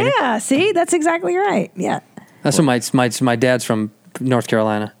here, Christina. Yeah, see, that's exactly right. Yeah. That's what my dad's from North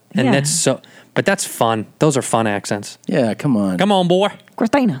Carolina. And but that's fun. Those are fun accents. Yeah, come on. Come on, boy.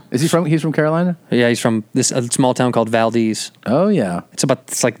 Christina. He's from Carolina? Yeah, he's from this small town called Valdez. Oh, yeah.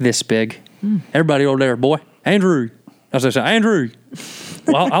 It's like this big. Everybody over there, boy. Andrew. As I say, Andrew.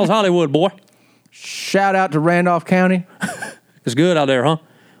 Well, how's Hollywood, boy? Shout out to Randolph County. It's good out there, huh?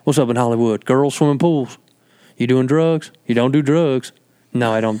 What's up in Hollywood? Girls swimming pools. You doing drugs? You don't do drugs.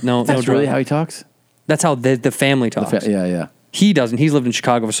 No, I don't. No, That's no drugs. really how he talks? That's how the family talks. Yeah. He doesn't. He's lived in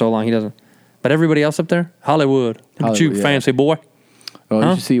Chicago for so long. He doesn't. But everybody else up there, Hollywood. Look at you, fancy boy. Oh,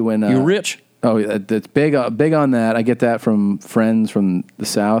 you should see when you rich. Oh, that's big on that. I get that from friends from the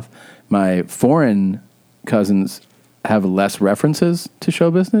South. My foreign cousins have less references to show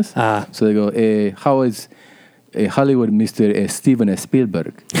business. So they go, how is Hollywood Mr. Steven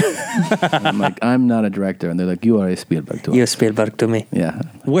Spielberg? I'm like, I'm not a director. And they're like, you are a Spielberg to us. You're Spielberg to me. Yeah.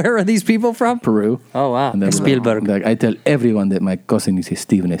 Where are these people from? Peru. Oh, wow. And Spielberg. Like, I tell everyone that my cousin is a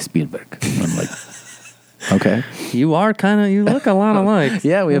Steven Spielberg. And I'm like, okay. You look a lot alike.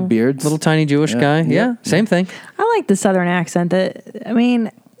 Yeah, we have beards. Little tiny Jewish guy. Yeah, same thing. I like the Southern accent.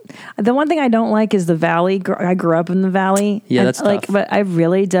 The one thing I don't like is the Valley. I grew up in the Valley. Yeah, that's tough. But I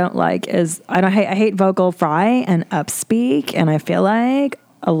really don't like I hate vocal fry and upspeak, and I feel like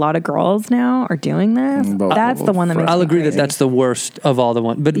a lot of girls now are doing this. That's the one that makes I'll me agree crazy. that's the worst of all the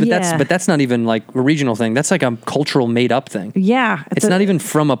ones. But that's not even like a regional thing. That's like a cultural made up thing. Yeah, it's not even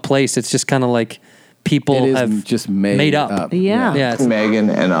from a place. It's just kind of like people have just made up. Yeah.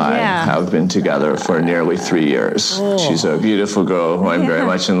 Megan and I have been together for nearly 3 years. Oh. She's a beautiful girl who I'm very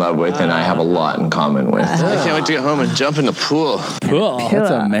much in love with, and I have a lot in common with. I can't wait to get home and jump in the pool.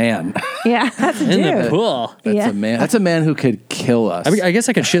 That's a man. Yeah, that's a dude. In the pool. That's a man. That's a man who could kill us. I mean, I guess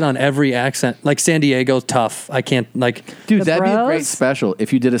I could shit on every accent. Like San Diego's tough. I can't like. Dude, that'd be a great special.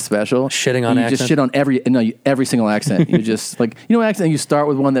 If you did a special, shitting on you accent. just shit on every single accent. You just like accent. You start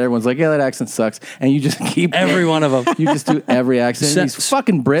with one that everyone's like, yeah, that accent sucks, and you just keep every one of them. You just do every accent. These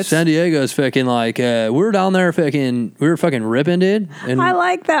fucking Brits. San Diego's fucking like we're down there we were fucking ripping, dude. And I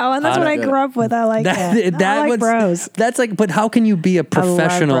like that one. That's what I grew up with. I like that. I like bros. That's like, but how can you be a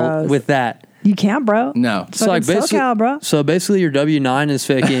professional with that? You can't, bro. No. So like basically, SoCal, bro. So basically, your W-9 is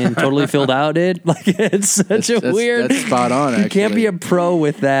fucking totally filled out, dude. Like it's such a weird. That's spot on. Actually. You can't be a pro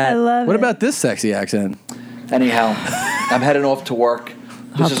with that. I love What it. about this sexy accent? Anyhow, I'm heading off to work.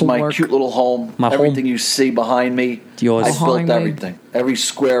 This is my cute little home. Everything you see behind me, yours. I built everything. Every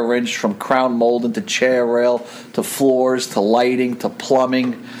square inch, from crown molding to chair rail to floors to lighting to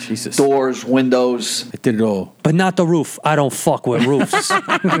plumbing, doors, windows. I did it all. But not the roof. I don't fuck with roofs.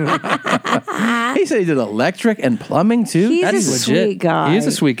 He said he did electric and plumbing too. He's That's a legit. sweet guy. He is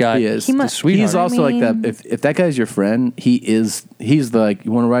a sweet guy. He is. He He's must- sweetheart. He's also like that. If that guy's your friend, he's like,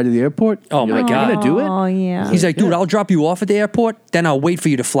 you want to ride to the airport? Oh my You're like, God. You're gonna do it? Oh yeah. He's like, dude, I'll drop you off at the airport, then I'll wait for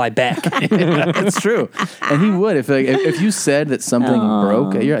you to fly back. That's true. And he would if you said that something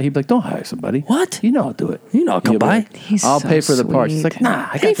broke, he'd be like, don't hire somebody. What? You know I'll do it. You know I'll come by. He's I'll so pay for the parts. He's sweet. like, nah,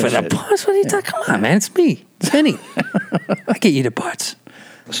 I Pay got for that the shit. parts? What are you talking? Come on, man. It's me. It's Vinny. I get you the parts.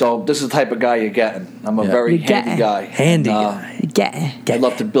 So this is the type of guy you're getting. I'm a very You're handy getting. guy. Handy And, guy. I'd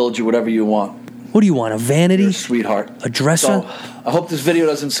love to build you whatever you want. What do you want? A vanity? You're a sweetheart. A dresser? So I hope this video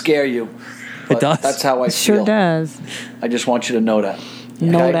doesn't scare you. It does. That's how I It sure feel. does. I just want you to know that.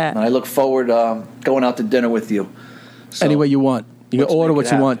 Know that. And I look forward going out to dinner with you. So, Any way you want. You can let's order make what it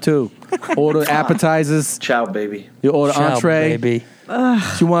you happen. want too. Order appetizers. Ciao, baby. You order Ciao, entree. baby.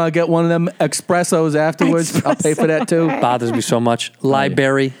 If you want to get one of them espressos afterwards, I'll pay for that too. Bothers me so much.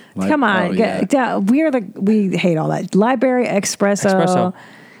 Library. Come on, we hate all that. Library espresso.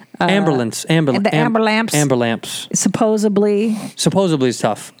 Amber lamps. the amber lamps. Amber lamps. Supposedly. Supposedly is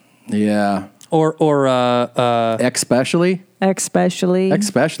tough. Yeah. Or especially.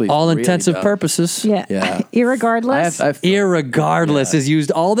 Especially. all really intensive tough. purposes. Yeah. Yeah. Irregardless. Irregardless is used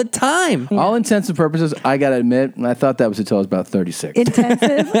all the time. All intents and purposes, I gotta admit, and I thought that was until I was about 36.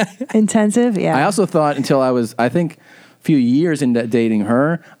 Intensive. Yeah. I also thought until I was, I think, a few years into dating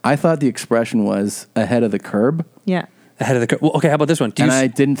her, I thought the expression was ahead of the curb. Yeah. Ahead of the curve. Well, okay, how about this one? I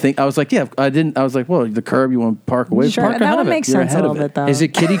didn't think, I was like, I was like, well, the curb, you want to park away Sure, from it. that one makes sense a little bit though. Is it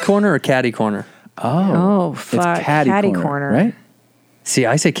kitty corner or catty corner? Oh, fuck. It's catty corner, right? See,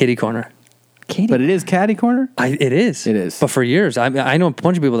 I say kitty corner. But it is catty corner? It is. It is. But for years, I know a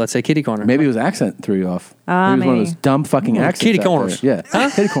bunch of people that say kitty corner. Maybe it was accent threw you off. Maybe it was one of those dumb fucking accents. Kitty out corners. there. Yeah.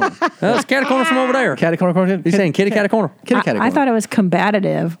 Kitty corner. That's catty corner from over there. Catty corner. He's saying kitty catty corner. Kitty catty corner. I thought it was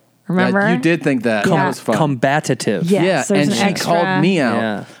combative. Remember? You did think that. Yeah. That was fun. Combative. Yes, Yeah, there's and an she extra- called me out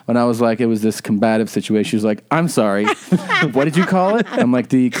Yeah. when I was like, it was this combative situation. She was like, I'm sorry. What did you call it? I'm like,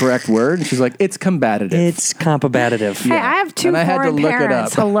 the correct word? And she's like, it's combative. It's combative. Hey, I have two And I had to foreign look it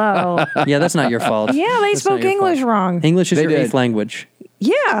parents. up. Hello. Yeah, that's not your fault. Yeah, they That's not spoke your English fault. wrong. English is They your did. eighth language.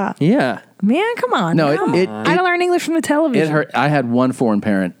 Yeah. Yeah. Man, come on. No, come it- on. I learned English from the television. It hurt. I had one foreign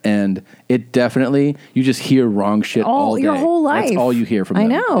parent, and it definitely, you just hear wrong shit all day. your whole life. That's all you hear from I them.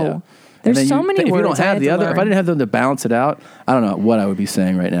 know. Yeah. There's And then so many If you words don't I have had the to other, if I learn. didn't have them to balance it out, I don't know what I would be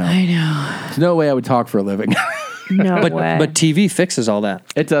saying right now. I know. There's no way I would talk for a living. No But way. but TV fixes all that.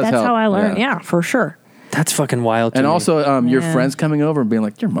 It does That's help. how I learned. Yeah, for sure. That's fucking wild. To And me. also, your Yeah. friends coming over and being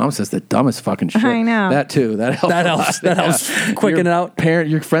like, your mom says the dumbest fucking shit. I know. That too. That helps. That a helps. lot. That helps quicken Your it out.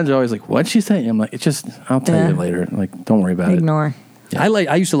 Your friends are always like, what'd she say? I'm like, it's just, I'll tell Yeah. you later. Like, don't worry about Ignore.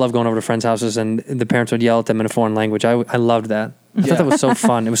 I used to love going over to friends' houses and the parents would yell at them in a foreign language. I loved that. I thought that was so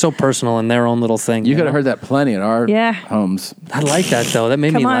fun. It was so personal and their own little thing. it. You could know? have heard that plenty at our Yeah. homes. I like that though. That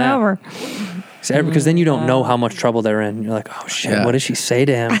made Come me on laugh. over. Because then you don't know how much trouble they're in. You're like, oh shit, Yeah. what did she say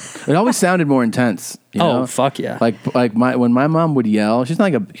to him? It always sounded more intense. You Oh, know? fuck yeah. Like when my mom would yell, she's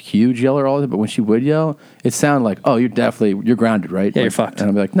not like a huge yeller all the time, but when she would yell, it sounded like, oh, you're grounded, right? Yeah, Like, you're fucked. And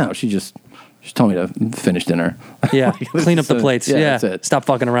I'd be like, no, she told me to finish dinner. Yeah, clean up the plates. Yeah, Yeah, that's it. stop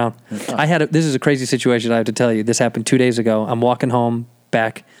fucking around. This is a crazy situation I have to tell you. This happened 2 days ago. I'm walking home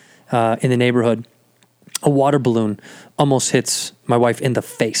back in the neighborhood. A water balloon almost hits my wife in the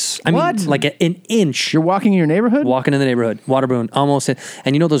face. I What? mean, like an inch. You're walking in your neighborhood? Walking in the neighborhood. Water balloon almost hit.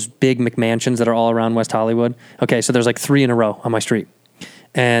 And you know those big McMansions that are all around West Hollywood? Okay, so there's like 3 in a row on my street.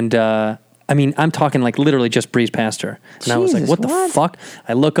 And I mean, I'm talking like literally just breezed past her. And I was like, Jesus, what the what? fuck?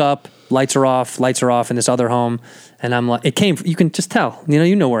 I look up, lights are off in this other home. And I'm like, you can just tell,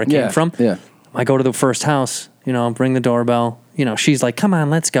 you know where it came from. Yeah. I go to the first house, bring the doorbell, she's like, come on,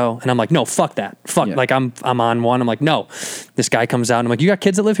 let's go. And I'm like, no, fuck that. Fuck. Yeah. Like I'm on one. I'm like, no. This guy comes out and I'm like, you got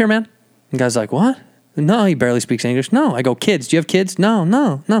kids that live here, man? And the guy's like, what? No, he barely speaks English. No. I go, kids, do you have kids?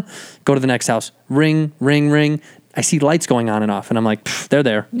 No. Go to the next house. Ring. I see lights going on and off. And I'm like, they're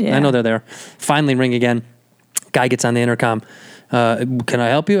there. Yeah. I know they're there. Finally ring again. Guy gets on the intercom. Can I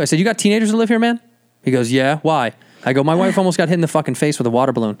help you? I said, you got teenagers that live here, man? He goes, yeah. Why? I go, my wife almost got hit in the fucking face with a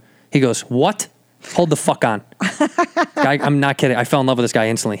water balloon. He goes, what? Hold the fuck on. Guy, I'm not kidding. I fell in love with this guy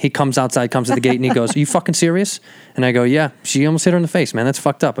instantly. He comes outside, comes to the gate, and he goes, are you fucking serious? And I go, yeah. She almost hit her in the face, man. That's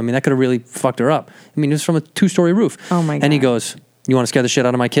fucked up. I mean, that could have really fucked her up. I mean, it was from a 2-story roof. Oh, my God. And he goes, you want to scare the shit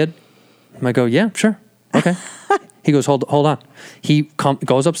out of my kid? And I go, yeah, sure. Okay. He goes, hold on. He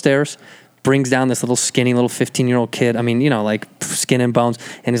goes upstairs, brings down this little skinny little 15-year-old kid. I mean, like skin and bones,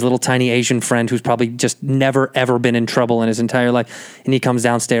 and his little tiny Asian friend who's probably just never ever been in trouble in his entire life. And he comes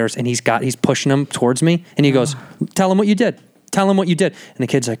downstairs and he's pushing him towards me, and he goes, "Tell him what you did. Tell him what you did." And the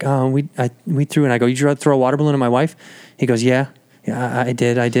kid's like, "Oh, we threw." And I go, "You tried to throw a water balloon at my wife?" He goes, "Yeah, I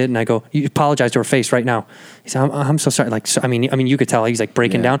did." And I go, "You apologize to her face right now." He said, "I'm so sorry." Like, I mean, you could tell he's like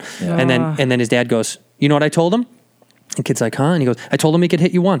breaking down. Yeah. And then his dad goes, "You know what I told him?" And kid's like, huh? And he goes, I told him he could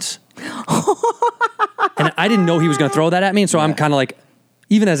hit you once. And I didn't know he was going to throw that at me. And so I'm kind of like,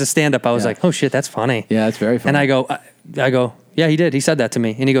 even as a stand-up, I was like, oh shit, that's funny. Yeah, it's very funny. And I go, yeah, he did. He said that to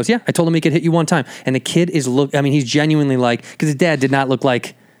me. And he goes, yeah, I told him he could hit you one time. And the kid is he's genuinely like, because his dad did not look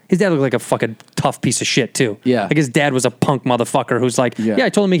like, his dad looked like a fucking tough piece of shit too. Yeah. Like his dad was a punk motherfucker who's like, yeah, I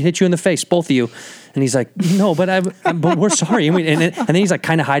told him he could hit you in the face, both of you. And he's like, no, but we're sorry. And then he's like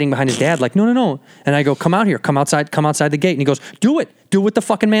kind of hiding behind his dad, like, no. And I go, come out here, come outside the gate. And he goes, do what the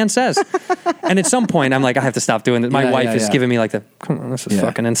fucking man says. And at some point I'm like, I have to stop doing this. My wife is giving me like come on, this is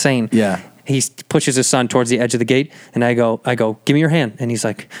fucking insane. Yeah. He pushes his son towards the edge of the gate, and I go, give me your hand. And he's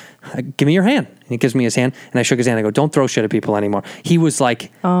like, give me your hand. And he gives me his hand, and I shook his hand. I go, don't throw shit at people anymore. He was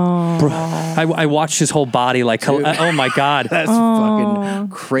like, bro, I watched his whole body like, oh my God. That's fucking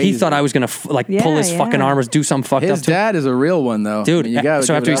crazy. He thought I was going to pull his fucking arm or do something fucked up. His dad is a real one, though. Dude,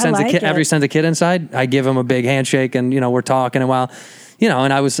 so after he sends a kid inside, I give him a big handshake, and, we're talking a while.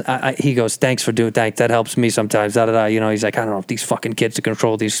 And he goes, thanks for doing that. That helps me sometimes. He's like, I don't know if these fucking kids to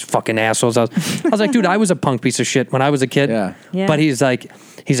control these fucking assholes. I was like, dude, I was a punk piece of shit when I was a kid. Yeah. But he's like,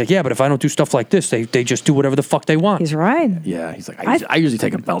 yeah, but if I don't do stuff like this, they just do whatever the fuck they want. He's right. Yeah. He's like, I usually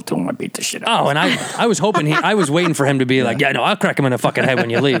take a belt to him. I beat the shit out of him. Oh, and I was hoping I was waiting for him to be like, yeah, no, I'll crack him in the fucking head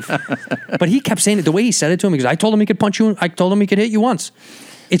when you leave. But he kept saying it the way he said it to him. He goes, I told him he could punch you. I told him he could hit you once.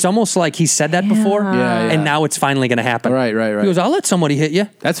 It's almost like he said that before, and now it's finally going to happen. Right. He goes, I'll let somebody hit you.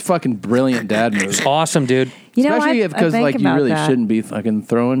 That's fucking brilliant dad move. It's awesome, dude. Especially because like you really shouldn't be fucking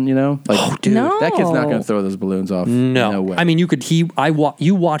throwing, Like, dude, that kid's not going to throw those balloons off. No way. I mean,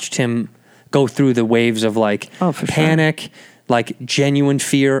 you watched him go through the waves of like panic, like genuine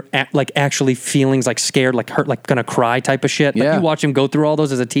fear, like actually feelings like scared, like hurt, like gonna cry type of shit. Like you watch him go through all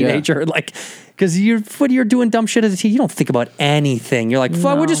those as a teenager, like. Because when you're doing dumb shit as a teen, you don't think about anything. You're like,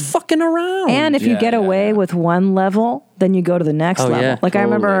 we're just fucking around. And if you get away with one level, then you go to the next level. Yeah, like I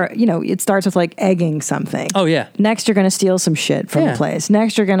remember, it starts with like egging something. Oh yeah. Next, you're going to steal some shit from a place.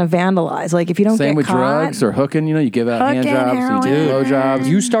 Next, you're going to vandalize. Like if you don't Same get with caught, drugs or hooking. You give out hand jobs, you do blow jobs.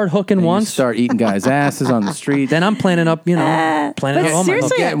 You start hooking once, you start eating guys' asses on the street. Then I'm planning up,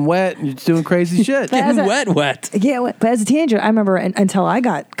 seriously, getting wet and you're doing crazy shit. Getting wet. Yeah, but as a teenager, I remember until I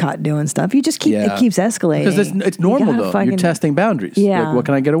got caught doing stuff, you just keep it keeps escalating. Because it's normal though. You're testing boundaries. Yeah. Like, what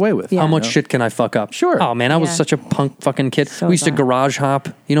can I get away with? How much shit can I fuck up? Sure. Oh man, I was such a punk fucking kid. We used to garage hop.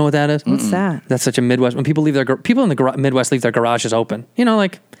 You know what that is? What's that? That's such a Midwest. When people in the Midwest leave their garages open.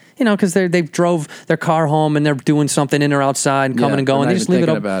 Because they drove their car home and they're doing something in or outside and coming and going. They just leave it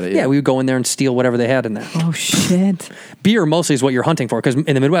open. Yeah, we would go in there and steal whatever they had in there. Oh shit! Beer mostly is what you're hunting for because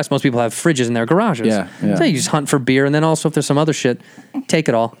in the Midwest, most people have fridges in their garages. Yeah. So you just hunt for beer, and then also if there's some other shit, take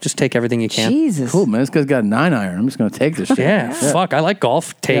it all. Just take everything you can. Jesus, cool man. This guy's got a 9-iron. I'm just gonna take this shit. Yeah, fuck. I like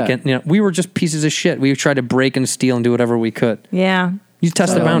golf. Take it. We were just pieces of shit. We tried to break and steal and do whatever we could. Yeah. You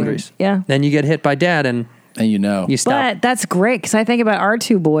test the boundaries. Yeah. Then you get hit by dad and you stop. But that's great because I think about our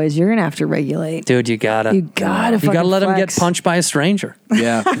two boys. You're gonna have to regulate, dude. You gotta let them get punched by a stranger.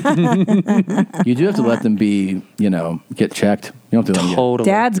 Yeah, you do have to let them be. Get checked. You don't have to let them totally.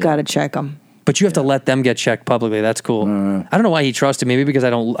 Dad's got to check them. But you have to let them get checked publicly. That's cool. I don't know why he trusted me. Maybe because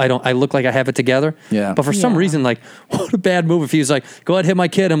I look like I have it together. Yeah. But for some reason, like, what a bad move. If he was like, go ahead, hit my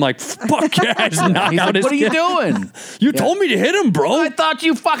kid. I'm like, fuck yeah, just knock He's out like, his what are you kid. doing? You told me to hit him, bro. I thought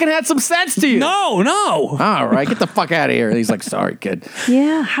you fucking had some sense to you. No. All right, get the fuck out of here. And he's like, sorry, kid.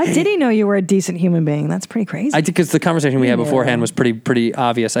 Yeah. How did he know you were a decent human being? That's pretty crazy. I did, because the conversation we had beforehand was pretty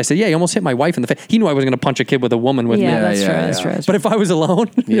obvious. I said, yeah, you almost hit my wife in the face. He knew I wasn't going to punch a kid with a woman with me. That's true. But if I was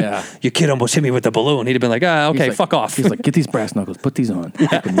alone, Yeah. your kid almost hit me with the balloon. He'd have been like, okay, like, fuck off. He's like, get these brass knuckles, put these on.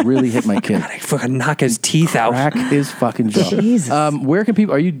 I can really hit my kid. I fucking knock his teeth out. Crack his fucking jaw. Jesus. Where can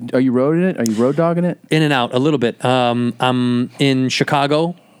people? Are you roading it? Are you road dogging it? In and out a little bit. I'm in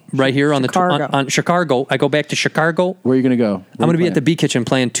Chicago, right here on on Chicago. I go back to Chicago. Where are you gonna go? I'm gonna be at the B Kitchen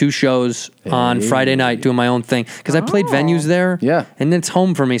playing 2 shows on Friday night, doing my own thing, because I played venues there. Yeah, and it's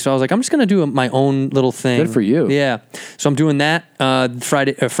home for me. So I was like, I'm just gonna do my own little thing. Good for you. Yeah. So I'm doing that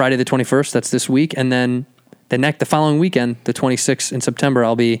Friday the 21st. That's this week, and then the following weekend, the 26th in September,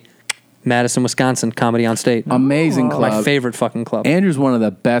 I'll be Madison, Wisconsin, Comedy on State. Amazing club. My favorite fucking club. Andrew's one of the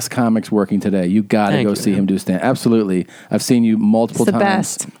best comics working today. You got to go see him do stand. Absolutely. I've seen you multiple It's the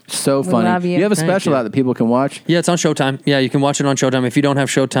times. best. So We funny. love you. You have a Thank special you. out that people can watch? Yeah, it's on Showtime. Yeah, you can watch it on Showtime. If you don't have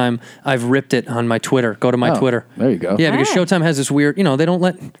Showtime, I've ripped it on my Twitter. Go to my Twitter. There you go. Yeah, because Showtime has this weird, they don't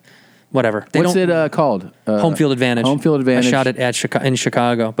let, whatever. What's it called? Home Field Advantage. Home Field Advantage. I shot it in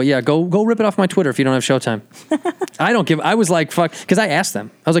Chicago. But yeah, go rip it off my Twitter if you don't have Showtime. I was like, fuck, because I asked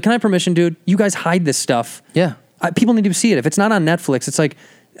them. I was like, can I have permission, dude? You guys hide this stuff. Yeah. People need to see it. If it's not on Netflix, it's like,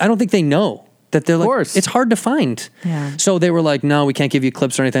 I don't think they know. That they're like, it's hard to find. Yeah. So they were like, no, we can't give you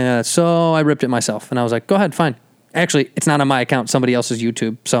clips or anything like that. So I ripped it myself. And I was like, go ahead, fine. Actually, it's not on my account, somebody else's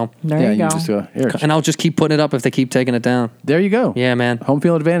YouTube. So There you go. Just go here. and I'll just keep putting it up if they keep taking it down. There you go. Yeah, man. Home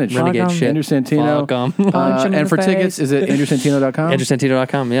Field Advantage. Renegade shit. Andrew Santino. Fuck 'em. Punch him in and the for face. tickets, is it AndrewSantino.com?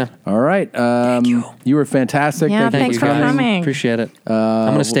 AndrewSantino.com, yeah. All right. Thank you. You were fantastic. Yeah, Thank thanks you for coming. coming. Appreciate it. I'm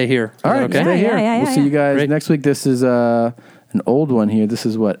going to stay here. All right. Okay. Stay here. Yeah, We'll see you guys next week. This is an old one here. This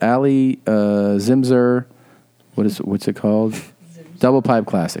is what? Ali Zimzer. What's it called? Double Pipe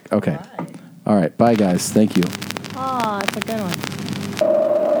Classic. Okay. All right. Bye, guys. Thank you. Oh, it's a good one.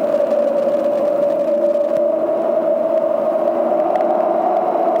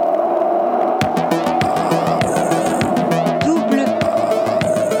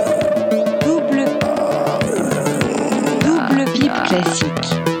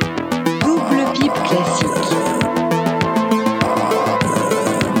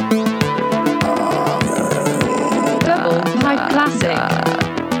 Double pipe classique. Double pipe classique. Double pipe classic.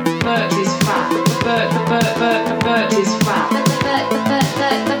 Bert is fat. Bert is fat.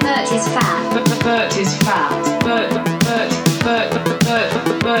 Bert is fat. Bert is fat.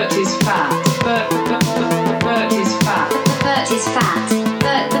 Bert is fat. Bert is fat. Bert is fat.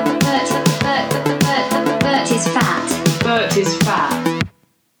 Bert is fat. Bert is fat.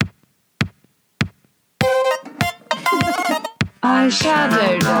 I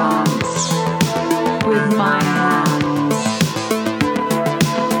shadow dance with my hands.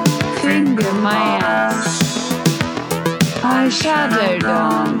 Finger my ass. I shadow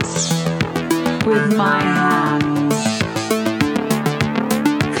dance with my hands.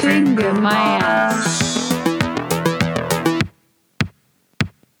 Finger my ass.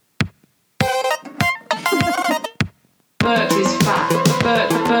 Bert is fat.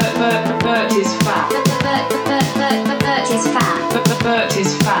 Bert is fat. Bert is fat. Bert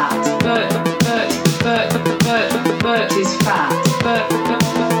is fat. Bert is fat.